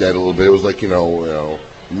jabbed that a little bit. It was like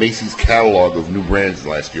Macy's catalog of new brands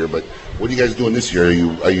last year. But what are you guys doing this year?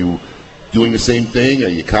 Are you doing the same thing? Are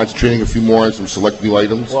you concentrating a few more on some select new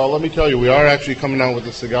items? Well, let me tell you, we are actually coming out with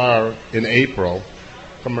a cigar in April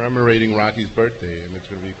commemorating Rocky's birthday, and it's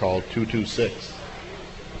going to be called 226.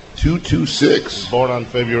 226? Born on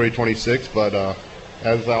February 26th, but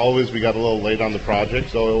as always, we got a little late on the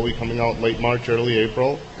project, so it will be coming out late March, early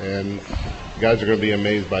April, and you guys are going to be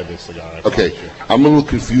amazed by this cigar. Okay, I'm a little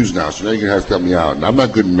confused now, so now you're going to have to help me out, and I'm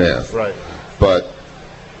not good in math. Right. But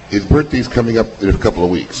his birthday's coming up in a couple of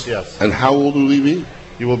weeks. Yes. And how old will he be?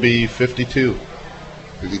 He will be 52.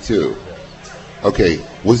 52. Okay.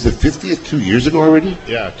 Was the 50th 2 years ago already?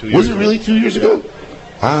 Yeah, 2 years Was it ago. really 2 years ago?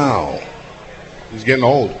 Wow. He's getting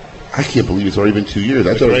old. I can't believe it's already been 2 years.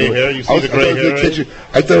 The gray hair, you see the gray hair?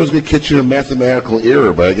 I thought I was going to catch you in a mathematical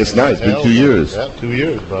error, but I guess not. It's been 2 years. Yeah, 2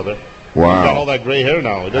 years, brother. Wow. You got all that gray hair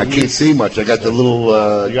now. I can't see much. I got the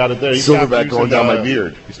little you got it there. silverback going down my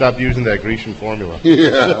beard. You stopped using that Grecian formula.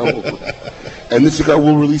 Yeah. And this cigar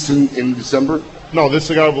will release in December? No, this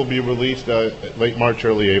cigar will be released late March,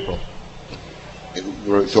 early April.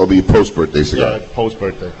 So it'll be a post-birthday cigar? Yeah,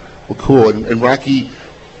 post-birthday. Well, cool. And Rocky,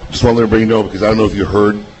 just want to let everybody know, because I don't know if you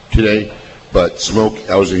heard today, but Smoke,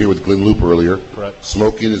 I was here with Glenn Loop earlier. Correct.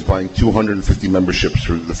 Smoke Inn is buying 250 memberships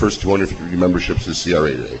for the first 250 memberships to the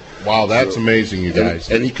CRA today. Wow, that's amazing, you guys.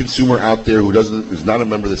 Any consumer out there who is not a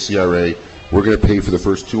member of the CRA, we're going to pay for the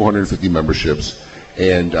first 250 memberships.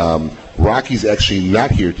 And Rocky's actually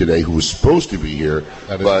not here today, who was supposed to be here,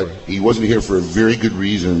 but he wasn't here for a very good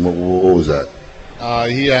reason. What was that?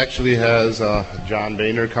 He actually has John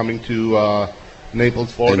Boehner coming to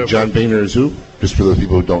Naples, Florida. And John Boehner is who? Just for those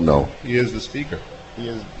people who don't know. He is the speaker. He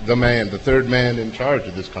is the man, the third man in charge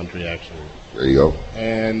of this country, actually. There you go.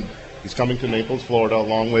 And he's coming to Naples, Florida,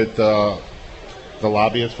 along with the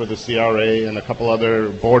lobbyists for the CRA and a couple other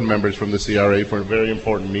board members from the CRA for a very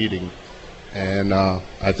important meeting. And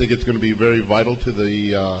I think it's going to be very vital to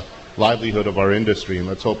the livelihood of our industry, and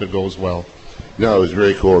let's hope it goes well. No, it was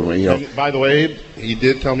very cool. And by the way, he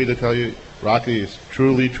did tell me to tell you, Rocky is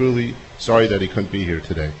truly, truly sorry that he couldn't be here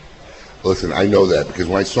today. Listen, I know that because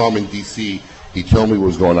when I saw him in D.C., He told me what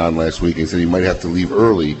was going on last week. He said he might have to leave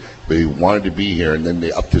early, but he wanted to be here, and then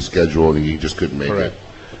they upped his schedule, and he just couldn't make it.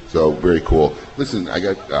 So, very cool. Listen, I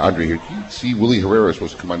got Andre here. Can you see Willie Herrera is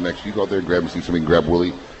supposed to come on next? You go out there and grab him, see somebody grab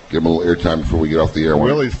Willie, give him a little airtime before we get off the air.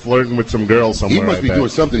 Willie's flirting with some girl somewhere. He must be doing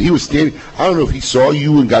something. He was standing. I don't know if he saw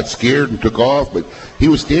you and got scared and took off, but he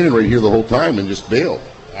was standing right here the whole time and just bailed.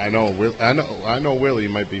 I know Willie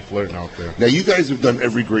might be flirting out there. Now, you guys have done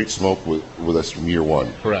every great smoke with us from year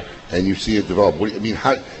one. Correct. And you see it develop.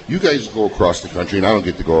 How you guys go across the country, and I don't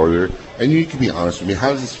get to go over there, and you can be honest with me,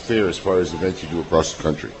 how does this fare as far as events you do across the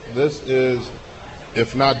country? This is,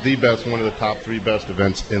 if not the best, one of the top 3 best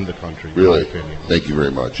events in the country. Really? In my opinion. Thank you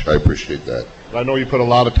very much. I appreciate that. I know you put a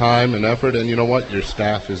lot of time and effort, and you know what? Your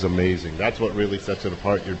staff is amazing. That's what really sets it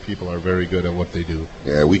apart. Your people are very good at what they do.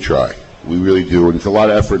 Yeah, we try. We really do, and it's a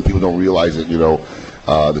lot of effort, and people don't realize it,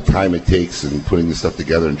 the time it takes in putting this stuff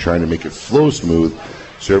together and trying to make it flow smooth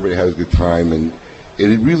so everybody has a good time. And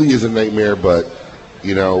it really is a nightmare, but,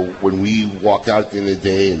 when we walk out at the end of the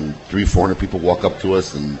day and 300-400 people walk up to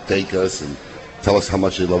us and thank us and tell us how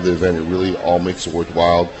much they love the event, it really all makes it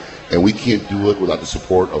worthwhile. And we can't do it without the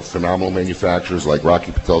support of phenomenal manufacturers like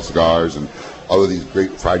Rocky Patel Cigars and other these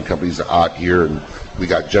great fine companies out here. And we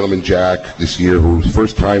got Gentleman Jack this year, who's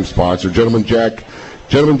first-time sponsor. Gentleman Jack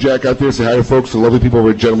out there, say hi to folks, the lovely people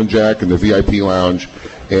over at Gentleman Jack and the VIP Lounge,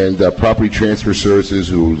 and Property Transfer Services,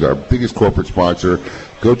 who's our biggest corporate sponsor.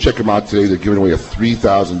 Go check them out today. They're giving away a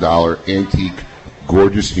 $3,000 antique,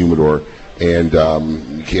 gorgeous humidor, and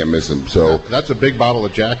you can't miss them. So that's a big bottle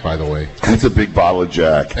of Jack, by the way. That's a big bottle of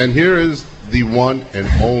Jack. And here is the one and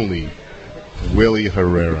only Willie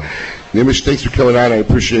Herrera. Nimish, thanks for coming on. I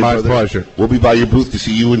appreciate it. My pleasure. We'll be by your booth to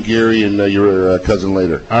see you and Gary and your cousin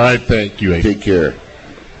later. All right, thank you. Take care.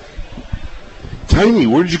 Tiny,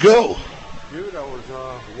 where did you go? Dude, I was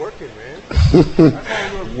working, man.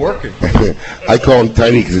 Working. I call him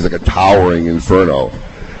Tiny because he's like a towering inferno.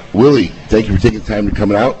 Willie, thank you for taking the time to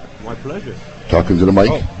coming out. My pleasure. Talking to the mic.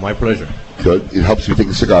 Oh, my pleasure. Good. It helps you take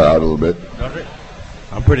the cigar out a little bit.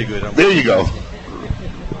 I'm pretty good. There you go.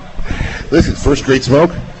 Listen, first great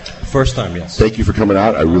smoke? First time, yes. Thank you for coming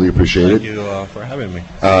out. I really appreciate it. Thank you for having me.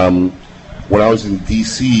 When I was in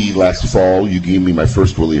D.C. last fall, you gave me my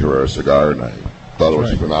first Willie Herrera cigar, and I thought it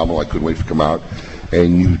was phenomenal. I couldn't wait to come out.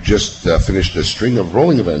 And you just finished a string of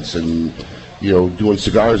rolling events and, doing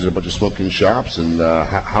cigars at a bunch of smoking shops. And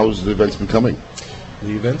how's the events been coming?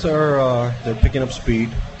 The events are they're picking up speed.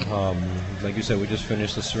 Like you said, we just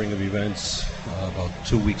finished a string of events about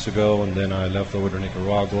 2 weeks ago, and then I left over to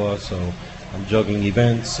Nicaragua. So I'm juggling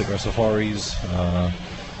events, cigar safaris,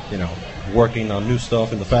 working on new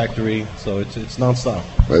stuff in the factory. So it's nonstop.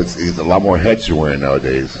 It's a lot more hats you're wearing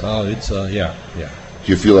nowadays. Oh, it's yeah.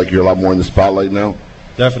 Do you feel like you're a lot more in the spotlight now?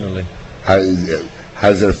 Definitely. How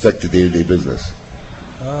does that affect the day-to-day business?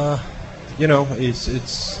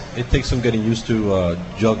 It takes some getting used to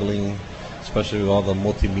juggling, especially with all the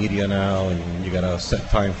multimedia now, and you gotta set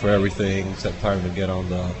time for everything, set time to get on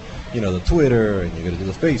the Twitter, and you gotta do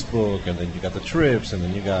the Facebook, and then you got the trips, and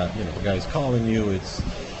then you got guys calling you.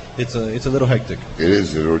 It's a little hectic. It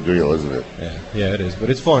is an ordeal, isn't it? Yeah, it is, but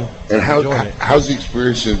it's fun. And how's the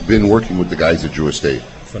experience been working with the guys at Drew Estate?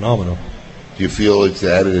 Phenomenal. Do you feel it's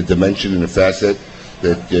added a dimension and a facet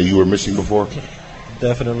that you were missing before?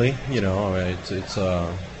 Definitely.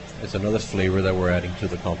 It's another flavor that we're adding to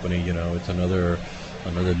the company. It's another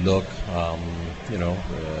look.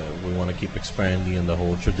 We want to keep expanding in the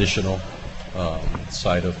whole traditional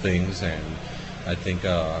side of things, and I think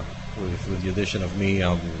with the addition of me,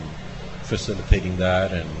 I'm facilitating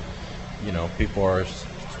that, and people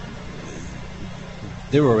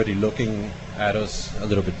they were already looking at us a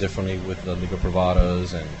little bit differently with the Liga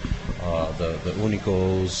Privadas and the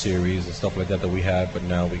Unicos series and stuff like that we had, but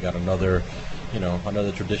now we got another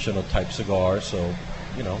traditional type cigar, so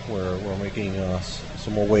we're making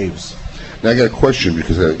some more waves. Now I got a question,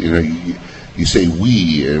 because you say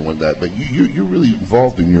we and whatnot, but you're really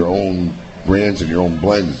involved in your own brands and your own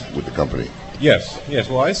blends with the company. Yes.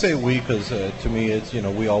 Well, I say we because to me it's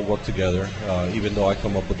we all work together. Even though I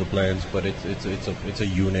come up with the blends, but it's a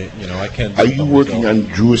unit. I can't. Are you working on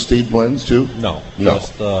Drew Estate blends too? No.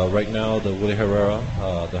 Just right now the Willie Herrera,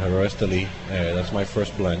 the Herrera Esteli. That's my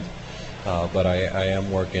first blend. But I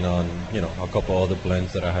am working on a couple other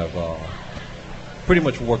blends that I have pretty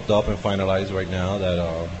much worked up and finalized right now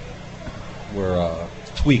that we're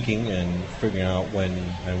tweaking and figuring out when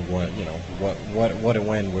and what and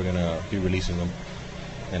when we're gonna be releasing them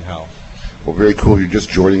and how. Well, very cool. You're just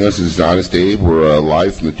joining us. This is Honest Abe. We're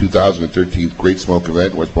live from the 2013 Great Smoke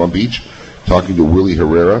event in West Palm Beach, talking to Willie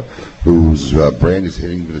Herrera, whose brand is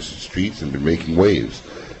hitting the streets and been making waves.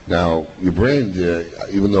 Now, your brand,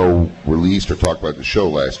 even though released or talked about the show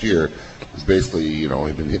last year, is basically,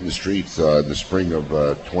 have been hitting the streets in the spring of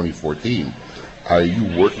 2014. Are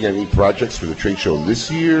you working on any projects for the trade show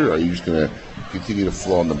this year? Are you just going to continue to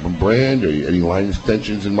flow on the brand? Or any line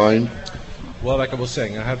extensions in mind? Well, like I was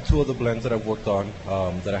saying, I have 2 of the blends that I've worked on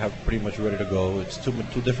that I have pretty much ready to go. It's two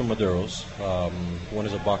different Maduros. One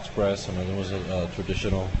is a box press, and another was a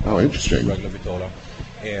traditional. Oh, interesting. Regular Vitola.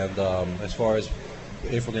 And as far as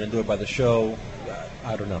if we're going to do it by the show,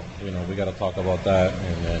 I don't know. We got to talk about that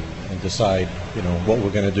and decide, what we're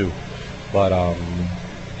going to do. But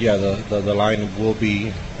yeah, the line will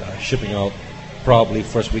be shipping out probably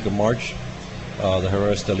first week of March. The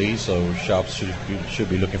Herrera Esteli, so shops should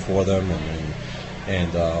be looking for them,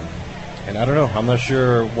 and I don't know. I'm not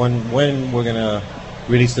sure when we're gonna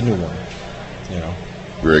release the new one.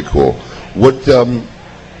 Very cool.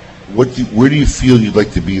 Where do you feel you'd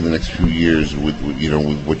like to be in the next few years with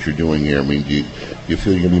what you're doing here? I mean, do you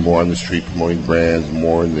feel you're gonna be more on the street promoting brands,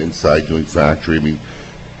 more in the inside doing factory? I mean,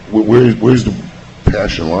 where's the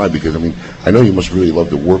passion lie? Because I know you must really love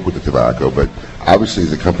to work with the tobacco, but obviously as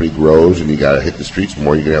the company grows and you got to hit the streets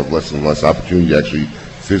more, you're going to have less and less opportunity to actually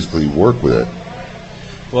physically work with it.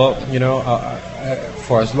 Well,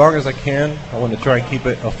 for as long as I can, I want to try and keep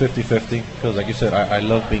it a 50-50 because, like you said, I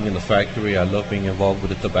love being in the factory. I love being involved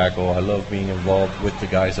with the tobacco. I love being involved with the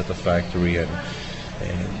guys at the factory, and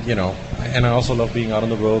I also love being out on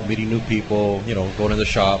the road, meeting new people, going to the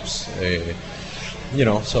shops.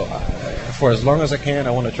 So for as long as I can,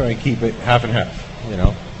 I want to try and keep it half and half,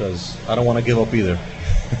 because I don't want to give up either.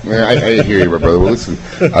 Man, I hear you, my brother. Well, listen,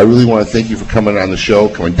 I really want to thank you for coming on the show,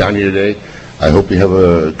 coming down here today. I hope you have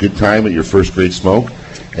a good time at your first Great Smoke.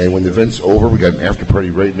 And when the event's over, we got an after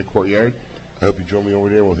party right in the courtyard. I hope you join me over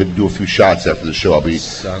there. We'll do a few shots after the show. I'll be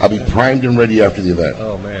primed and ready after the event.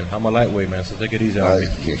 Oh man, I'm a lightweight, man. So take it easy on me.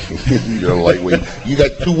 You're a lightweight. You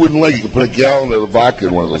got 2 wooden legs. You can put a gallon of vodka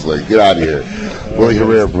in one of those legs. Get out of here, Willie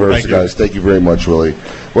Herrera, guys. Thank you very much, Willie.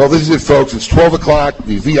 Well, this is it, folks. It's 12 o'clock.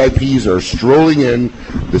 The VIPs are strolling in.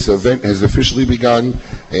 This event has officially begun,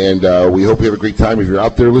 and we hope you have a great time. If you're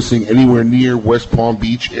out there listening anywhere near West Palm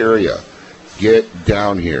Beach area, get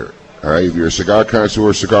down here. All right, if you're a cigar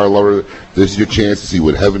connoisseur, cigar lover, this is your chance to see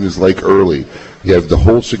what heaven is like early. You have the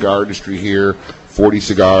whole cigar industry here, 40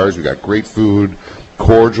 cigars. We got great food,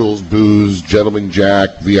 cordials, booze, Gentleman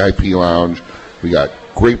Jack, VIP lounge. We got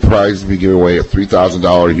great prizes to be giving away, a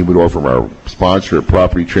 $3,000 humidor from our sponsor at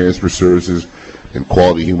Property Transfer Services and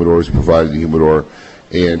Quality Humidors. We provided the humidor.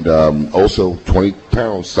 And also 20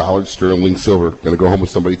 pounds solid sterling silver. Going to go home with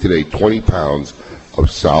somebody today, 20 pounds of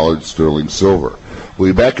solid sterling silver.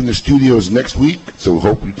 We'll be back in the studios next week, so we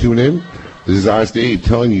hope you tune in. This is Honest Abe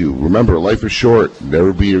telling you, remember, life is short.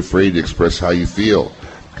 Never be afraid to express how you feel.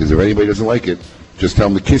 Because if anybody doesn't like it, just tell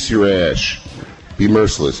them to kiss your ash. Be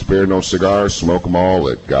merciless. Spare no cigars. Smoke them all.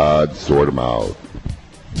 Let God sort them out.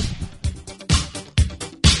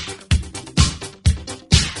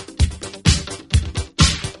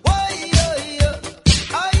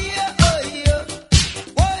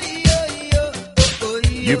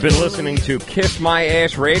 You've been listening to Kiss My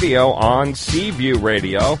Ash Radio on Seaview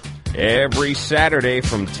Radio. Every Saturday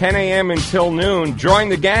from 10 a.m. until noon, join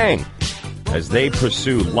the gang as they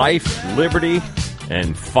pursue life, liberty,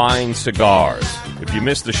 and fine cigars. If you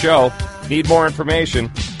missed the show, need more information,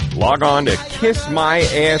 log on to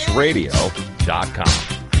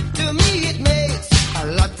kissmyashradio.com. To me it may